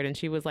and the third. And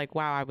she was like,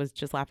 "Wow, I was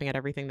just laughing at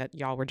everything that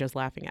y'all were just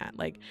laughing at."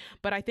 Like,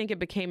 but I think it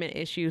became an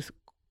issue,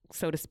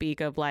 so to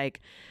speak, of like,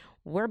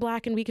 we're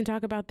black and we can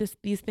talk about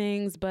these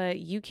things, but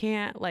you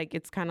can't. Like,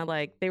 it's kind of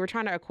like they were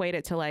trying to equate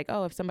it to like,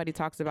 oh, if somebody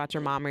talks about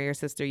your mom or your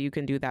sister, you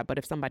can do that, but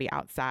if somebody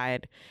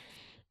outside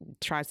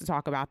tries to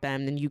talk about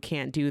them, then you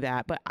can't do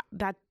that. But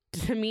that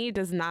to me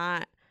does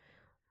not,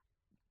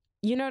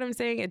 you know what I'm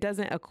saying? It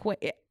doesn't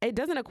equate. It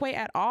doesn't equate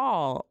at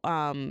all.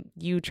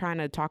 You trying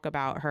to talk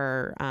about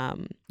her,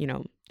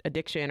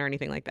 addiction or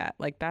anything like that.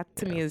 Like that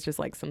to me is just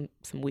like some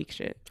weak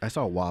shit. I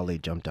saw Wale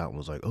jumped out and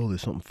was like, "Oh,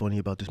 there's something funny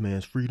about this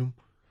man's freedom."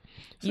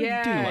 So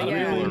Yeah,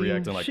 people are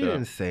reacting like she that.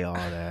 didn't say all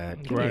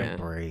that. Give me a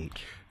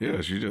break. Yeah,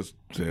 she just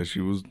said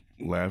she was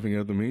laughing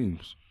at the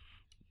memes.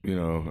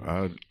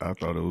 I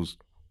thought it was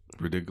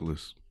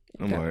ridiculous.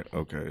 I'm like,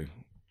 okay,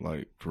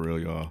 like for real,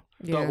 y'all.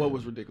 Thought what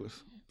was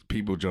ridiculous?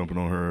 People jumping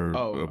on her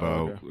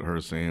about her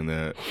saying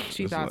that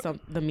she thought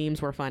the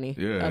memes were funny.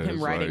 Yeah, of him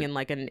it's writing like- in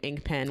like an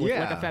ink pen with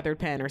like a feathered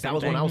pen or something.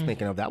 That was what I was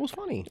thinking of. That was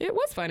funny. It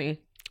was funny.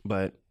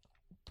 But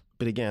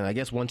again, I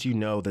guess once you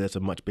know that it's a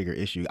much bigger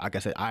issue, like I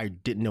said, I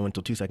didn't know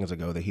until 2 seconds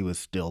ago that he was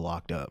still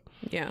locked up.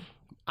 Yeah.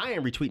 I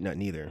ain't retweet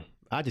nothing either.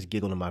 I just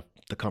giggled in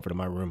the comfort of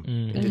my room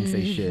and didn't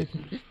say shit.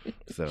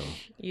 So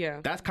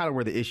yeah, that's kind of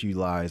where the issue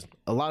lies.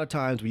 A lot of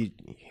times when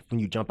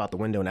you jump out the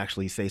window and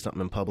actually say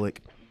something in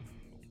public,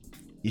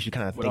 you should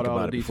kind of think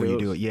about it before you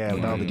do it. Yeah,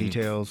 with all the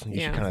details,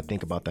 you should kind of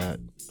think about that.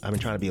 I've been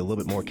trying to be a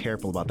little bit more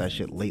careful about that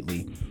shit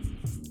lately,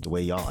 the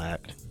way y'all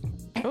act.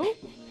 Oh,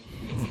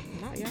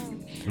 not y'all.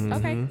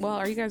 Okay, well,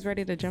 are you guys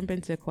ready to jump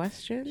into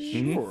questions?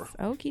 Sure.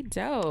 Okie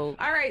doke.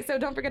 All right, so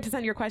don't forget to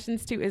send your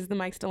questions to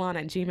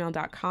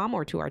isthemikestillon@gmail.com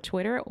or to our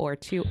Twitter or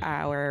to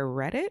our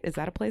Reddit. Is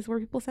that a place where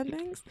people send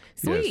things?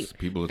 Sweet. Yes,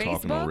 people are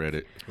talking on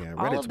Reddit. Yeah,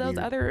 all Reddit's of those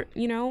weird. other,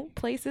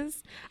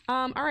 places.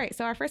 All right,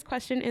 so our first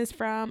question is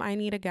from, I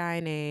need a guy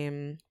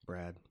named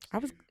Brad.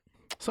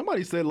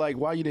 Somebody said like,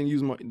 why you didn't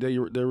use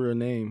their real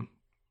name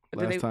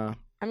last time?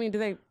 I mean, do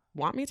they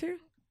want me to?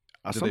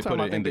 Did they put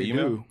it in the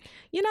email?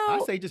 I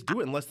say just do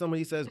it unless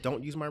somebody says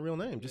don't use my real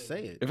name. Just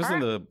say it. If it's in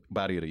the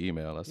body of the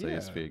email, I say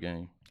it's fair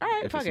game. All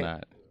right, if fuck it's it.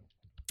 not.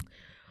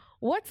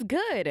 What's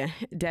good,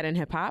 Dead in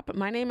Hip Hop?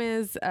 My name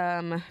is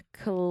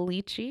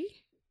Kalichi,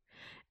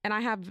 and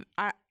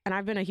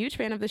I've been a huge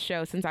fan of the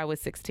show since I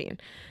was 16.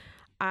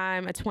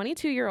 I'm a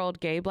 22-year-old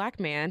gay black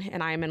man,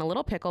 and I am in a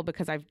little pickle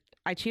because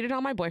I cheated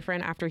on my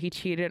boyfriend after he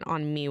cheated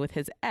on me with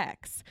his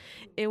ex.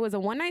 It was a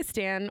one-night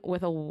stand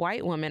with a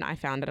white woman I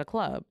found at a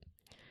club.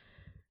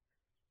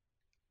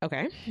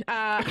 Okay.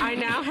 I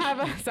now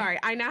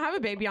have a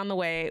baby on the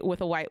way with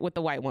the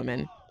white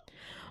woman.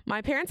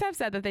 My parents have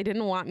said that they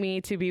didn't want me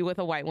to be with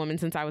a white woman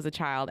since I was a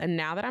child, and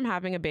now that I'm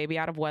having a baby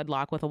out of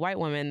wedlock with a white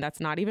woman that's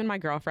not even my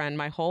girlfriend,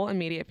 my whole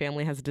immediate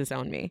family has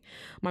disowned me.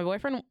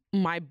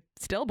 My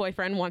still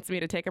boyfriend wants me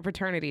to take a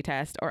paternity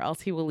test or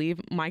else he will leave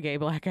my gay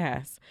black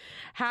ass.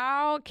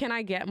 How can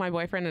I get my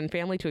boyfriend and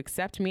family to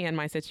accept me and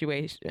my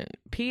situation?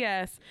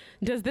 P.S.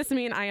 Does this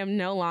mean I am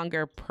no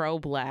longer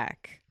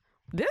pro-black?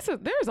 There's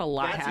a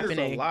lot happening.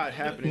 There's a lot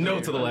happening. No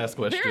to the last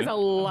question. There's a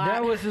lot.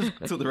 That was just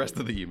To the rest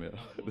of the email.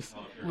 Is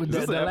the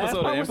this an last episode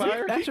of part was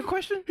Empire? that's your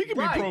question? He can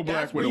be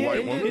pro-black with a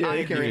white woman. Yeah,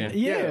 he can.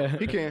 Yeah.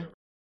 He can.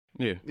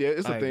 Yeah. Yeah,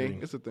 it's a I thing.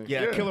 agree. It's a thing.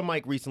 Yeah, Killer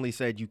Mike recently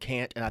said you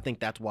can't, and I think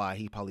that's why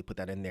he probably put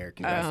that in there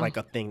because that's like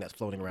a thing that's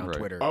floating around Right.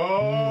 Twitter.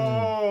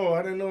 Oh,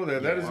 I didn't know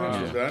that. That is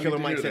interesting. I need Killer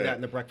to Mike hear said that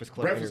in the Breakfast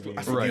Club Breakfast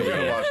interview. Club. I Right. still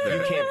gotta watch that.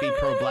 You can't be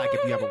pro-black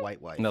if you have a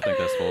white wife. No, I think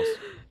that's false.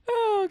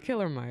 Oh,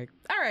 Killer Mike.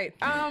 All right.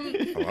 Oh, I'm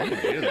gonna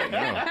hear that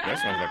now. That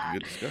sounds like a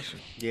good discussion.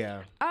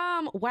 Yeah.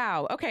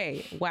 Wow.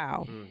 Okay.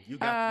 Wow. You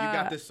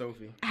got this,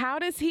 Sophie. How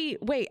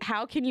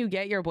can you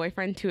get your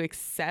boyfriend to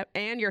accept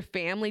and your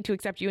family to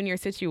accept you in your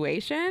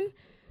situation?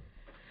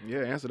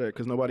 Yeah, answer that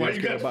because nobody Why else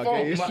you cares got about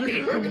the gay phone,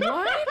 issues.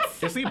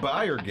 What? Is he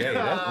bi or gay?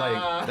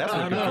 That's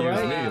what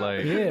confused me.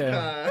 Like,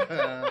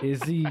 Yeah.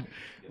 Is he?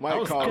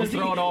 Mike called. I was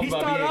thrown off He by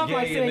started being off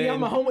by gay saying,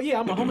 and then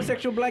I'm a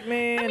homosexual black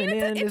man, I mean,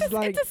 and then it's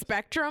like, it's a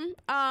spectrum.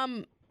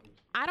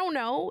 I don't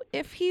know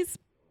if he's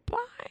bi.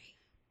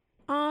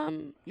 Yeah,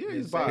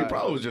 he's He bi.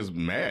 probably was just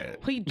mad.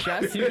 He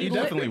just He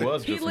definitely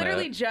was He just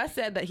literally mad. just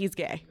said that he's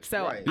gay.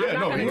 So Right. I'm Yeah, not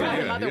no, going to he tell did.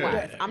 him Yeah,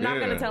 otherwise. yeah. I'm not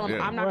going to tell him.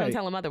 Yeah. I'm not going Right. to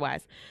tell him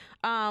otherwise.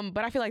 But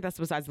I feel like that's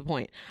besides the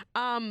point.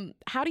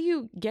 How do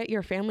you get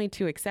your family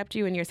to accept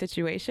you in your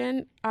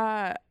situation?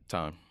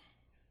 time.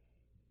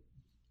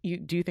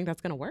 Do you think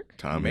that's going to work?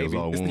 Time heals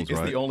all It's wounds, the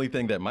right? only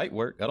thing that might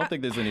work. I don't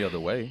think there's any other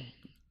way.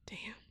 Damn.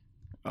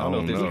 I don't know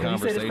if there's a You said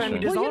his family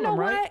conversation. dis- Well, you on know him,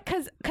 right?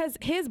 what? Because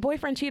his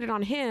boyfriend cheated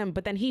on him,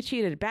 but then he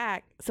cheated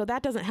back, so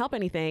that doesn't help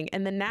anything.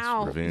 And then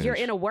now revenge. you're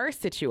in a worse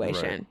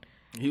situation.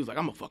 He was like,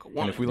 I'm gonna fuck a And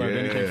woman. if we learned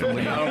anything from Not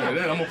Leon, only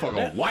that, I'm gonna fuck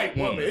a white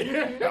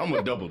woman. I'm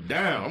gonna double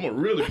down. I'm gonna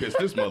really piss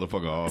this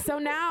motherfucker off. So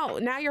now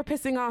you're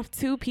pissing off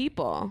two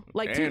people,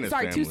 like And two his two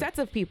family. sets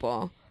of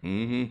people.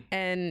 Mm-hmm.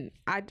 And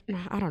I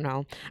don't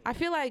know. I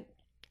feel like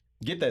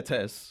get that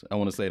test. I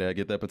want to say that.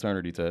 Get that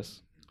paternity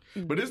test.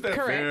 But is that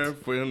Correct. fair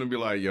for him to be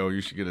like, yo, you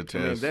should get a I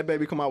mean, test? that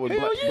baby come out with Hell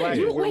black, yeah. black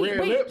You- with wait, red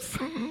wait. lips.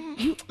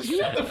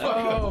 Shut the fuck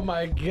up. oh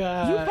my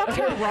god, you fucked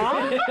her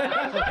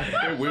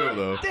wrong. It will,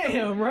 though.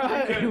 damn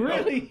right,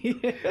 really?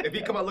 If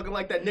he come out looking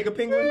like that nigga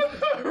penguin,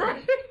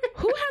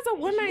 Who has a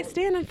one night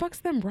stand and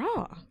fucks them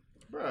raw?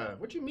 bruh,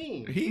 what you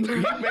mean? He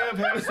may have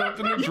had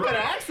something to drink. better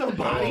ask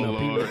somebody. Oh,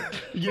 Lord.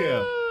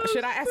 Yeah.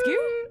 Should I ask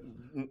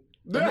you?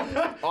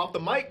 Off the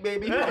mic,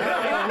 baby. When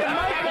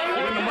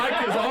the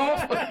mic is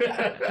off.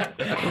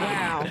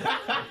 Wow.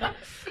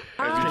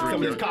 Some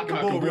of this cock and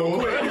bull real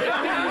quick.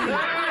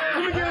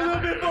 Let me get a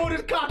little bit more of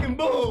this cock and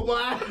bull,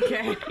 boy.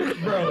 Okay.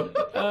 Bro.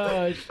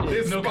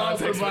 It's No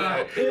sponsored context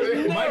by.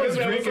 Mike is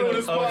drinking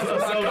This sponsored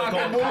by cock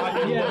and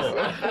bull.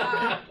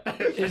 Yes.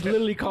 It's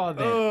literally called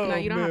that. No,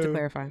 you don't have to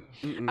clarify.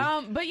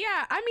 But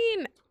yeah, I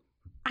mean,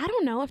 I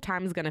don't know if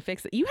time is gonna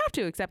fix it. You have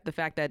to accept the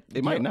fact that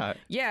It might not.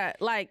 Yeah,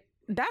 like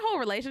that whole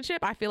relationship,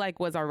 I feel like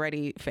was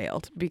already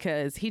failed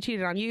because he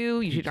cheated on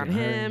you, you cheated on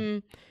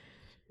him.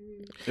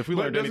 If we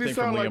But learned does anything he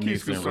from sound like Liam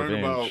he's Neeson, concerned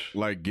revenge. about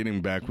like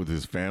getting back with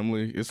his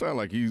family? It sounds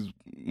like he's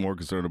more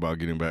concerned about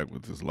getting back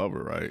with his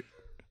lover, right?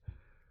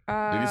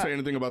 Did he say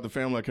anything about the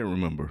family? I can't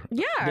remember.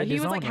 Yeah, They he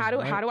was like,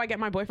 disown how him, do I get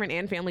my boyfriend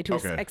and family to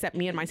Okay. accept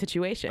me and my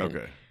situation?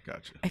 Okay,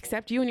 gotcha.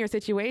 Accept you and your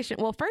situation.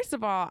 Well, first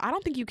of all, I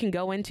don't think you can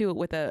go into it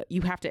with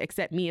you have to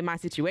accept me and my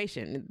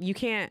situation. You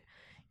can't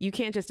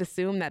just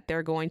assume that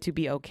they're going to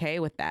be okay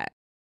with that.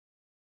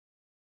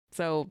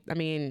 So, I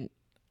mean,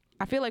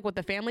 I feel like with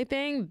the family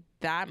thing,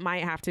 that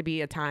might have to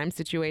be a time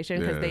situation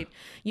because Yeah. they,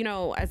 you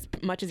know, as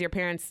much as your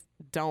parents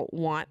don't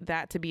want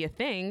that to be a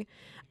thing,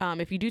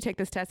 if you do take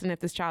this test and if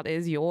this child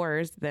is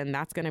yours, then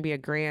that's going to be a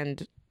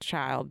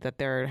grandchild that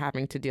they're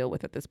having to deal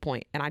with at this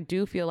point. And I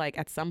do feel like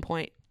at some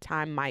point,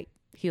 time might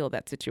heal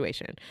that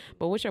situation.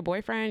 But with your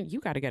boyfriend, you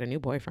got to get a new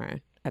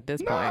boyfriend at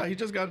this Nah, point. he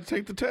just got to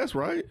take the test,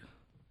 right?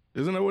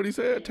 Isn't that what he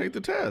said? Take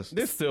the test.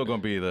 There's still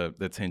gonna be the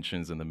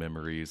tensions and the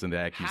memories and the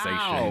accusations.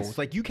 How? It's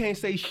like you can't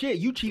say shit.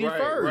 You cheated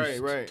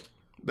first. Right.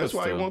 That's But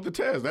why he still. want the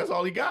test. That's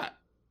all he got.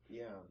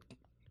 Yeah.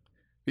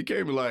 He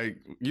can't be like,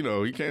 you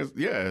know, he can't.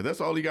 Yeah,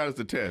 that's all he got is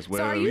the test. Well,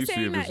 So are at you least see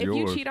saying if that it's if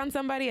yours. you cheat on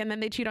somebody and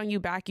then they cheat on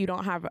you back, you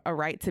don't have a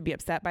right to be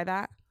upset by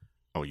that?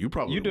 Oh, you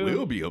probably You do.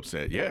 will be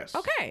upset. Yes.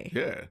 Okay.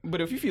 Yeah. But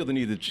if you feel the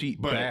need to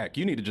cheat But- back,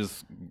 you need to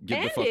just get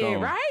End the fuck it,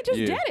 on. right? Just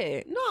Yeah. get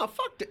it. No,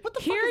 fuck that. What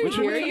the Here, fuck is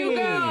here what you mean?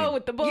 go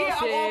with the bullshit. Yeah,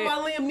 I'm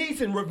on my Liam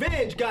Neeson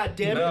revenge,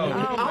 goddammit. No. Oh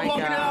my I'm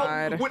walking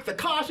God. out with the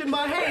kosh in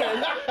my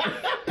hand,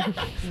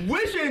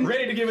 wishing.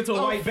 Ready to give it to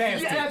a white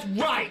bastard. Yeah, that's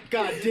right,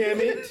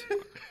 goddammit.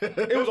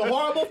 It was a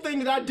horrible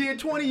thing that I did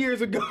 20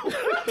 years ago.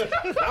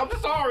 I'm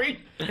sorry.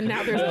 And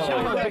now there's a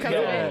child because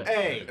of it.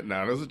 Hey,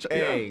 Now there's a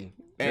hey,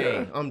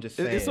 Yeah. I'm just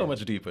saying. It's so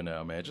much deeper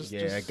now, man. Just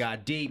It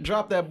got deep.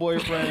 drop that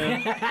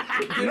boyfriend.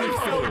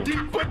 so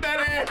deep. Put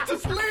that ass to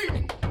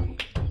sleep.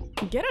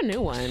 Get a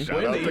new one. In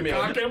the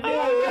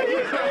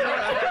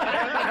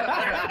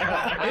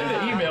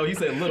email, he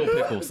said little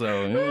pickle. So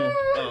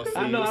Oh,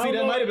 I know, I see, don't that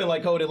know. might have been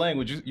like coded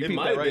language. You It peeped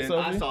might that, have right, been.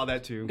 Sophie? I saw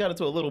that too. Got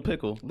into a little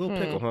pickle. Little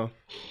pickle, huh?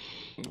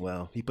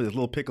 Well, he put his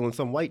little pickle in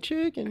some white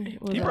chick, and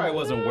He probably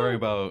wasn't worried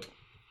about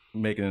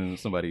making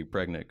somebody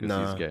pregnant because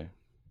Nah. he's gay.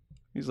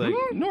 He's like,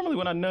 normally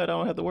when I nut, I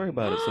don't have to worry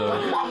about it.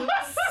 So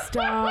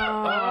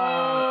Stop.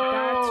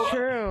 That's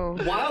true.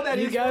 while that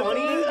is got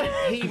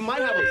funny, he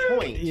might have a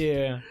point.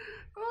 Yeah.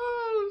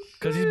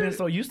 Because he's been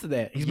so used to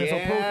that. He's been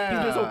he's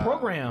been so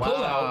programmed. Wow.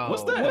 Pull out.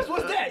 What's that?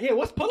 What's that? Yeah,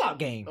 what's pull out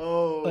game?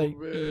 Oh, Like,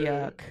 man.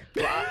 Yuck.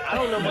 I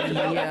don't know much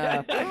about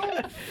that.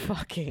 Yuck.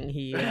 Fucking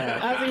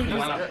yuck. I think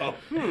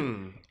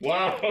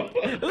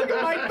Look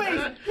at my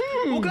face.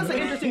 Well, that's an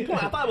interesting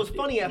point. I thought it was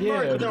funny at Yeah.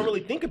 first, but then I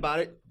really think about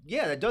it.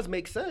 Yeah, that does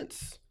make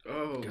sense.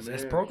 Oh, it's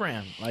man.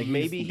 programmed. Like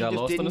Maybe he got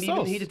just lost in didn't the even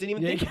sauce. he just didn't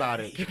even think about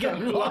it. he got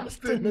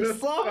lost in the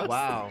sauce.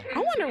 Wow. I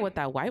wonder what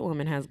that white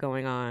woman has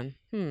going on.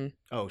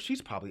 Oh,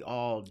 she's probably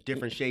all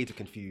different shades of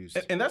confused.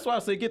 and that's why I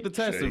say get the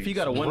test. If he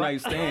got a one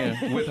night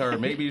stand with her,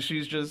 maybe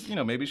she's just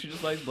maybe she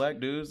just likes black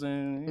dudes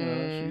and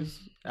she's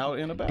out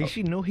and about. Did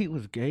she know he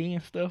was gay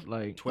and stuff?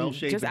 Like 12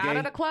 shades Just of out gay.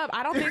 of the club.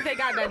 I don't think they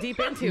got that deep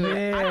into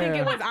it. I think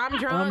Yeah. it was I'm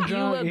drunk, you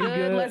look he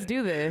good, let's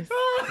do this.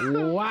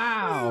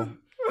 Wow.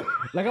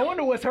 Like I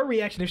wonder what's her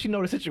reaction if she know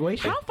the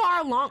situation. How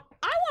far along?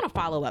 I want to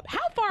follow up. How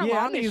far I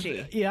along think is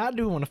she? Yeah, I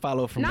do want to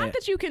follow up from Not that.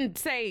 that you can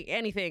say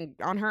anything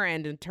on her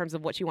end in terms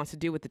of what she wants to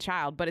do with the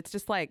child, but it's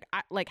just like,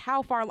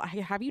 how far?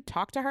 Have you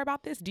talked to her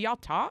about this? Do y'all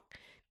talk?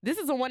 This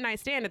is a one night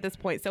stand at this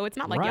point, so it's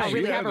not like y'all Right.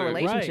 really She have a had to-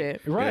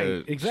 relationship. Right,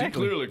 Yeah,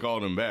 exactly. She clearly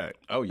called him back.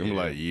 Oh, yeah. I'm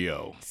like,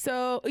 yo.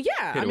 So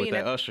yeah, Hit I her mean, with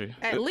that Usher.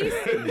 at least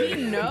he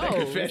knows.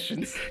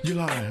 Confessions. You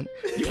lying.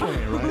 You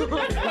lying,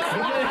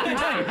 right?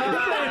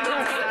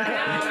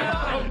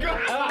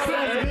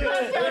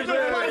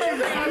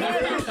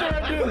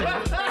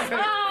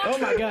 Oh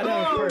my God,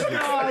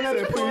 that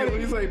was perfect.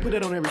 He's like, put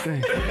that on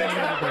everything.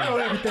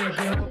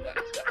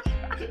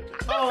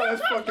 Oh,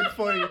 that's fucking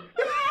funny.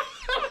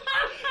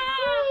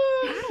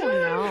 I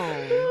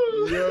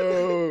don't know.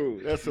 Yo,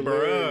 that's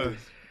hilarious.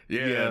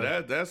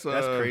 Yeah, that's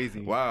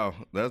crazy. Wow,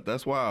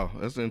 that's wow.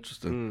 That's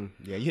interesting,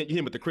 Yeah, you hit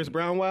him with the Chris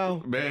Brown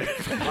wow? man.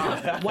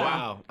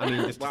 Wow. I mean,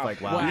 it's just like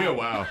wow. Yeah,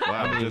 wow.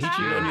 I mean, he Just-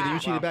 cheated on you, yeah. then you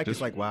cheated back.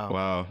 Just like wow.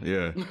 Wow,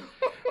 yeah.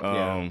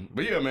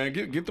 But yeah, man,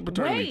 get the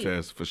paternity Wait.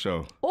 test for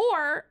sure.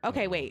 Or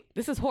okay, wait,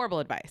 this is horrible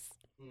advice,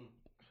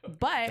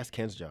 but That's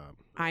Ken's job.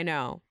 I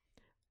know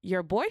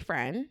your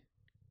boyfriend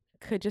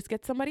could just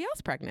get somebody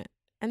else pregnant.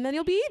 and then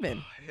you'll be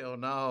even. Hell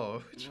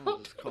no.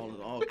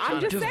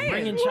 I'm just saying.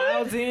 Bringing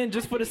childs in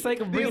just for the sake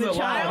of bringing a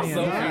child in.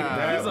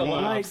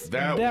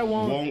 That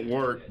won't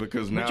work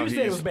because now you he's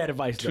said it was bad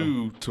advice, though.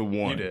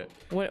 2-1. You did.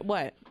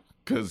 What?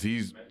 Because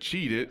he's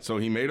cheated, so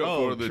he made up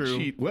for the true.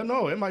 cheat. Well,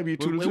 no, it might be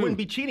 2-2. It wouldn't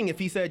be cheating if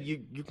he said you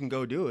can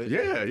go do it.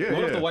 Yeah.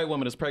 What if the white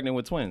woman is pregnant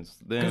with twins?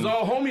 Then Because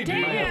all homie did,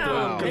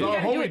 Damn. because Then you all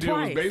gotta do homie it did was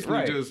twice. basically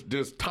Right.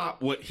 just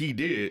top what he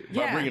did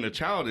by Yeah. bringing a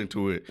child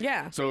into it.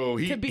 Yeah. So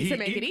he To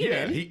make it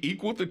Yeah, even. he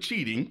equaled the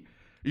cheating,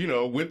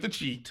 with the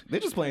cheat. they're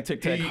just playing tic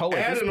tac He hoe at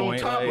this added on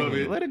point. top like, of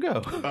it. let it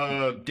go.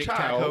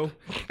 Child,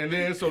 and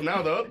then so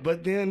now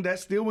but then that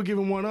still would give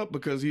him one up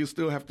because he'll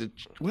still have to.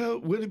 Well,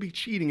 would it be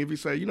cheating if he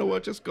say, you know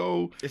what, just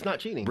go? It's not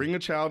cheating. Bring a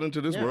child into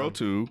this world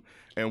too,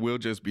 and we'll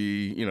just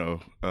be, we'll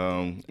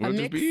A just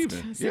be mixed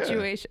even.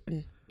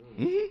 situation.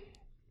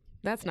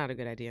 That's not a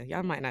good idea.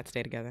 Y'all might not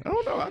stay together. I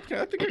don't know. I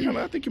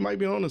think you might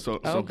be on to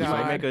something. Oh, You might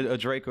God. make a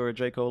Drake or a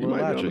J. Cole You or might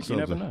be onto Logic. You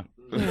never know.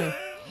 something.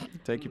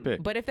 Take your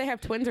pick. But if they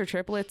have twins or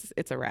triplets,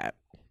 it's a wrap.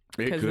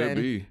 It 'Cause could then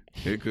be.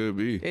 It could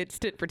be. It's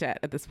tit for tat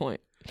at this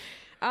point.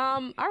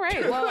 All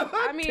right. Well,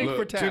 I mean,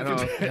 Look, tat,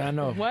 huh? Yeah, I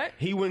know. what?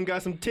 He went and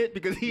got some tit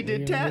because he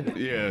did tat.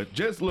 Yeah,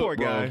 just look, Poor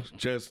bro. guy.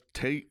 Just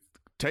take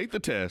the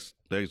test.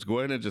 Let's go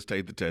ahead and just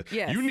take the test.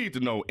 Yes. You need to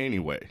know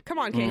anyway. Come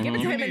on, Ken. Give it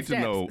to You him in need to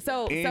steps. know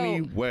So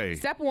anyway.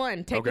 step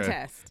 1, take the Okay.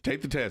 test.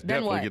 Take the test.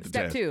 Then Definitely what? get the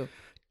Step test. 2.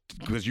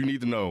 Because you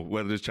need to know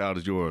whether this child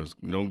is yours.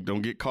 Don't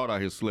get caught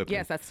out here slipping.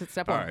 Yes, that's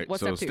step All 1. right.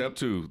 What's so step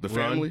 2? the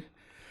family,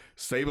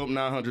 save up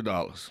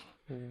 $900.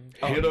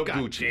 Hit up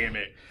Gucci. Damn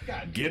it.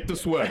 Get the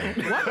sweater.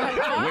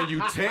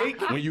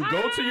 when you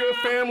go to your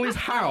family's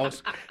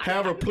house,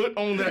 have her put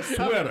on that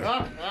sweater.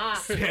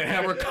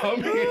 Have her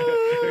come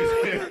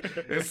in.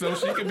 And so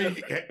she can be,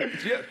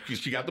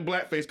 she got the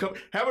blackface cover.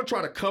 Have her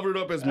try to cover it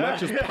up as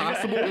much as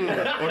possible,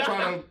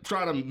 or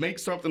try to make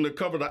something to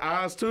cover the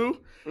eyes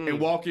too, and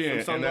walk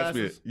in. Some and that's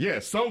sunglasses? it. Yeah,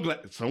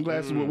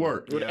 sunglasses would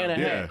work. And a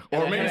hat.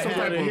 Or maybe some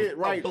type of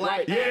Right. skull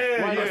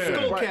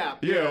cap.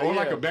 Yeah, or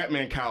like a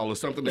Batman cowl or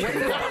something to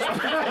come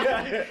across.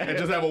 And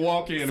just have a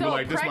walk in and So be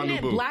like, this is my new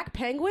pregnant boo. black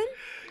penguin?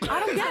 I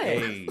don't get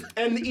it.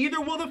 And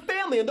either will the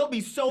family, and they'll be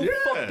so Yeah.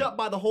 fucked up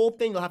by the whole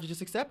thing, they'll have to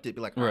just accept it.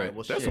 Be like, all right,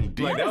 well, That's shit. some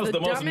deep. Like, that was the the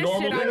most dumbest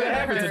normal shit thing I've that ever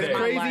happened heard in today. my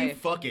Crazy? life.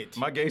 Fuck it.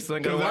 My gay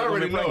son got Because a I white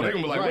already woman know. They're pregnant.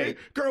 going to be like, Right. wait,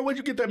 girl, where'd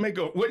you get that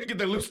makeup? Where'd you get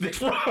that lipstick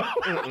from?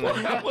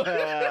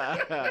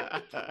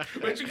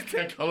 Where'd you get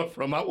that color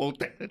from? I want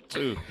that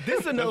too.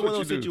 This is another That's one of what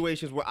those you do.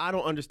 situations where I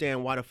don't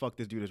understand why the fuck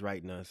this dude is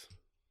writing us.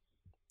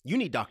 You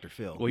need Dr.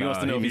 Phil. Well, he wants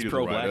to know he if he's needed to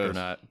pro-black write or us.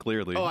 not,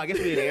 clearly. Oh, I guess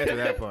we didn't answer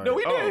that part. No,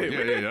 we did. Oh,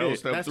 yeah. That was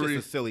step That's 3.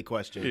 just a silly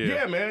question.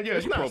 Yeah, man. Yeah,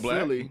 It's you not pro-black.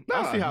 silly.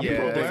 Nah, I see how Yeah,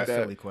 people that's black a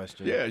that. silly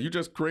question. Yeah, you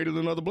just created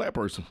another black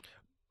person.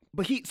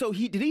 But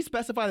did he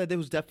specify that there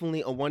was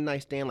definitely a one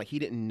night stand? Like he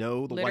didn't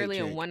know the Literally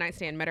white a chick? one night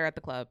stand. Met her at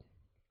the club.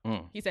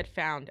 Mm. He said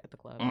found at the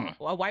club.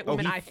 Well, a white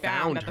woman he I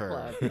found at found the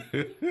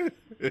her.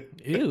 club.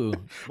 Ew.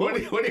 What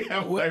do you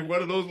have? Like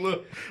one of those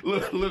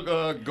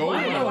little gold.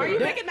 Why are you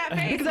making that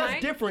face, Because that's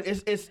Mike? different.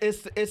 It's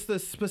the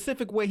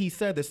specific way he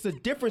said this. It's the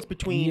difference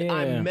between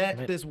I Yeah.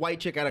 met this white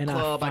chick at a And I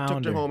club, I took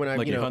found her her. home, and I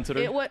Like you you know hunted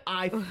her? It was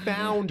I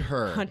found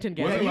her. Hunt and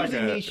Yeah, gather. Wasn't usually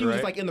like means that, she was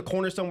right? like in the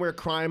corner somewhere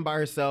crying by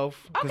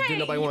herself because Okay, didn't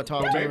nobody want to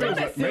talk don't to Maybe it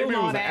her. was, assume maybe it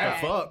all was an that.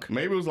 app. Fuck.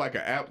 Maybe it was like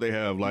an app they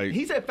have, like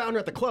He said found her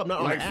at the club, not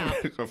on like the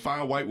app. a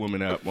Find White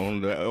Woman app on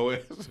the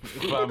OS.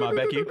 Find my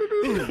Becky.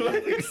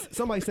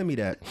 Somebody send me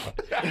that.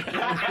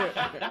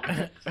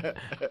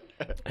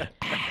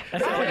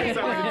 Okay,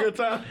 Sounds like a good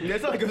time. Yeah,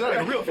 it sounds like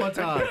a real fun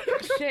time.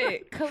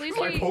 Shit, Khaleesi.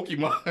 like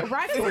Pokemon.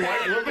 Right to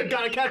that. We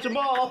gotta catch them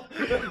all.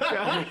 Yeah,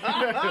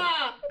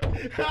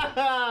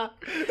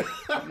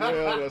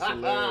 that's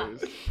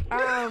hilarious.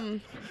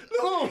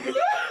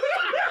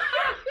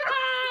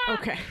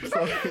 Okay.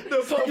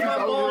 The Pokemon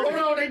ball. Oh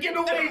no, they get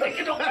away. They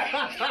get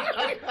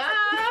away.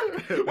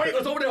 Wait,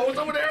 what's over there? What's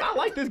over there? I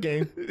like this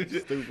game.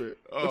 Stupid.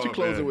 Oh, What you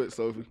close man. it with,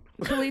 Sophie?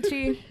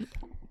 Kalichi.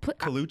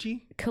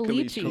 Kaluchi?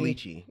 Kalichi.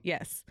 Kalichi.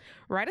 Yes.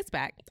 Write us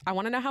back. I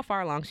want to know how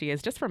far along she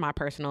is, just for my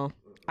personal.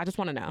 I just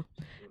want to know.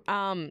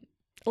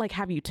 Like,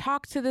 have you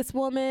talked to this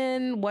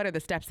woman? What are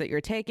the steps that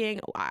you're taking?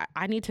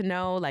 I need to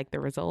know, like, the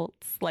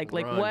results. Like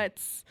Run.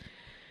 what's.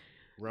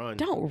 Run.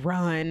 Don't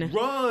run.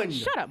 Run.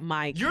 Shut up,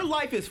 Mike. Your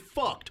life is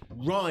fucked.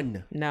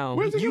 Run. No.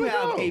 Where's it You gonna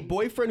have go? a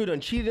boyfriend who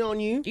done cheated on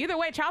you. Either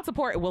way, child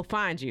support will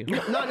find you.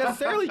 Not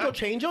necessarily. Go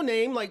change your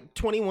name like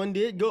 21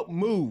 did. Go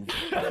move.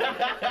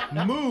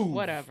 Move.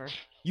 Whatever.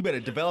 You better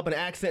develop an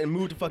accent and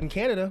move to fucking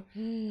Canada.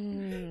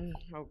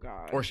 Oh,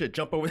 God. Or shit,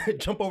 jump over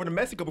to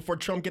Mexico before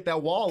Trump get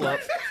that wall up.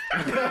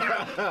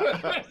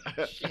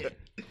 Shit.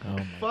 Oh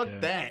my Fuck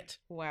God. that.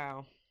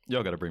 Wow.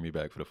 Y'all got to bring me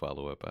back for the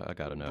follow-up. I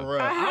got to know. Bruh,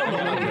 I don't know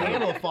how to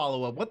handle a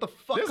follow-up. What the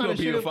fuck There's kind going of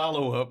to be shit? a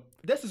follow-up.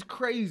 This is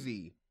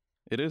crazy.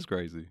 It is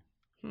crazy.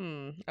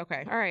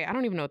 Okay. All right. I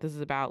don't even know what this is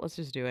about. Let's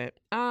just do it.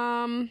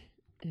 No,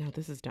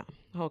 this is dumb.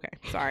 Okay.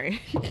 Sorry.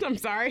 I'm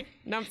sorry.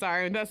 No, I'm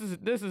sorry. This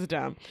is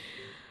dumb.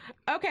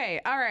 Okay.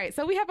 All right.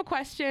 So we have a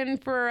question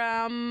for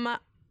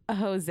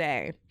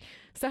Jose.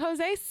 So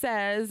Jose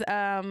says,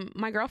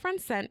 my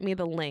girlfriend sent me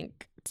the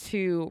link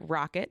to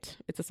Rocket,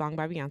 it's a song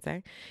by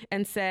Beyonce,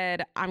 and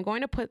said, "I'm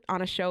going to put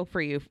on a show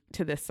for you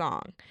to this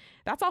song."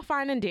 That's all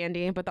fine and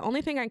dandy, but the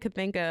only thing I could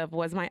think of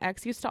was my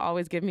ex used to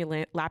always give me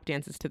lap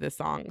dances to this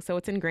song, so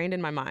it's ingrained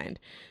in my mind.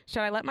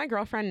 Should I let my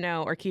girlfriend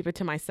know or keep it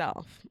to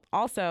myself?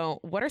 Also,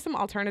 what are some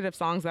alternative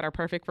songs that are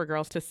perfect for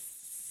girls to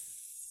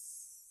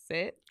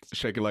sit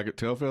Shake it like a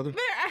tail feather.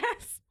 their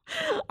ass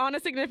on a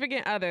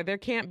significant other? There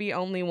can't be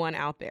only one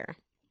out there.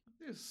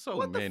 There's so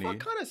What many. the fuck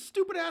kind of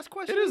stupid ass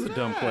question? It is a that?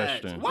 dumb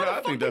question. Why Yeah, the I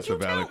fuck think did that's you a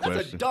valid tell?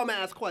 That's question. a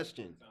dumbass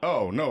question.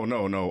 Oh,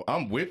 no.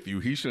 I'm with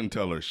you. He shouldn't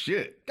tell her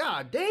shit.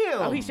 God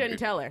damn. Oh, he shouldn't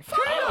tell her.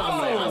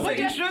 I think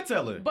you should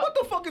tell her. What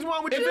the fuck is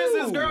wrong with If you?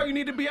 it's his girl, you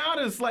need to be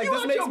honest. Like, You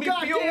this out makes your me feel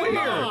goddamn weird.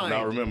 mind.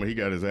 Now remember, he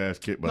got his ass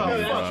kicked by No,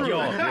 the that's true.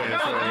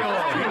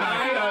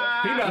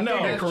 He's not No,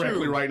 thinking that's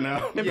correctly true. right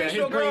now. If Yeah, it's his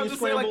your girl, brain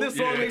just say like, this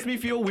song Yeah. makes me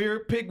feel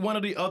weird. Pick one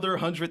of the other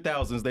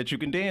 100,000s that you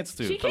can dance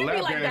to. She can't be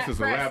lap like dance that is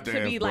a lap pressed to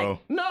dance, be bro. like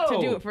No. to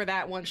do it for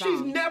that one song.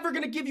 She's never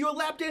gonna give you a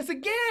lap dance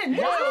again.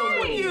 What's Hey, wrong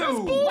with you? that's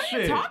What are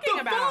bullshit. you talking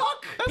The about?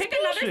 fuck? That's Pick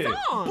bullshit. another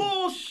song.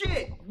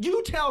 Bullshit.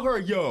 You tell her,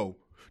 yo,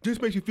 this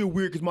makes me feel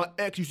weird because my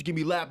ex used to give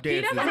me lap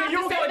dances. doesn't have You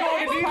don't to gotta say go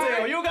that into part.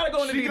 detail. You don't gotta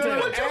go into detail.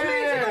 What you mean? She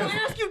gonna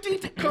ask you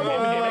detail? Come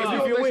on, it makes me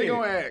feel she weird.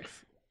 gonna ask.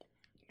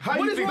 How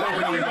What you is think wrong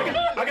that with would you? go?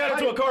 I got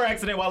into a car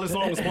accident while this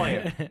song was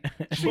playing. Boom.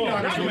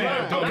 not Now you gonna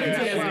mad. lie. Okay, Dumbass.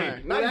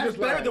 PTSD. Now that's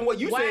better than what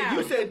you said. Wow.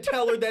 You said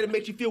tell her that it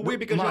makes you feel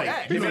weird because Mike, your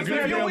ex. you know, just good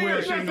said damn be well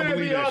honest. she ain't He gonna said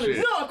believe be that honest. shit.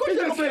 No, of course He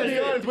you're just gonna said be say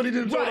honest, but he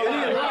didn't tell her.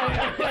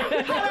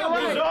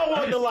 We all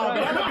want the lie,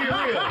 but I'm gonna be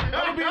real. I'm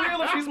gonna be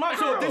real if she's my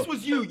So girl. if this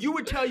was you, you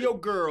would tell your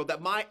girl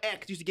that my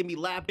ex used to give me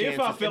lap dances.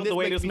 If I and felt the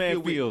way makes this me man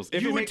feel weird. feels,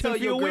 if you it would makes tell him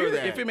feel your girl weird,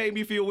 that. if it made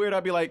me feel weird,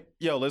 I'd be like,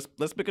 yo, let's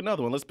pick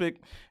another one. Let's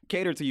pick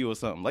Cater to You or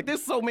something. Like,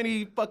 there's so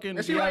many fucking.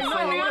 And she like, no,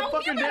 I wanna You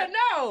fucking better dance.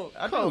 know.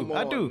 I Come do.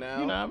 I do. on now.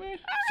 You know what I mean?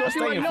 So she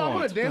like, stay no, I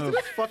want to informed. dance to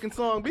this fucking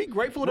song. Be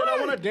grateful that I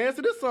want to dance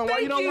to this song. Why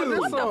you don't want you. this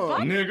What the song? fuck?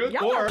 Nigga.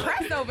 Y'all Or- are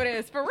pressed over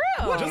this, for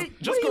real.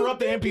 Just corrupt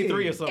the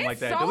MP3 or something like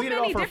It's that. so Delete it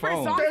many off her different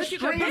phone. songs They're that you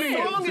can streaming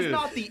pick. The song is Issue.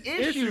 not the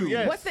issue.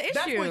 Yes. What's the issue?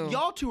 That's what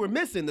y'all two are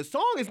missing. The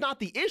song is not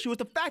the issue. It's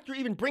the fact you're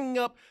even bringing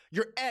up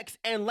your ex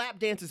and lap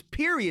dances,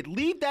 period.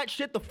 Leave that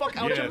shit the fuck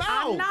out your Yes. mouth.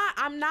 I would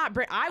I'm not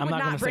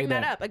gonna bring say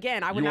that that. up.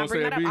 Again, I would You not wanna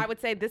bring say that it, up. B? I would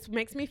say this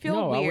makes me feel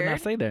No, I would weird.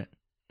 not say that.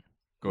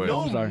 Go ahead.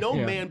 No, I'm sorry. no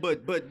Yeah. man,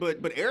 but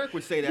Eric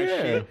would say that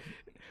Yeah. shit.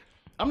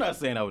 I'm not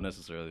saying I would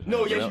necessarily.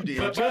 No, yes, you did.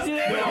 But just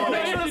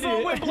make sure the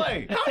song would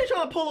play. How you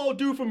trying to pull old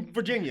dude from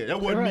Virginia? That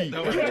wasn't me.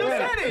 Right. You just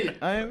said it.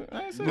 I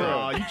ain't saying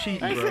Nah, that. you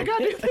cheating,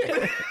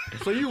 bro.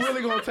 So you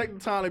really gonna take the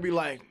time to be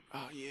like,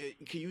 oh yeah,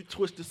 can you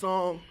twist the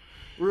song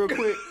real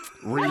quick?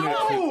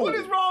 Remix it. What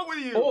is wrong with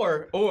you?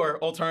 Or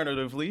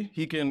alternatively,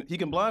 he can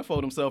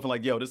blindfold himself and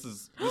like, yo, this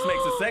makes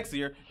it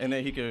sexier, and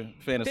then he can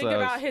fantasize. Think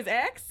about his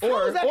ex.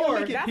 or is that gonna or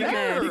make it he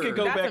better? can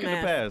go That's back a in the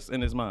mess. past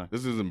in his mind.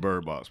 This isn't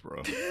Bird Box,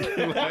 bro.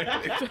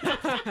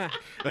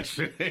 that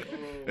shit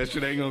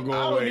ain't gonna go I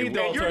don't away. need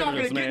that. And you're not gonna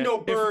alternatives, get man. no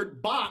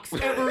bird box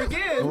ever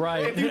again.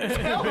 Right. If you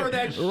tell her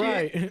that shit.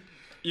 Right.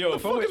 Yo,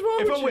 fuck is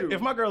wrong with you? if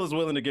my girl is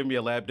willing to give me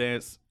a lap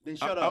dance, Then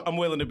shut up. I'm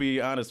willing to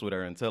be honest with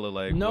her and tell her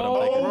like, No,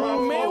 what I'm thinking.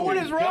 oh, man, what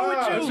is wrong with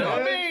God, you? man.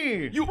 What I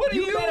mean? What do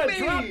you better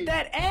mean? drop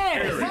that ass.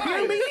 Eric. You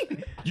hear me?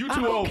 You I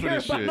too don't old for care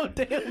this about shit. no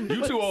damn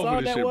You too old song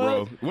for this that shit, bro.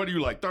 was. What are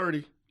you, like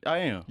 30? I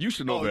am. You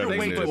should know Oh, better you're than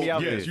way this. too old for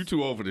Yes, this. you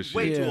too old for this shit.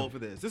 Way too Yeah. old for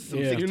this. This is some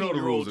Yeah. 16 You know the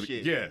year rules. old Of the,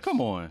 shit. yes.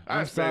 Come on. I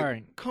I'm said,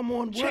 sorry. Come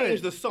on, what?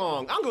 Change the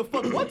song. I don't give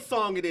a fuck what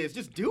song it is.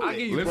 Just do I it.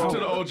 give you Listen to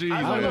the OGs,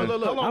 man.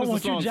 Look, How long I is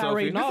want the you song,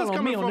 gyrating Sophie? all is on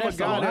coming me on from that a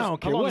guy song. I that's- don't How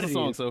care long what is it the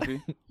song, is.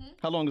 Sophie?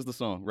 How long is the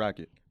song?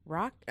 Rocket.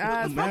 Rock.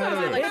 matter?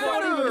 Like, It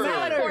don't even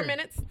like 4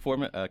 minutes. 4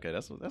 minutes. Okay,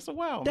 that's a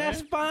while. That's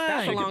man. fine.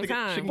 That's a long She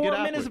time. can 4 get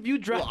out minutes with of you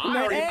dropping I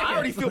that already, ass. I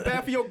already feel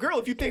bad for your girl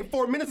if you think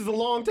 4 minutes is a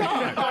long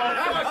time.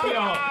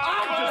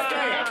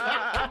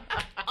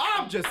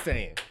 I'm just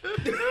saying.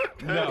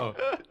 No.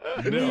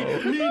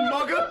 Mean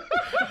mugger.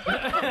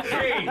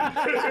 Hey.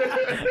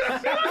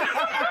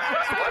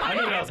 I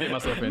knew what I was getting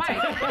myself into.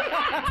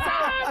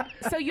 Mike,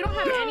 so you don't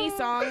have any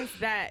songs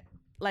that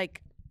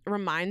like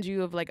remind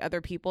you of like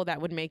other people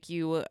that would make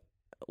you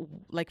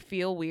like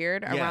feel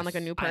weird around like a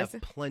new I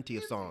person? have plenty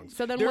of songs.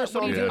 So then There are what do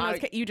you songs do? that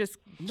in those you just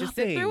sit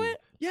through Nothing. it?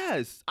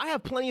 Yes, I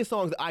have plenty of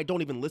songs that I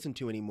don't even listen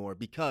to anymore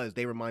because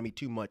they remind me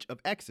too much of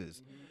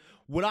exes.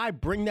 Would I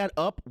bring that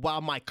up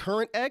while my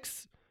current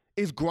ex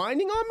is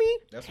grinding on me?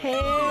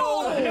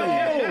 Hell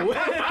no!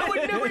 I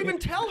would never even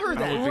tell her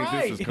that. I would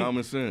think this is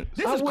common sense.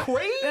 This is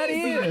crazy. That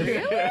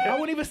is. I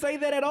wouldn't even say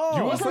that at all.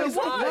 You What's would up? say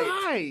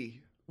Why?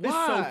 This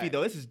Why? Sophie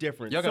though. This is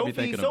different. Y'all gotta be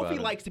Sophie, thinking about Sophie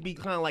it. likes to be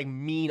kind of like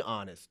mean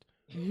honest.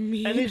 And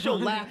then she'll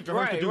laugh to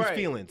hurt the dude's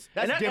feelings.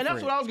 That's and different.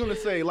 that's what I was gonna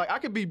say. Like I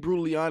could be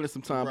brutally honest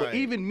sometimes, but Right.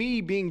 even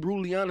me being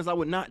brutally honest, I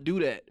would not do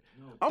that.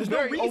 I'm There's no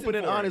very reason open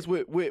and for it. honest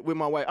with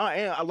my wife.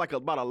 I like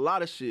about a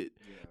lot of shit,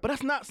 but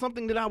that's not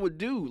something that I would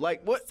do.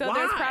 Like what? So why?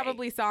 there's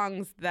probably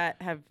songs that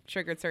have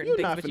triggered certain You're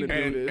things, not but you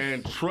finna do this.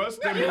 And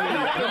trust and believe. No,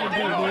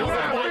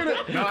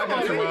 I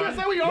got you, Ron.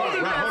 say we own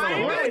it.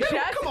 Hold on. just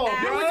Come on,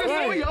 ask- bro.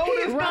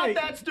 It's not Right.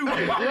 that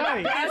stupid.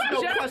 Right. Ask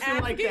no Just question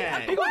like asking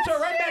that. a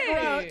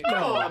question.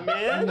 Come on,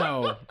 man.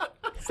 No.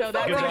 So So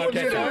that's Good job a,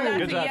 catching so it. that's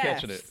Good a job yes.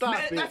 catching it. Stop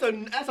Man, it. that's a. If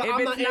I'm it's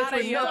not not a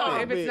answering no,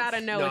 nothing. if it's not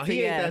a no, No, it's a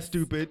he ain't that yes.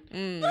 stupid.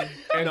 And do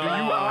you I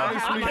have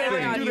honestly my eye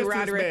think? on do you, this to this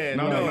Roderick. man.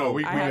 No.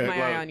 We I have had, my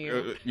eye like, on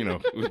you.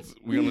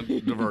 We're gonna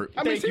divert.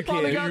 I mean, Thank she you,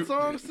 probably kid. got You-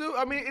 songs too.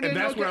 I mean, And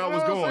that's where I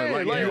was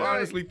going. Like, you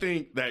honestly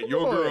think that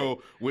your Right.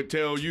 girl would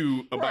tell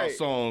you about Right.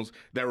 songs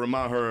that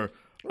remind her of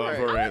Right.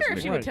 her I ass wonder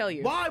if she nigga? would tell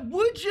you. Why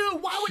would you?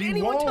 Why would She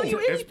anyone tell won't. you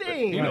It's-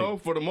 anything? You know,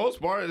 for the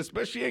most part,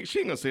 especially she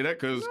ain't gonna say that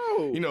because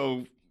No. you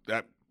know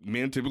that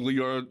men typically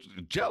are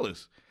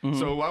jealous.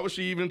 So why would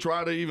she even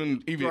try to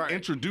even Right.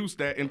 introduce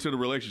that into the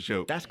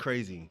relationship? That's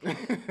crazy.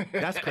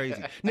 That's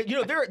crazy. Now, you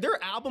know, there are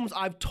albums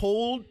I've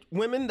told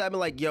women that I've been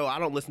like, yo, I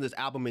don't listen to this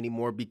album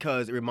anymore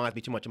because it reminds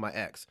me too much of my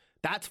ex.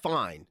 That's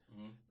fine.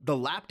 The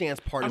lap dance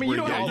part I is mean, where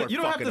you don't y'all have are to, you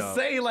don't have fucking to up.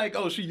 say like,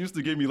 oh, she used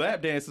to give me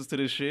lap dances to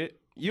this shit.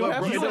 You don't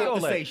Bro, have you to don't say have all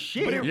to that. say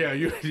shit. Yeah,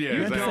 You have to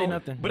exactly. say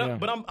nothing. But yeah.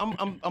 but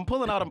I'm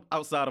pulling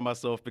outside of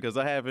myself because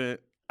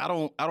I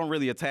don't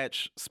really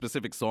attach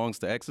specific songs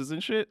to exes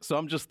and shit. So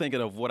I'm just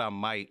thinking of what I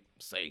might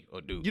say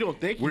or do. You don't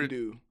think you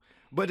do,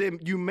 but then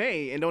you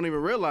may and don't even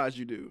realize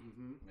you do.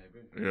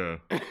 Yeah,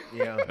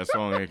 Yeah, that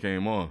song ain't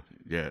came on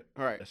yet.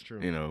 All right. that's true.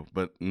 You know,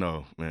 but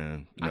no,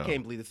 man. No. I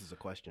can't believe this is a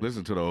question.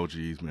 Listen to the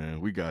OGs, man.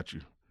 We got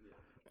you.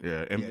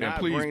 Yeah, and not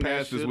please bring that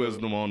pass this shit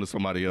wisdom on to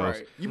somebody else.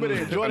 Right. You better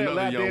enjoy that Another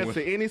lap young dance one.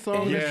 to any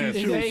song Yes. that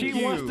you If choose.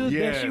 she wants to,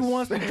 Yes. that she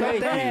wants to drop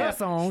that ass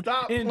on,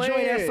 Stop enjoy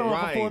playing. that song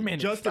Right. for 4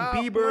 minutes. Justin Stop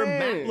Bieber,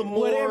 playing.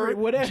 Macklemore,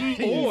 Whatever. G-Eazy,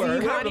 Kanye.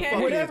 whoever the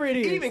fuck Whatever it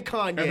is. Even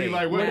Kanye. And be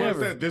like, Whatever. what's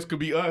that? This could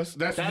be us.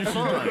 That's That's you.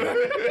 fine.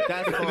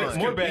 That's fine.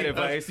 More bad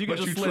advice. You can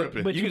But just you slip.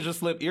 tripping. You can just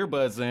slip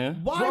earbuds in.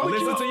 Why would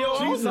listen you- to your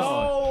own Jesus.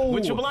 song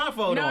with your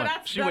blindfold No, on?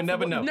 that's She would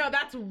never know. No,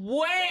 that's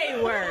way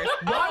worse.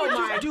 Why Oh would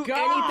my you do God.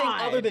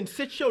 anything other than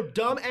sit your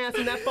dumb ass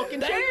in that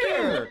fucking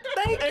chair?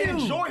 Thank And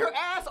you. enjoy her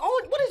ass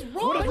on. What is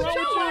wrong with wrong with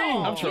you? you?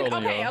 I'm trolling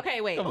Okay, y'all. okay,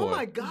 wait. Oh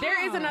my God.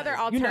 There is another You're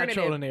not alternative.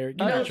 trolling there. You're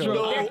I not have trolling.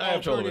 trolled- I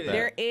have trolled with that.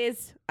 There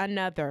is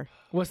another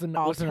What's another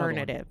one?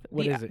 alternative.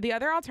 What the, is it? The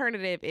other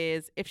alternative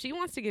is if she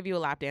wants to give you a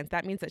lap dance,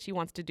 that means that she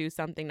wants to do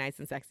something nice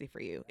and sexy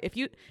for you. If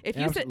you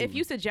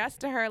Absolutely. suggest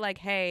to her like,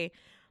 "Hey,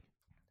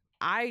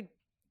 I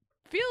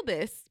feel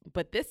this,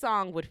 but this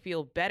song would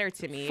feel better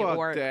to me," Fuck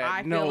or that.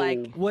 I No. feel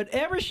like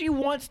Whatever she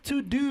wants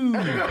to do.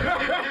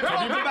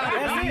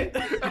 That's it.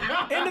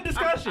 End the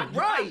discussion.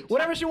 Right.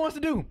 Whatever she wants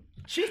to do.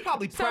 She's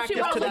probably So she practiced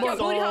wants to to that get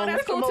booty hole, song. that's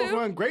That's the cool most too.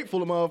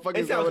 ungrateful of motherfuckers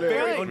It sounds over there.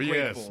 very Yes,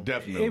 ungrateful.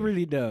 definitely. It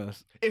really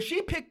does. If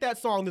she picked that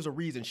song, there's a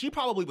reason. She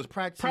probably was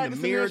practicing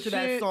Practicing the mirror that to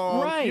that shit.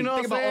 song. Right. You know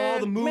Think what I'm about saying? all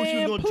the moves she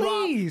Man, was gonna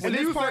please. drop. When And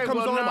this you part say, comes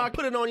well, on, I'm nah, gonna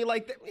put it on you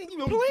like that. You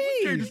know,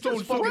 Please. change the song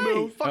Just fucking,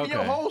 Right. fucking your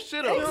Okay. whole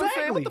shit up. You know what I'm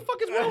saying? What the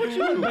fuck is wrong with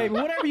you? Baby,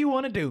 whatever you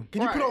want to do.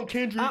 Can you put Right. on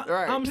Kendrick?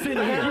 Right. I'm sitting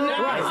here. That's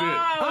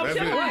Right. Oh, I'm it.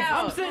 sitting, That's right.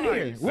 it. I'm sitting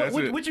here. That's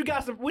it. What you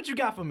got? What you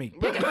got for me?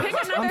 pick I'm another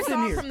sitting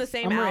song here. from the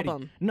same I'm ready.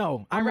 album.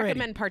 No, I I'm ready.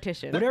 recommend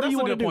Partition. Whatever That's you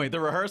a want to good do. point. The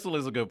rehearsal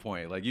is a good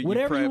point. Like you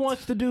Whatever you prepped.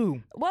 wants to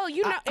do. Well,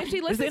 you know, if she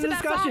It's the listens end to of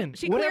that discussion. song,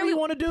 she Whatever clearly you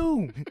want to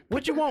do.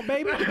 What you want,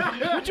 baby?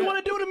 What you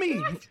want to do to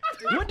me?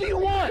 What do you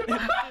want? Do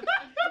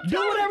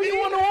whatever you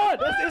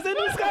want. It's in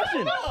the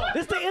discussion.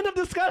 It's the end of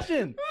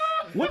discussion.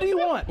 What do you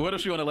want? What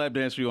if she want to lap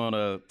dance you on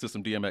to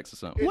some DMX or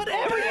something?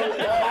 Whatever you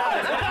want.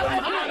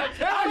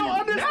 I don't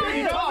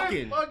understand.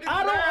 Talking.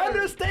 I don't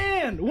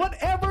understand.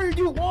 Whatever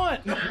you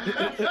want. Wait,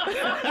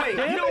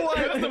 you know what?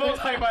 That's the most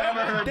hype I ever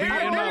heard beat in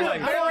my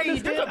life.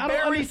 understand. There's a I don't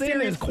very understand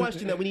serious this.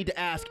 question that we need to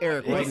ask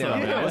Eric right What's now. up,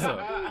 man? What's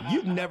up?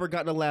 You've never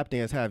gotten a lap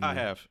dance, have you? I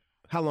have.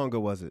 How long ago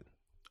was it?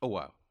 Oh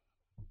wow.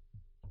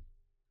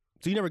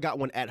 So you never got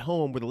one at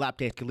home where the lap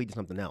dance could lead to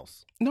something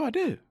else? No, I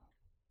did.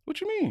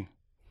 What you mean?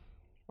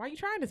 Why are you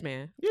trying this,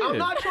 man? I'm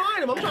not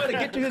trying him. I'm trying to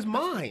get to his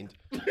mind.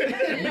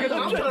 Because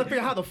I'm trying to figure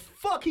out how the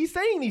fuck he's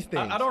saying these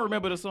things. I don't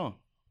remember the song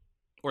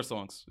or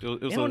songs. It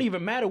was It don't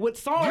even matter what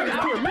song. You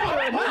just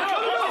remember it.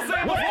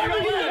 Whatever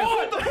you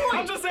want.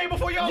 I'm just saying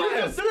before y'all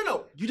ask.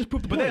 No. You just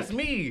proved the But point. that's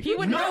me. He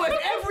would No, know.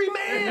 it's every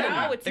man.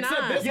 No, it's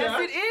Except not. this Yes,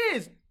 guy. it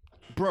is.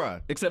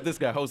 Bruh. Except this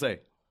guy, Jose.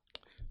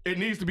 It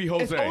needs to be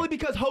Jose. It's only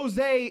because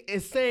Jose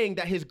is saying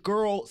that his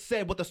girl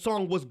said what the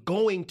song was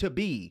going to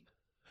be.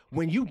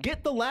 When you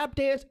get the lap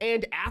dance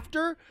and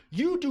after,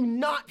 you do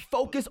not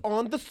focus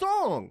on the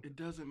song. It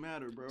doesn't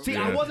matter, bro. See,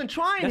 I wasn't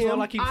trying That's him.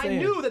 all I keep saying.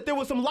 knew that there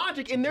was some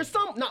logic in there.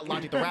 Not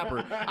Logic the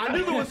rapper. I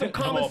knew there was some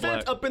common on,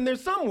 sense Black. up in there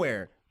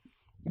somewhere.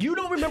 You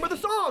don't remember the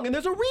song, and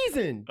there's a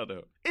reason. I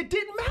know. It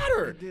didn't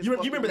matter. You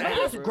remember the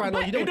acid grind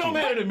on you, don't It don't you?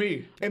 matter to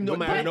me. It don't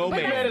matter, no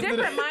But man. that's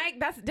different, Mike.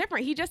 That's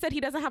different. He just said he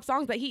doesn't have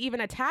songs that he even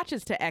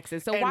attaches to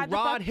exes. So why And the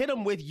Rod fuck? hit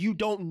him with, you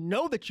don't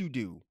know that you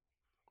do.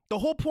 The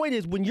whole point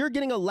is when you're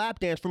getting a lap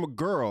dance from a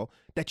girl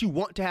that you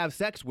want to have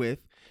sex with,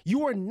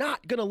 you are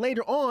not gonna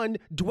later on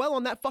dwell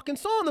on that fucking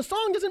song. The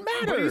song doesn't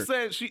matter. But you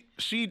said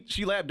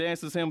she lap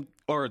dances him,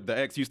 or the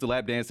ex used to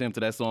lap dance him to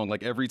that song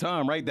like every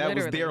time, right? That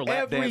was their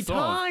lap Every dance song.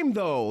 time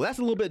though. That's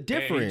a little bit And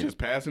different. he just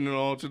passing it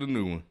on to the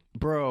new one.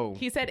 Bro.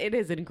 He said it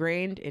is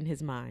ingrained in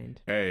his mind.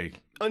 Hey,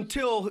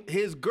 Until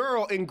his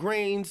girl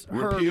ingrains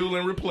her. repeal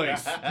and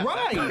replace. Right.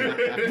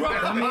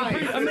 Right.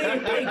 I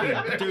mean, thank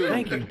you. Dude,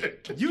 Thank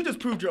you. you just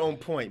proved your own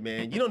point,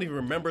 man. You don't even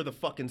remember the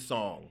fucking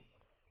song.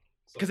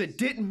 Because it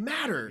didn't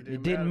matter.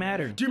 It didn't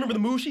matter. Do you remember the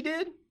move she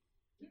did?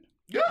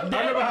 I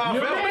remember how I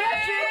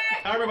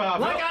felt. I remember how I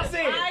felt. Like I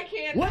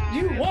said, what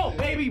you want,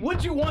 baby?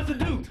 What you want to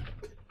do?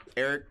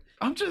 Eric,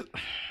 I'm just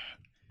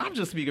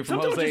speaking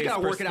from sometimes you Jose's just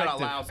gotta work it out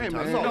perspective. loud Hey,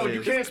 sometimes. man. No,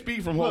 you can't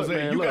speak from Jose.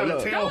 man, you look, gotta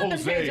look. tell Don't let them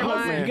Jose. change your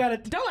mind. You gotta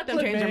Don't let them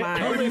look, change your man.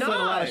 mind. Jose said a lot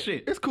not. of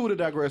shit. It's cool to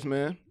digress,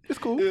 man. It's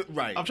cool.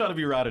 Right. I'm trying to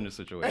be right in this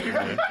situation.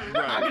 Man.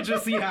 I could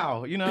just see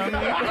how, you know what I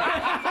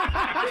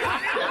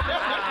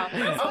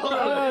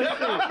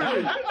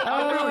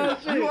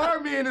mean? You are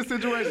me in this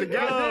situation.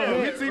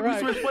 Goddamn. yeah, We right.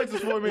 switch places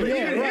for a minute.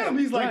 Yeah, Even right, him,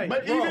 he's like, right, but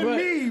right, even right.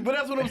 me. But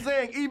that's what I'm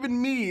saying.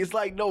 Even me. It's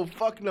like, no,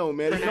 fuck no,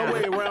 man. There's no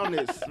way around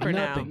this. For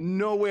now. Nothing.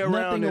 No way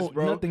around this,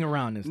 bro. Nothing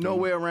around this. No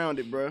dude. way around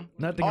it, bro.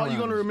 Nothing All around you're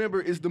gonna this.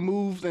 remember is the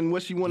moves and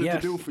what she wanted Yes.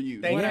 to do for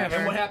you. Thank you. Whatever.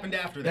 And what happened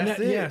after that? And that-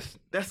 Yes.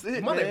 That's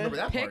it, Mother, man. remember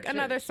that Pick part.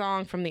 another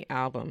song from the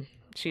album.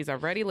 She's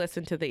already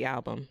listened to the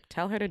album.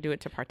 Tell her to do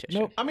it to Partition.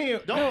 Nope. I mean,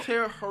 Don't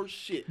tear her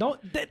shit.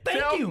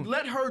 Thank you.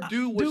 Let her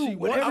do what Do she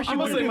whatever wants. she I'm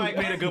gonna wanna say do. Mike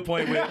made a good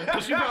point with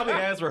because she probably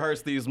has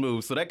rehearsed these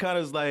moves, so that kind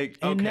of is like,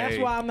 okay. And that's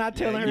why I'm not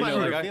telling You her. might to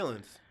hurt do her it.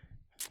 feelings.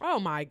 Oh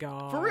my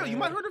God. For real, you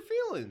might hurt her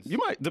feelings. You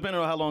might,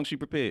 depending on how long she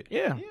prepared.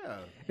 Yeah. Yeah.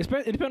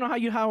 It depends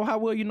on how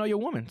well you know your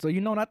woman, so you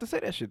know not to say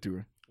that shit to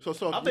her.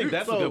 So I think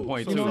that's a good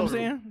point, You know too. what I'm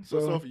saying? So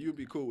So- Sophie, you'd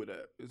be cool with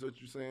that. Is what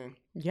you're saying?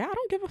 Yeah, I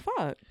don't give a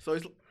fuck. So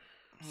it's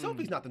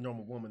Sophie's not the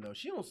normal woman though.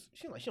 She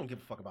don't give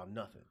a fuck about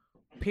nothing.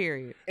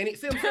 Period. And it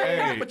seems like Hey,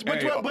 and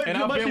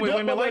I've been with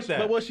women like that.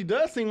 But what she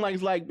does seem like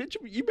is like, bitch,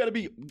 you better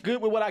be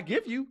good with what I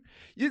give you.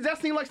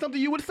 That seems like something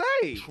you would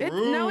say.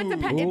 No, it Ooh,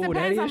 depends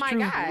that on is my true.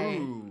 guy.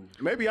 Ooh.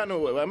 Maybe I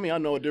know. I mean, I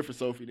know a different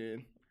Sophie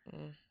then.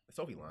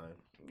 Sophie lying.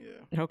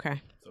 Yeah.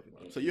 Okay. Sophie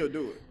lying. So you'll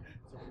do it.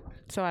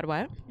 So I'd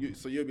what?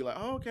 So you'll be like,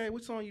 oh, okay,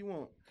 what song you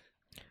want?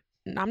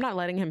 I'm not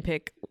letting him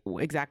pick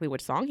exactly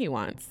which song he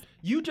wants.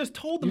 You just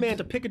told the man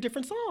to pick a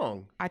different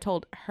song. I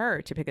told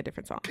her to pick a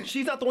different song.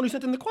 She's not the one who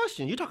sent in the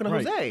question. You're talking to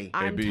Right. Jose.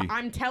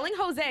 I'm telling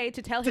Jose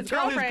to tell To his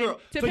tell his girlfriend girl.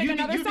 to So pick you'd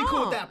another be song. cool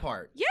with that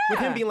part. Yeah. With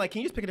him being like,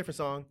 can you just pick a different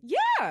song?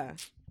 Yeah.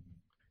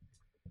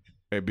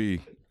 Hey, B.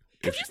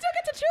 Because you still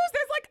get to choose.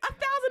 There's like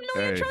 1,000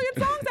 million Hey. trillion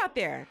songs out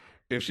there.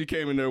 If she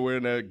came in there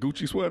wearing that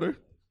Gucci sweater,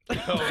 Get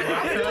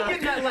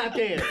that lap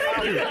dance.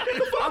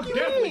 I'm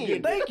definitely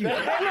getting Thank you. Hey,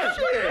 look.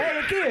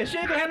 Hey, kid, she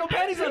ain't gonna have no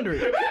panties under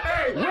it.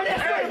 Hey, Wear that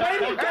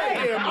sweater, baby.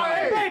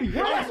 Hey, baby.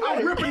 Wear that sweater.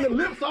 I'm ripping the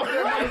lips off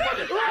that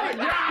motherfucker.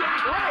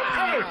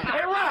 Right.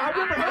 Hey, Ron, I'm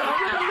ripping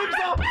the lips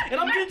off, and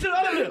I'm getting to the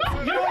other lips.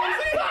 You know what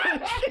I'm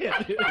saying?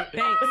 Shit.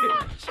 Thanks.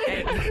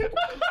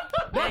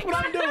 That's what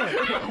I'm doing.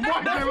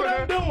 That's what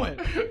I'm doing.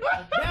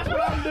 That's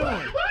what I'm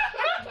doing.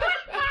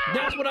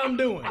 That's what I'm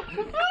doing.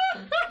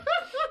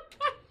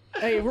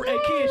 Hey,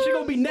 kid, she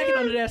gonna be naked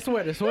under that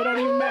sweater, so it don't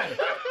even matter.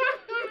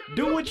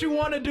 Do what you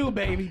want to do,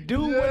 baby.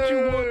 Do what you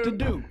want to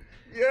do.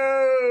 Yo,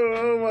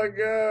 oh my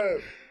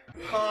God.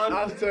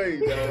 I'll tell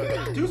you,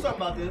 dog. Do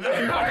something about this.